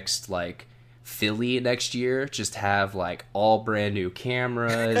around next like Philly next year just have like all brand new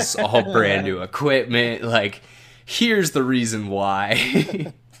cameras, all brand new equipment, like here's the reason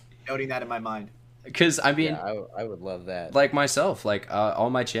why. Noting that in my mind. Because I mean, I would love that. Like myself, like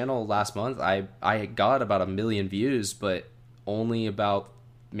on my channel last month, I got about 1 million views, but only about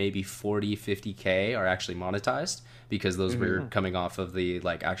maybe 50K are actually monetized because those were coming off of the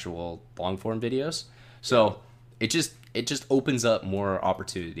like actual long form videos. So it just opens up more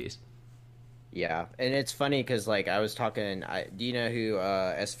opportunities. Yeah, and it's funny because like I was talking. Do you know who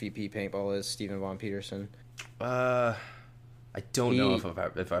SVP Paintball is? Stephen Von Peterson. I don't know if I've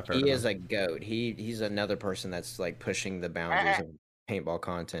heard of him. He is a goat. He's another person that's like pushing the boundaries of paintball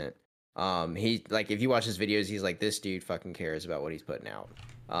content. He like if you watch his videos, he's like this dude fucking cares about what he's putting out.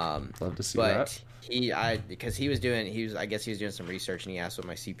 Love to see but that. Because he was doing some research and he asked what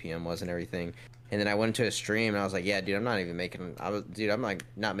my CPM was and everything. And then I went into a stream and I was like, yeah, dude, I'm like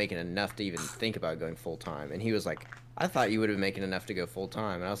not making enough to even think about going full time. And he was like, I thought you would have been making enough to go full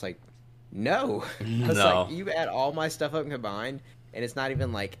time. And I was like, no. I was like, you add all my stuff up combined and it's not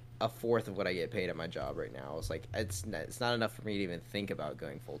even like a fourth of what I get paid at my job right now. I was like, it's not enough for me to even think about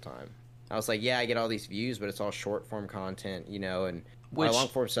going full time. I was like, yeah, I get all these views, but it's all short form content, you know, and my long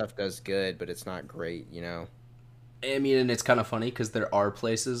form stuff does good, but it's not great, you know. I mean, and it's kind of funny because there are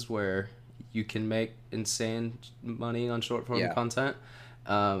places where you can make insane money on short form content.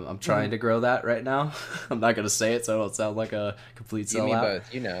 I'm trying to grow that right now. I'm not gonna say it so I don't sound like a complete sellout. You mean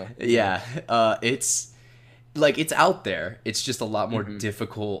both, you know. Yeah, it's like it's out there. It's just a lot more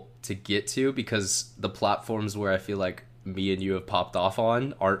difficult to get to because the platforms where I feel like me and you have popped off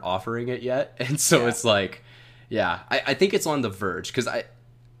on aren't offering it yet, and so it's like, I think it's on the verge because I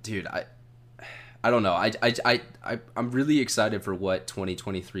don't know. I'm really excited for what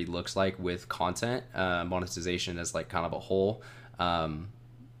 2023 looks like with content monetization as like kind of a whole.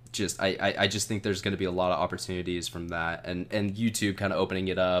 I just think there's going to be a lot of opportunities from that, and YouTube kind of opening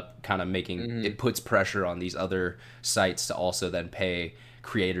it up, kind of making it puts pressure on these other sites to also then pay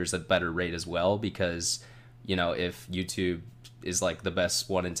creators at better rate as well, because you know if YouTube is like the best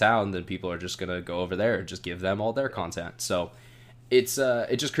one in town, then people are just going to go over there and just give them all their content. So it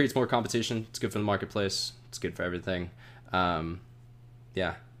just creates more competition. It's good for the marketplace. It's good for everything.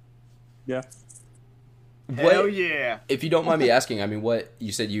 Yeah. Hell yeah! If you don't mind me asking, I mean, what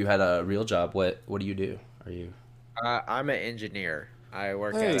you said you had a real job. What do you do? Are you? I'm an engineer. I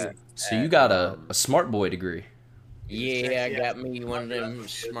work So you got a smart boy degree. Yeah, I got me one of them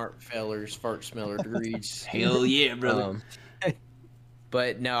smart fellers, fart smeller degrees. Hell yeah, brother.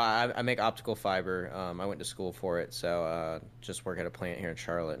 But no, I make optical fiber. I went to school for it, so just work at a plant here in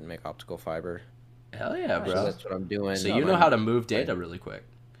Charlotte and make optical fiber. Hell yeah, bro. So that's what I'm doing. So you know how to move data really quick.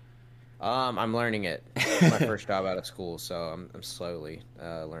 I'm learning it. It's my first job out of school, so I'm slowly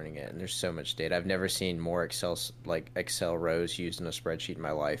learning it. And there's so much data. I've never seen more Excel rows used in a spreadsheet in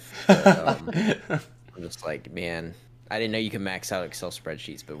my life. But, I'm just like, man, I didn't know you could max out Excel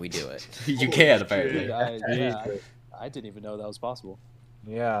spreadsheets, but we do it. You can, apparently. Dude, I didn't even know that was possible.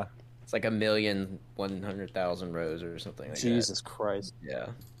 Yeah. It's like 1,100,000 rows or something like that. Jesus Christ. Yeah.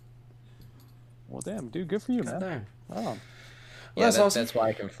 Well, damn, dude, good for you, man. Wow. Yeah, that's awesome. That's why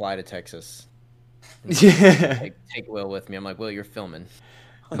I can fly to Texas. Yeah. Take Will with me. I'm like, Will, you're filming.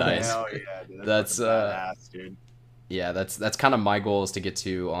 Nice. Hell yeah, dude. That's badass, dude. Yeah, that's kind of my goal is to get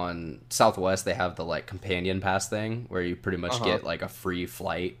to on Southwest. They have the like companion pass thing where you pretty much get like a free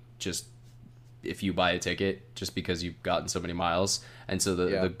flight just if you buy a ticket, just because you've gotten so many miles. And so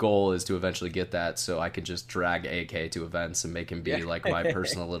the goal is to eventually get that so I can just drag AK to events and make him be like my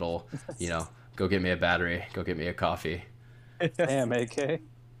personal little, you know, go get me a battery, go get me a coffee. Damn, AK.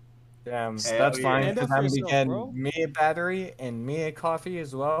 Damn, Hell that's yeah. fine. Stand up Because for I'm yourself, getting bro. me a battery and me a coffee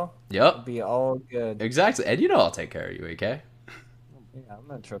as well. Yep. It'll be all good. Exactly. And you know I'll take care of you, AK. Yeah, I'm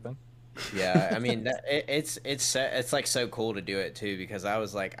not tripping. Yeah, I mean, it's like so cool to do it too, because I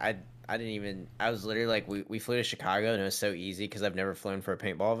was like, I was literally like, we flew to Chicago and it was so easy because I've never flown for a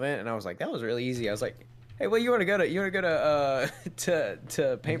paintball event, and I was like, that was really easy. I was like, hey, well, you want to go to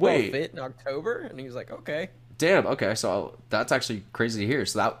paintball fit in October? And he was like, okay. Damn. Okay. So that's actually crazy to hear.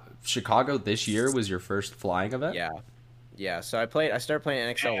 So that Chicago this year was your first flying event? Yeah. So I started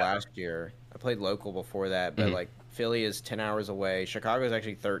playing NXL last year. I played local before that, but like Philly is 10 hours away. Chicago is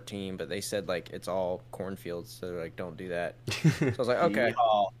actually 13, but they said like it's all cornfields, so they're like, don't do that. So I was like, okay.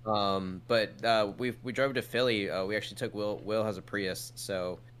 But we drove to Philly. We actually took Will has a Prius,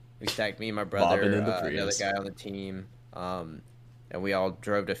 so we stacked me and my brother, Bobbing in the another Prius. guy on the team, and we all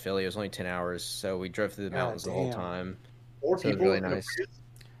drove to Philly. It was only 10 hours, so we drove through the mountains the whole damn. time. 4 So it was people. really in a nice.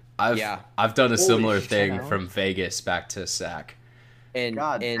 Prius? I've done a Holy similar shit, thing hours? from Vegas back to Sac. And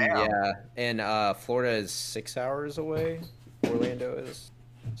God damn. Florida is 6 hours away. Orlando is,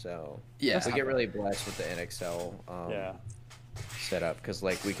 so Yeah. we get really blessed with the NXL Yeah. setup because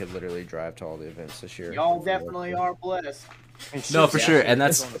like we could literally drive to all the events this year. Y'all definitely are blessed. No, for sure, and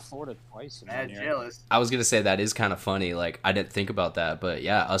that's- going to Florida twice in Mad 1 year. jealous. I was gonna say that is kind of funny. Like I didn't think about that, but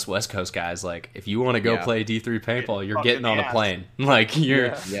yeah, us West Coast guys, like if you want to go Yeah. play D3 paintball, you're Fucking getting on a ass. plane. Like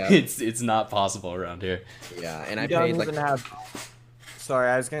you're, Yeah. it's not possible around here. Yeah, and You I don't paid even like have. Sorry,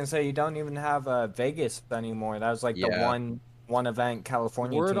 I was gonna say you don't even have Vegas anymore. That was like the Yeah. one event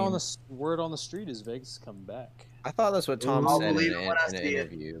California Word team. on the street is Vegas is coming back. I thought that's what Tom I'll said in believe it an when I see it.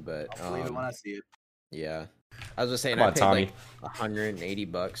 interview, but I'll believe it when I see it. yeah, I was just saying Come I on, paid Tommy. like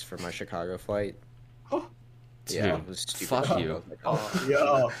 $180 for my Chicago flight. Oh. Yeah, Dude, it was stupid. fuck I you. was like, oh,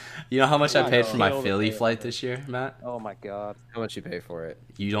 Yo, You know how much I Yeah, paid no. for my Killed it, Philly man. flight this year, Matt? Oh my god. how much you pay for it?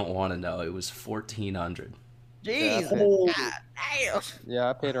 You don't want to know. It was $1,400. Yeah, holy damn. Yeah,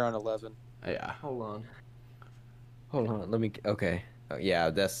 I paid around 11. Yeah. Hold on. Let me. Okay. Oh, yeah,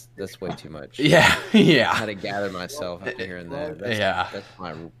 that's way too much. Yeah. I Yeah. had to gather myself after hearing that. That's, Yeah.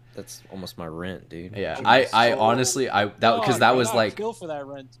 That's almost my rent, dude. Yeah. Jesus. I honestly that because that was like kill for that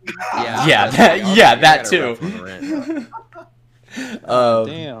rent. Too. Yeah, that too.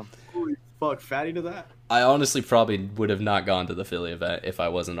 Damn. holy fuck, fatty to that. I honestly probably would have not gone to the Philly event if I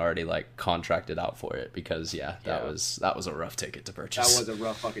wasn't already like contracted out for it because that Yeah. was a rough ticket to That purchase. was a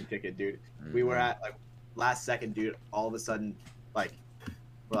rough fucking ticket, dude. We were at like last second, dude. All of a sudden, like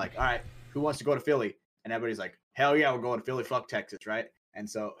we're like, all right, who wants to go to Philly? And everybody's like, hell yeah, we're going to Philly. Fuck Texas, right? And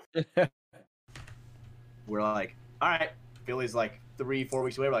so we're like, all right, Philly's like 3-4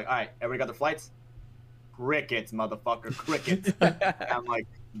 weeks away. We're like, all right, everybody got their flights? Crickets, motherfucker, crickets. And I'm like,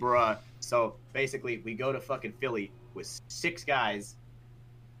 bruh. So basically, we go to fucking Philly with 6 guys,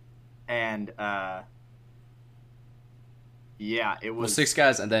 and yeah, it Well, was 6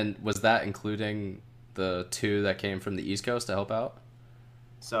 guys, and then was that including the 2 that came from the East Coast to help out?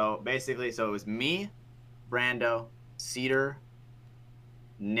 So basically, it was me, Brando, Cedar,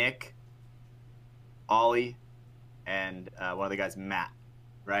 Nick, Ollie, and one of the guys, Matt,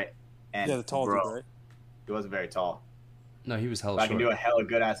 right? And Yeah, the tall bro, dude, right? he wasn't very tall. No, he was hella But I can do short. a hella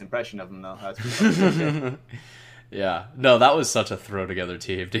good ass impression of him though. That's for sure. Yeah, no, that was such a throw together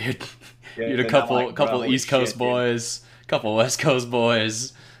team, dude. Yeah, You had a and I'm couple like, bro, holy East Coast shit, dude. boys, couple West Coast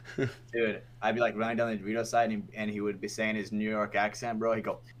boys. Dude, I'd be like running down the Dorito side, and he would be saying his New York accent, bro. He'd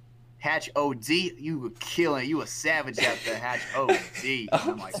go, Hatch OD, you were killing, you a savage out there, Hatch OD. And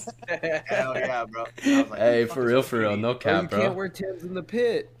I'm like, hell yeah, bro. And I was like, Hey, "Who the fuck for is real, OD?" no Oh, cap, you bro. can't wear Timbs in the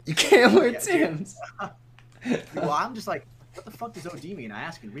pit. You can't wear Yeah, Timbs. Well, I'm just like, what the fuck does OD mean? I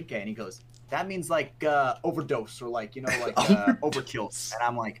ask Enrique, and he goes, that means like overdose or like, you know, like overkill. And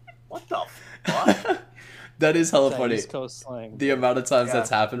I'm like, what the fuck? That is hella That funny. East Coast slang. The amount of times Yeah. that's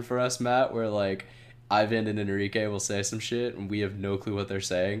happened for us, Matt, where like Ivan and Enrique will say some shit and we have no clue what they're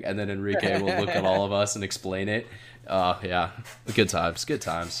saying, and then Enrique will look at all of us and explain it. Yeah, good times, good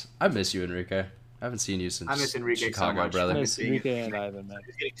times. I miss you, Enrique. I haven't seen you since I miss Enrique so Chicago, much. brother. I Miss Enrique and Ivan, man. He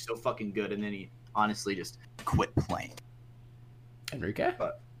was getting so fucking good, and then he honestly just quit playing. Enrique?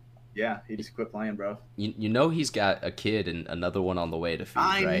 Yeah, he just quit playing, bro. You know he's got a kid and another one on the way to feed,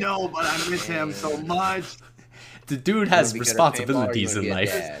 I right? know, but I miss him so much. The dude has You wanna be good at responsibilities paintball or you in wanna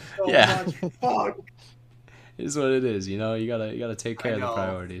be a life. dad? So Yeah. much. Fuck. Is what it is, you know. You gotta take care I of the know.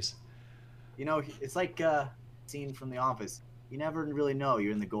 priorities. You know, it's like scene from The Office. You never really know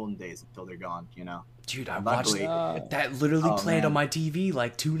you're in the golden days until they're gone. You know, Dude, I watched Luckily- that. Literally Oh, played man. on my TV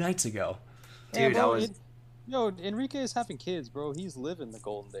like 2 nights ago. dude, bro, I was. Enrique is having kids, bro. He's living the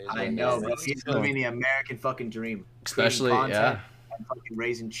golden days. I right know, now. bro. He's He's chilling. living the American fucking dream. Especially, Creating yeah. content and fucking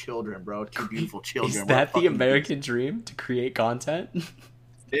raising children, bro. 2 beautiful children. Is What that the fucking- American dream to create content?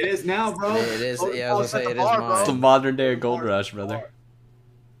 It is now, bro. It is, Oh, yeah, I was set gonna say, the it is bar, mine. bro. It's the modern day gold rush, brother.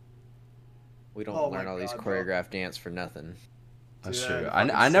 We don't Oh my learn all these God, bro. choreographed dance for nothing. That's Dude, true.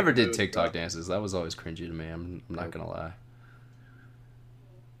 fucking I never sick did moves, TikTok bro. dances. That was always cringy to me. I'm not Nope. gonna lie.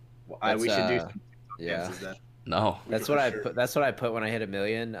 We should do That's, some yeah. dances then. No. That's For what I sure. put. That's what I put when I hit 1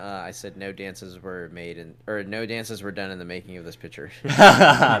 million. I said no dances were made or no dances were done in the making of this picture.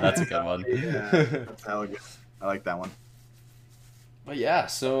 That's a good one. Yeah, that's hella good. I like that one. But yeah,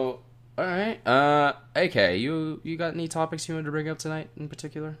 so all right. AK, you got any topics you wanted to bring up tonight in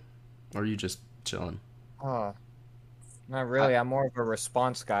particular, or are you just chilling? Not really. I'm more of a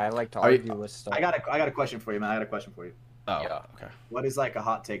response guy. I like to Are you- argue with stuff. I got a question for you, man. I got a question for you. Oh, Yeah. okay. What is like a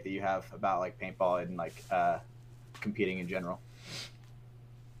hot take that you have about like paintball and like competing in general?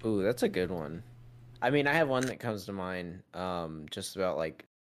 Ooh, that's a good one. I mean, I have one that comes to mind, just about like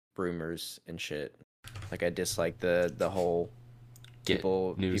rumors and shit. Like I dislike the whole Get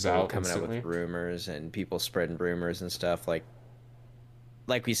people news people out coming instantly. out with rumors and people spreading rumors and stuff. Like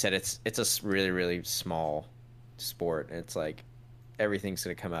we said, it's a really small sport. And it's like everything's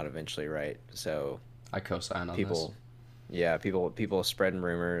gonna come out eventually, right? So I co-sign on people, yeah, people spreading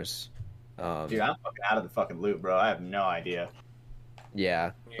rumors. Dude, I'm fucking out of the fucking loop, bro. I have no idea.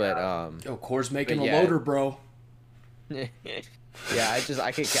 Yeah, but this. Yo, Core's making but a yeah. loader, bro. yeah,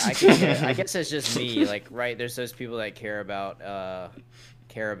 I guess it's just me. Like, right, there's those people that care about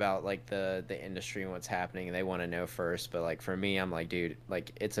like the industry and what's happening, and they want to know first. But like for me, I'm like, dude,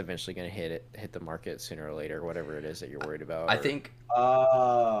 like it's eventually gonna hit the market sooner or later, whatever it is that you're worried about. I think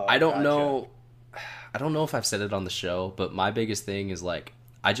Oh, I don't gotcha. know. I don't know if I've said it on the show, but my biggest thing is like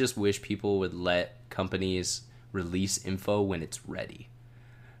I just wish people would let companies release info when it's ready,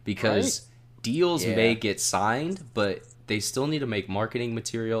 because deals Yeah. may get signed, but they still need to make marketing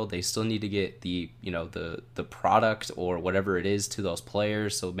material. They still need to get the the product or whatever it is to those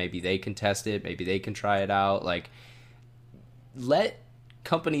players, so maybe they can test it, maybe they can try it out. Like, let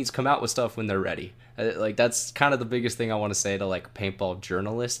companies come out with stuff when they're ready. Like, that's kind of the biggest thing I want to say to like paintball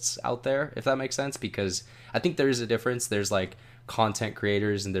journalists out there, if that makes sense, because I think there is a difference. There's like content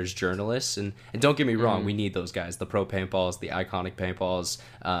creators and there's journalists, and don't get me wrong, we need those guys, the pro paintballs, the iconic paintballs,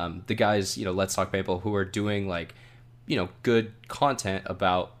 the guys, Let's Talk Paintball, who are doing like good content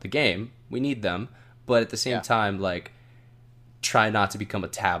about the game. We need them, but at the same time, like, try not to become a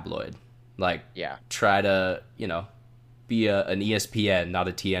tabloid. Like, Yeah. try to be an ESPN, not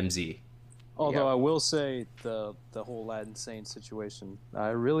a TMZ. Although Yeah. I will say the whole Latin Saint situation, I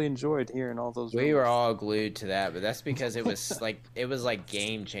really enjoyed hearing all those. We rumors. were all glued to that, but that's because it was like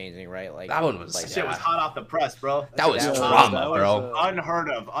game changing, right? Like That one was like That shit was hot off the press, bro. That was that was- drama, that was, bro. Unheard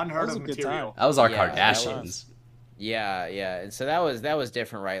of was a of good material. time. That was our Yeah, that Kardashians. Yeah, and so that was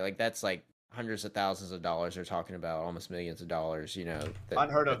different, right? Like that's like hundreds of thousands of dollars they're talking about, almost millions of dollars, that,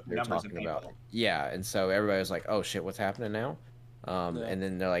 Unheard of that they're numbers in talking about. paintball. Yeah, and so everybody was like, "Oh shit, what's happening now?" Yeah. And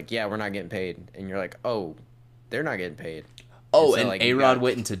then they're like, "Yeah, we're not getting paid," and you're like, "Oh, they're not getting paid." Oh, so, and like, you A-Rod got-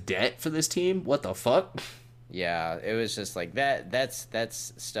 went into debt for this team? What the fuck? Yeah, it was just like that.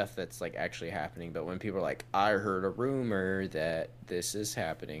 That's stuff that's like actually happening. But when people are like, "I heard a rumor that this is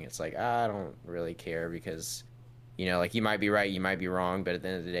happening," it's like I don't really care because, like you might be right, you might be wrong, but at the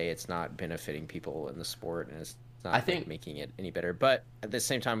end of the day, it's not benefiting people in the sport, and it's not I think- like, making it any better. But at the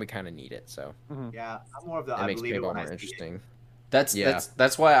same time, we kind of need it, so Yeah, I'm more of the that I makes believe it paintball when I more see it. interesting. That's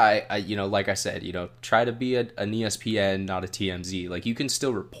that's why I like I said, try to be an ESPN, not a TMZ. Like, you can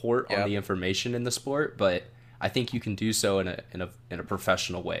still report on Yep. the information in the sport, but I think you can do so in a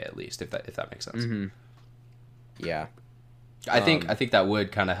professional way, at least, if that makes sense. Mm-hmm. Yeah, I think that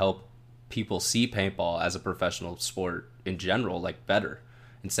would kind of help people see paintball as a professional sport in general, like, better,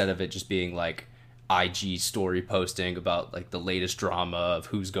 instead of it just being like IG story posting about like the latest drama of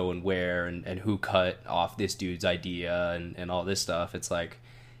who's going where and who cut off this dude's idea and all this stuff. It's like,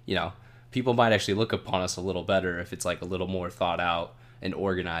 people might actually look upon us a little better if it's like a little more thought out and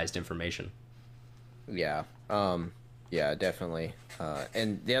organized information. yeah, yeah, definitely.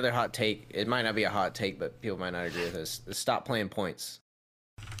 And the other hot take, it might not be a hot take, but people might not agree with this. Is stop playing points.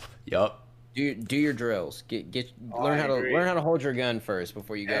 Yup. Do your drills. Oh, Learn I how to agree. learn how to hold your gun first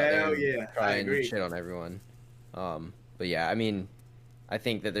before you go out there Hell and yeah, try I and agree. shit on everyone. But yeah, I mean, I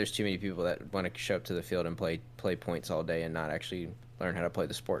think that there's too many people that want to show up to the field and play points all day and not actually learn how to play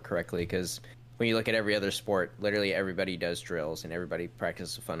the sport correctly. Because when you look at every other sport, literally everybody does drills and everybody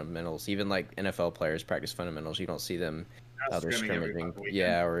practices fundamentals. Even like NFL players practice fundamentals. You don't see them other Scrimming every scrimmaging. fucking weekend.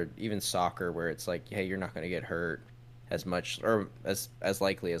 Yeah, or even soccer where it's like, hey, you're not going to get hurt as much or as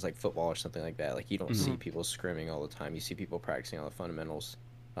likely as like football or something like that. Like you don't see people scrimming all the time. You see people practicing all the fundamentals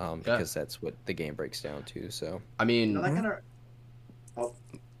because that's what the game breaks down to. So I mean, No, that kind of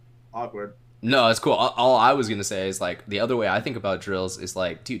awkward. no, it's cool. All I was gonna say is like the other way I think about drills is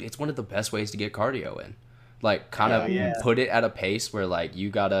like, dude, it's one of the best ways to get cardio in. Like, kind of Yeah. put it at a pace where like you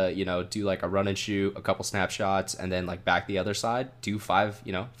gotta do like a run and shoot, a couple snapshots, and then like back the other side, do 5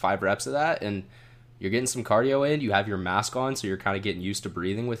 reps of that, and you're getting some cardio in. You have your mask on, so you're kind of getting used to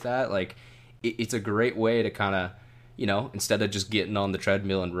breathing with that. Like, it's a great way to kind of instead of just getting on the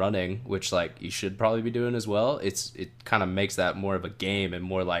treadmill and running, which like you should probably be doing as well, it kind of makes that more of a game and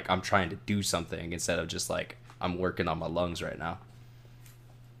more like I'm trying to do something instead of just like I'm working on my lungs right now.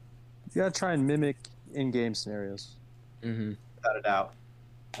 You gotta try and mimic in-game scenarios. without a doubt.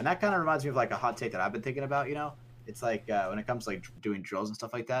 And that kind of reminds me of like a hot take that I've been thinking about. It's like when it comes to like doing drills and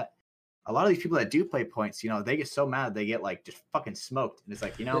stuff like that. A lot of these people that do play points, they get so mad they get like just fucking smoked. And it's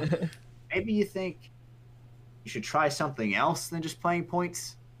like, maybe you think you should try something else than just playing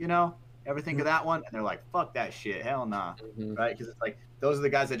points. Ever think of that one? And they're like, fuck that shit, hell nah, right? Because it's like those are the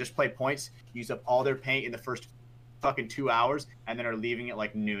guys that just play points, use up all their paint in the first fucking 2 hours, and then are leaving at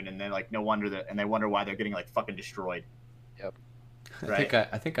like noon, and then like no wonder and they wonder why they're getting like fucking destroyed. Yep. Right?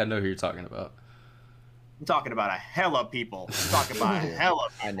 I think I know who you're talking about. I'm talking about a hella people. I'm talking about a hella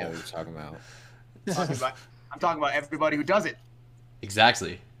people. I know what you're talking about. I'm talking about everybody who does it.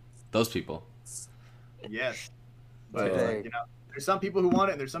 Exactly, those people. Yes, but Okay. there's some people who want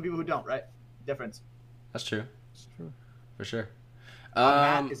it, and there's some people who don't. Right? Difference. That's true. For sure.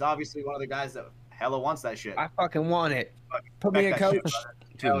 Matt is obviously one of the guys that hella wants that shit. I fucking want it. Fucking Put me in respect that coach. shit,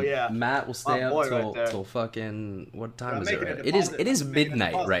 brother. Hell yeah. Matt will stay My up boy right there. till fucking what time I'm is it? making a Right? deposit. It is I'm making a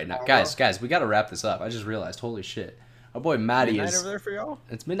midnight deposit right now, tomorrow. guys. We got to wrap this up. I just realized, holy shit, our boy Matty Midnight is. over there for y'all?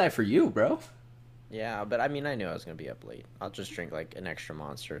 It's midnight for you, bro. Yeah, but I mean, I knew I was gonna be up late. I'll just drink like an extra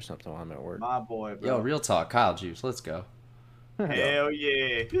Monster or something while I'm at work. My boy, bro. Yo, real talk, Kyle Juice, let's go. Hell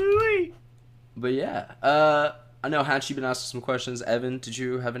yeah. Hoo-wee. But yeah, I know Hanchy been asking some questions. Evan, did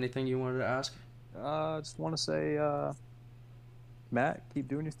you have anything you wanted to ask? I just want to say, Matt, keep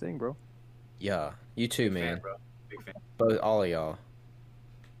doing your thing, bro. Yeah, you too, Big fan, man. bro. Big fan. Both, all of y'all.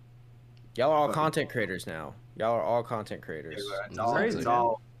 Y'all are all Fucking- content creators now. Y'all are all content creators. It's all, Crazy, it's man.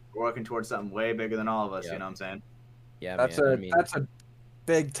 all we're working towards something way bigger than all of us. Yeah. You know what I'm saying? Yeah, That's man. a I mean, that's a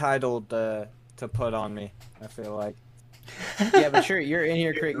big title to put on me. I feel like. yeah, but you're in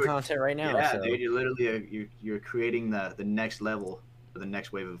here creating content right now. Yeah, so. dude. You're literally you're creating the next level for the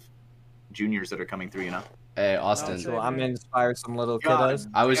next wave of juniors that are coming through. Hey, Austin. Shit. So I'm gonna inspire some little God. kiddos.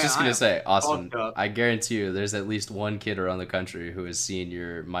 I was Yeah, just I gonna am say, Austin. fucked up. I guarantee you, there's at least one kid around the country who has seen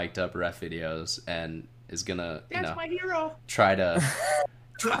your mic'd up ref videos and is gonna, my hero. try to.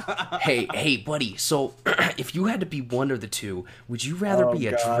 Hey, buddy. So, if you had to be one of the two, would you rather Oh, be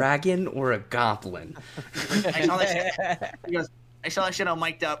a God. dragon or a goblin? I saw that shit. He goes, I saw that shit on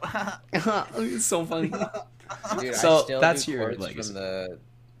mic'd up. It's so funny. Dude, So, I still that's do your quotes legacy. from the.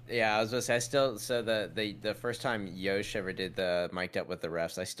 Yeah, I was gonna say I still the first time Yosh ever did the mic'd up with the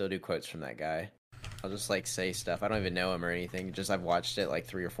refs, I still do quotes from that guy. I'll just like say stuff. I don't even know him or anything. Just I've watched it like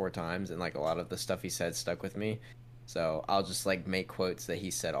 3 or 4 times, and like a lot of the stuff he said stuck with me. So I'll just like make quotes that he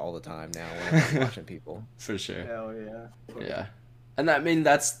said all the time now when I'm watching people. For sure. Hell yeah. Yeah. And I mean,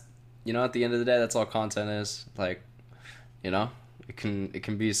 that's, at the end of the day, that's all content is. Like, it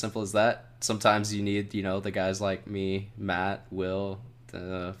can be as simple as that. Sometimes you need, the guys like me, Matt, Will,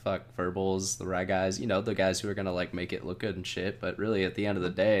 the Verbals, the right guys, the guys who are going to like make it look good and shit. But really at the end of the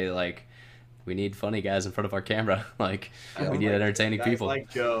day, like, we need funny guys in front of our camera. Like, we need entertaining Guys people. like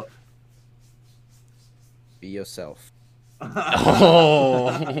Joe. Be yourself.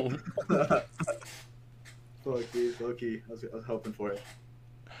 Oh. Low-key. I was hoping for it.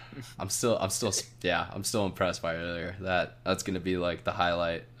 I'm still impressed by earlier. That's gonna be like the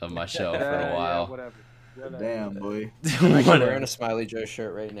highlight of my show for a while. Whatever. Damn, boy. I'm wearing a Smiley Joe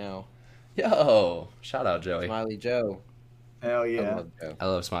shirt right now. Yo, shout out Joey. Smiley Joe. Hell I yeah. love Joe. I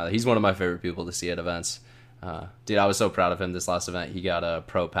love Smiley. He's one of my favorite people to see at events. Dude, I was so proud of him this last event. He got a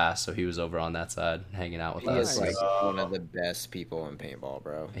pro pass, so he was over on that side hanging out with He us. is like Nice. one of the best people in paintball,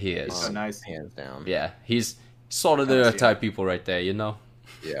 bro. He is. So nice. Hands down. Yeah, he's sort of the type of people right there, Yeah.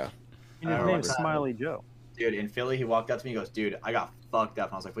 His I name's remember. Smiley Joe. Dude, in Philly, he walked up to me. He goes, "Dude, I got fucked up."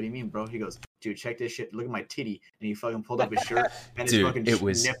 And I was like, "What do you mean, bro?" He goes, "Dude, check this shit. Look at my titty." And he fucking pulled up his shirt, and his Dude, fucking it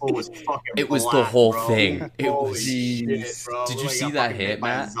was- nipple was fucking. it was the black, whole bro. thing. It Holy was- shit, bro. Did you Looked like see he got that fucking hit, bit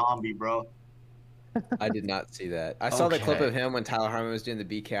by a Matt? zombie, bro. I did not see that. I saw the clip Okay. of him when Tyler Harmon was doing the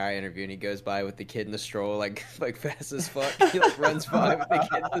BKI interview, and he goes by with the kid in the stroller, like fast as fuck. He like runs by with the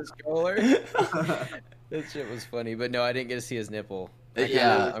kid in the stroller. That shit was funny, but no, I didn't get to see his nipple.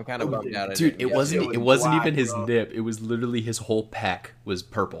 Yeah. I'm kind of bummed out. I Dude, didn't it get wasn't to. it it was wasn't black, even his bro. nip. It was literally his whole pec was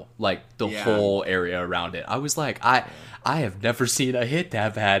purple. Like the Yeah. whole area around it. I was like, I have never seen a hit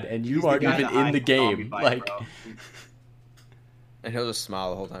that bad, and you He's the aren't guy even that in hides the zombie game. bite, Like bro. And he'll just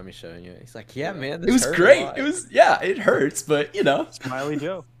smile the whole time he's showing you. He's like, "Yeah, man, it this was hurt a great. lot." It was it hurts, but Smiley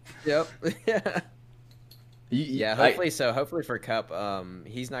Joe. Yep. Yeah. Yeah, I- hopefully so. Hopefully for Cup,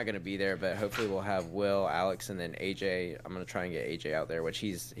 he's not going to be there, but hopefully we'll have Will, Alex, and then AJ. I'm going to try and get AJ out there, which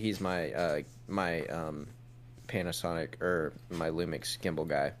he's my Panasonic or my Lumix gimbal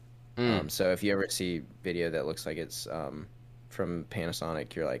guy. So if you ever see video that looks like it's from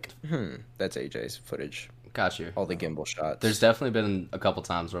Panasonic, you're like, that's AJ's footage. Got you. all the gimbal shots. There's definitely been a couple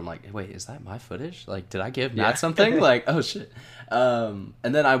times where I'm like, wait, is that my footage? Like, did I give Yeah. Matt something? Like, oh shit. And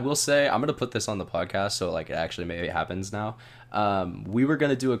then I will say, I'm gonna put this on the podcast, so like it actually maybe happens now. We were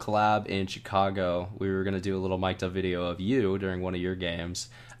gonna do a collab in Chicago. We were gonna do a little mic'd up video of you during one of your games.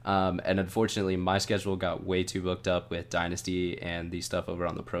 And unfortunately, my schedule got way too booked up with Dynasty and the stuff over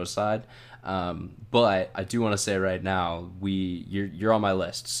on the pro side. But I do want to say right now, you're on my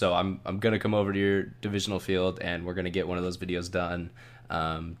list, so I'm gonna come over to your divisional field and we're gonna get one of those videos done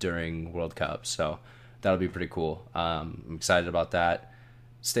during World Cup. So that'll be pretty cool. I'm excited about that.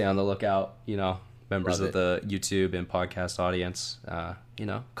 Stay on the lookout, members Love of the YouTube and podcast audience.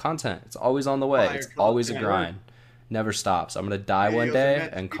 Content. It's always on the way. Fire It's always a content. grind. Never stops. I'm gonna die one Videos day are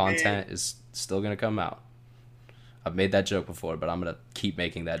meant and to be content is still gonna come out. I've made that joke before, but I'm gonna keep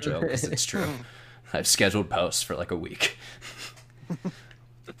making that joke because it's true. I've scheduled posts for like a week.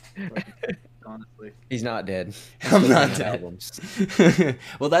 Honestly. He's not dead. I'm not He's dead. albums.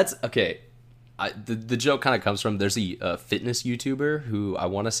 Well, that's okay. The joke kind of comes from there's a fitness YouTuber who I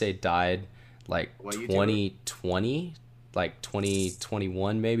want to say died like What YouTuber? 2020, like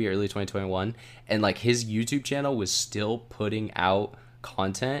 2021 maybe, early 2021, and like his YouTube channel was still putting out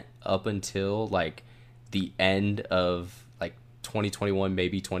content up until like the end of like 2021,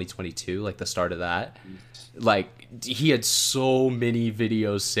 maybe 2022, like the start of that. Like he had so many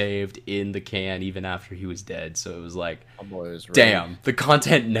videos saved in the can even after he was dead, so it was like, My boy was ready. damn, the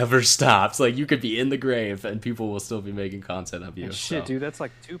content never stops. Like you could be in the grave and people will still be making content of you. And shit, so. dude, that's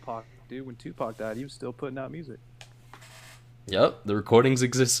like Tupac. Dude, when Tupac died, he was still putting out music. Yep, the recordings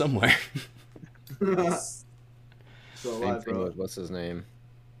exist somewhere. So Same alive, thing bro. with what's his name,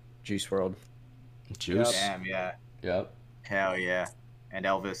 Juice World. Juice. Damn, yeah. Yep. Hell yeah. And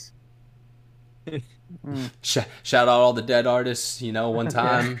Elvis. Shout out all the dead artists. One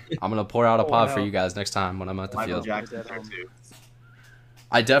time I'm gonna pour out a Oh, pod for wow. you guys next time when I'm at the Michael field. Jackson Dead there home. too.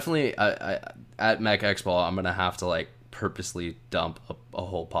 I definitely at Mech X Ball I'm gonna have to like purposely dump a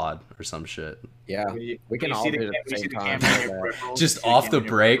whole pod or some shit. Yeah, When you- we can when you all see do the it at cam- the when you same see the time. camera in your Yeah. peripherals, Just you see off the camera in your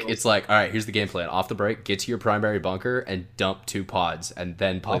break, peripherals. it's like, all right, here's the game plan. Off the break, get to your primary bunker and dump 2 pods and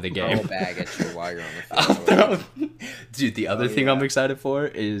then play the Throw game. a bag at you while you're on the I'll field. throw- Dude, the other Oh, thing yeah. I'm excited for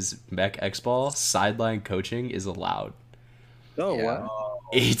is Mech X Ball sideline coaching is allowed. Oh, Yeah. wow. Oh,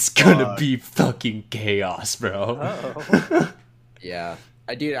 It's gonna fuck. be fucking chaos, bro. Uh-oh. Yeah,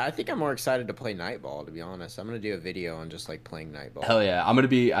 dude, I think I'm more excited to play Nightball. To be honest, I'm gonna do a video on just like playing Nightball. Hell yeah, I'm gonna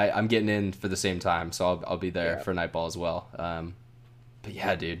be. I'm getting in for the same time, so I'll be there Yeah. for Nightball as well. But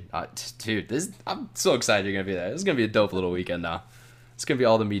yeah, dude, I'm so excited you're gonna be there. This is gonna be a dope little weekend now. It's gonna be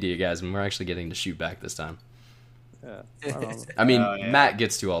all the media guys, and we're actually getting to shoot back this time. Yeah. I don't know. I mean, Oh, yeah. Matt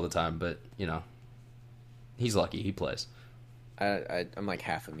gets to all the time, but he's lucky. He plays. I'm like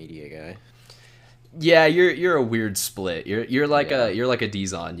half a media guy. Yeah, you're a weird split. You're like Yeah. a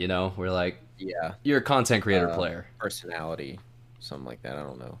D-Zon, We're like Yeah, you're a content creator Uh, player, personality, something like that. I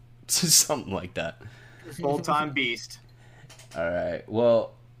don't know. something like that. Full-time beast. All right.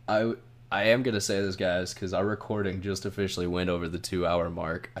 Well, I am gonna say this, guys, because our recording just officially went over the 2-hour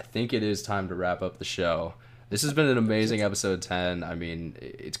mark. I think it is time to wrap up the show. This has been an amazing episode 10. I mean,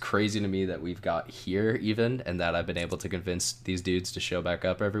 it's crazy to me that we've got here even, and that I've been able to convince these dudes to show back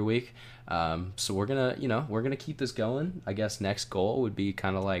up every week. So we're gonna keep this going. I guess next goal would be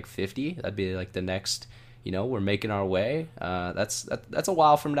kind of like 50. That'd be like the next. We're making our way. That's a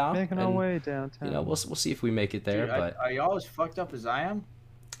while from now. Making our and, way downtown. We'll see if we make it there. Dude, but are y'all as fucked up as I am?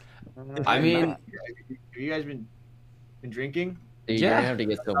 I mean, Have you guys been drinking? Dude, you're Yeah. gonna have to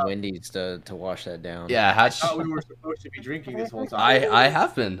get some Wendy's to wash that down. yeah, I thought we were supposed to be drinking this whole time. I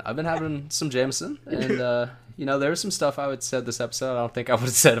have been. I've been having some Jameson, and there was some stuff I would said this episode. I don't think I would have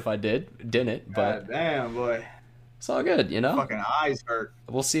said if I didn't. But God damn, boy. it's all good, Fucking eyes hurt.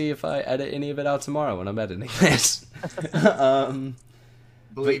 We'll see if I edit any of it out tomorrow when I'm editing this.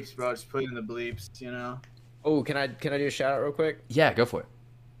 Bleeps, bro. Just put in the bleeps, Oh, can I do a shout out real quick? Yeah, go for it.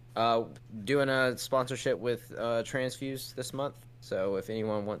 Doing a sponsorship with Transfuse this month. So if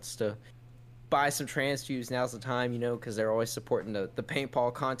anyone wants to buy some Transfuse, now's the time, because they're always supporting the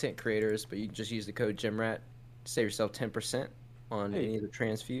paintball content creators. But you can just use the code GymRatt to save yourself 10% on any of the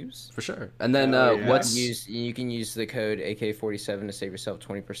Transfuse. For sure. And then Oh, yeah. what's You can use the code AK47 to save yourself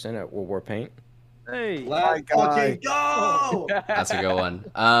 20% at World War Paint. Hey. Let's guy. fucking go! that's a good one.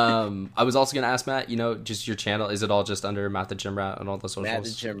 I was also gonna ask Matt, just your channel, is it all just under MattTheGymRatt on all the socials?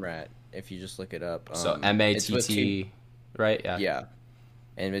 MattTheGymRat, if you just look it up. So it's with MattT, right? Yeah. Yeah.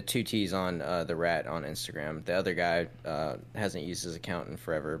 And with 2 T's on the Rat on Instagram. The other guy hasn't used his account in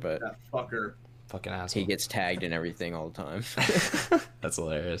forever, but That fucker. Fucking asshole. he gets tagged and everything all the time. That's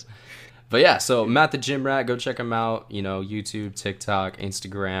hilarious. But yeah, so Matt the Gym Rat, go check him out. You know, YouTube, TikTok,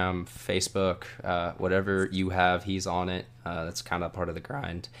 Instagram, Facebook, whatever you have, he's on it. That's kind of part of the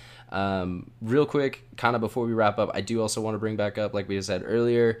grind. Real quick, kind of before we wrap up, I do also want to bring back up, like we said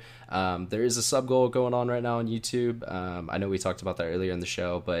earlier, there is a sub goal going on right now on YouTube. I know we talked about that earlier in the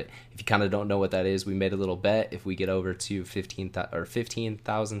show, but if you kind of don't know what that is, we made a little bet. If we get over to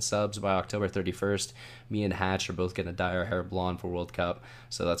 15,000 subs by October 31st, me and Hatch are both going to dye our hair blonde for World Cup.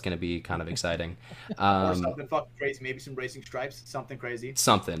 So that's going to be kind of exciting. Or something fucking crazy, maybe some racing stripes, something crazy.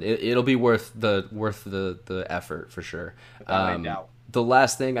 Something. It'll be worth the effort for sure. Without any doubt. The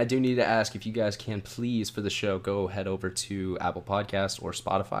last thing I do need to ask, if you guys can please, for the show, go head over to Apple Podcasts or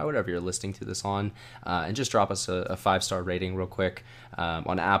Spotify, whatever you're listening to this on, and just drop us a 5-star rating real quick.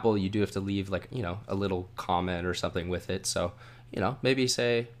 On Apple, you do have to leave, like, you know, a little comment or something with it. So, you know, maybe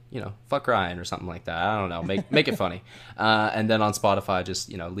say, you know, fuck Ryan or something like that. I don't know. Make it funny. And then on Spotify, just,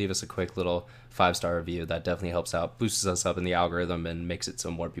 you know, leave us a quick little 5-star review. That definitely helps out, boosts us up in the algorithm, and makes it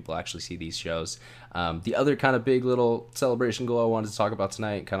so more people actually see these shows. The other kind of big little celebration goal I wanted to talk about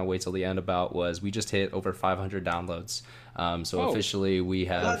tonight, kind of wait till the end about, was we just hit over 500 downloads. Officially we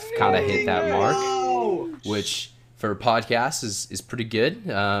have kind of hit that mark, which for podcasts is pretty good.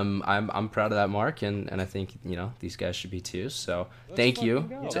 I'm proud of that mark, and I think, you know, these guys should be too. So thank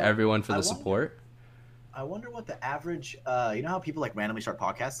you to everyone for the support. I wonder what the average, you know how people like randomly start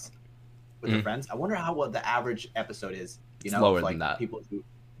podcasts with their friends? I wonder what the average episode is. You know, it's lower like than that. People who,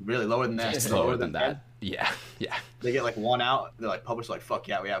 really lower than that. It's lower than that. Yeah. They get like one out. They're like, published, like, fuck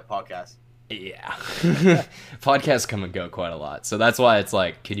yeah, we have a podcast. Yeah. Podcasts come and go quite a lot. So that's why it's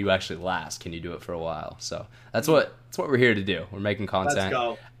like, can you actually last? Can you do it for a while? So that's what we're here to do. We're making content. Let's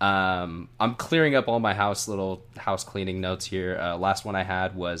go. I'm clearing up all my little house cleaning notes here. Last one I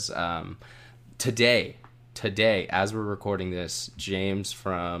had was today, as we're recording this, James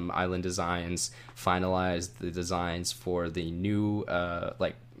from Island Designs finalized the designs for the new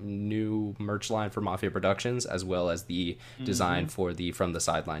merch line for Mafia Productions, as well as the design for the From the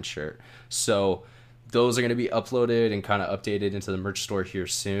Sideline shirt. So those are going to be uploaded and kind of updated into the merch store here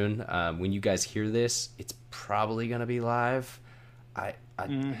soon. When you guys hear this, it's probably going to be live. I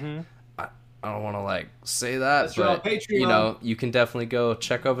don't want to like say that, That's but Patreon. You know, you can definitely go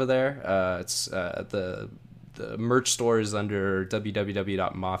check over there. It's the merch store is under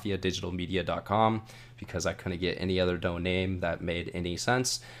www.mafiadigitalmedia.com, because I couldn't get any other domain that made any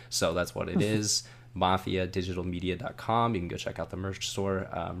sense. So that's what it is, mafiadigitalmedia.com. You can go check out the merch store.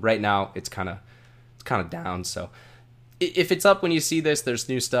 Right now, it's kind of down. So if it's up when you see this, there's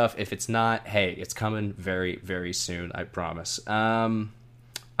new stuff. If it's not, hey, it's coming very, very soon. I promise. I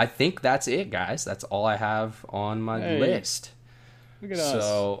think that's it, guys. That's all I have on my list. Look at us.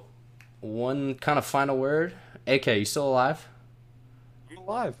 So one kind of final word. AK, you still alive? I'm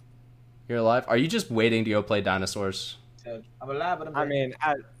alive. You're alive? Are you just waiting to go play dinosaurs? I'm alive, but I mean,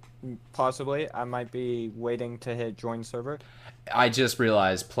 possibly. I might be waiting to hit join server. I just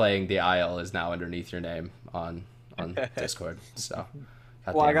realized playing the IL is now underneath your name on Discord. So,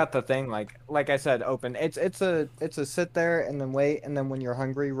 Well, I got the thing, like I said, open. It's a sit there and then wait, and then when you're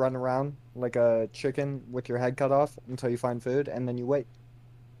hungry, run around like a chicken with your head cut off until you find food, and then you wait.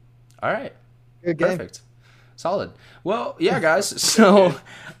 All right. Good game. Perfect. Solid. Well, yeah, guys. So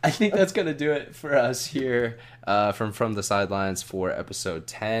I think that's going to do it for us here from the sidelines for episode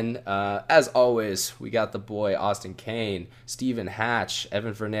 10. As always, we got the boy Austin Kane, Stephen Hatch,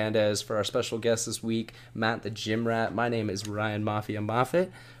 Evan Fernandez for our special guest this week, Matt the Gym Rat. My name is Ryan Mafia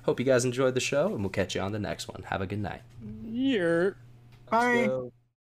Moffitt. Hope you guys enjoyed the show, and we'll catch you on the next one. Have a good night. Yeah. Bye. So-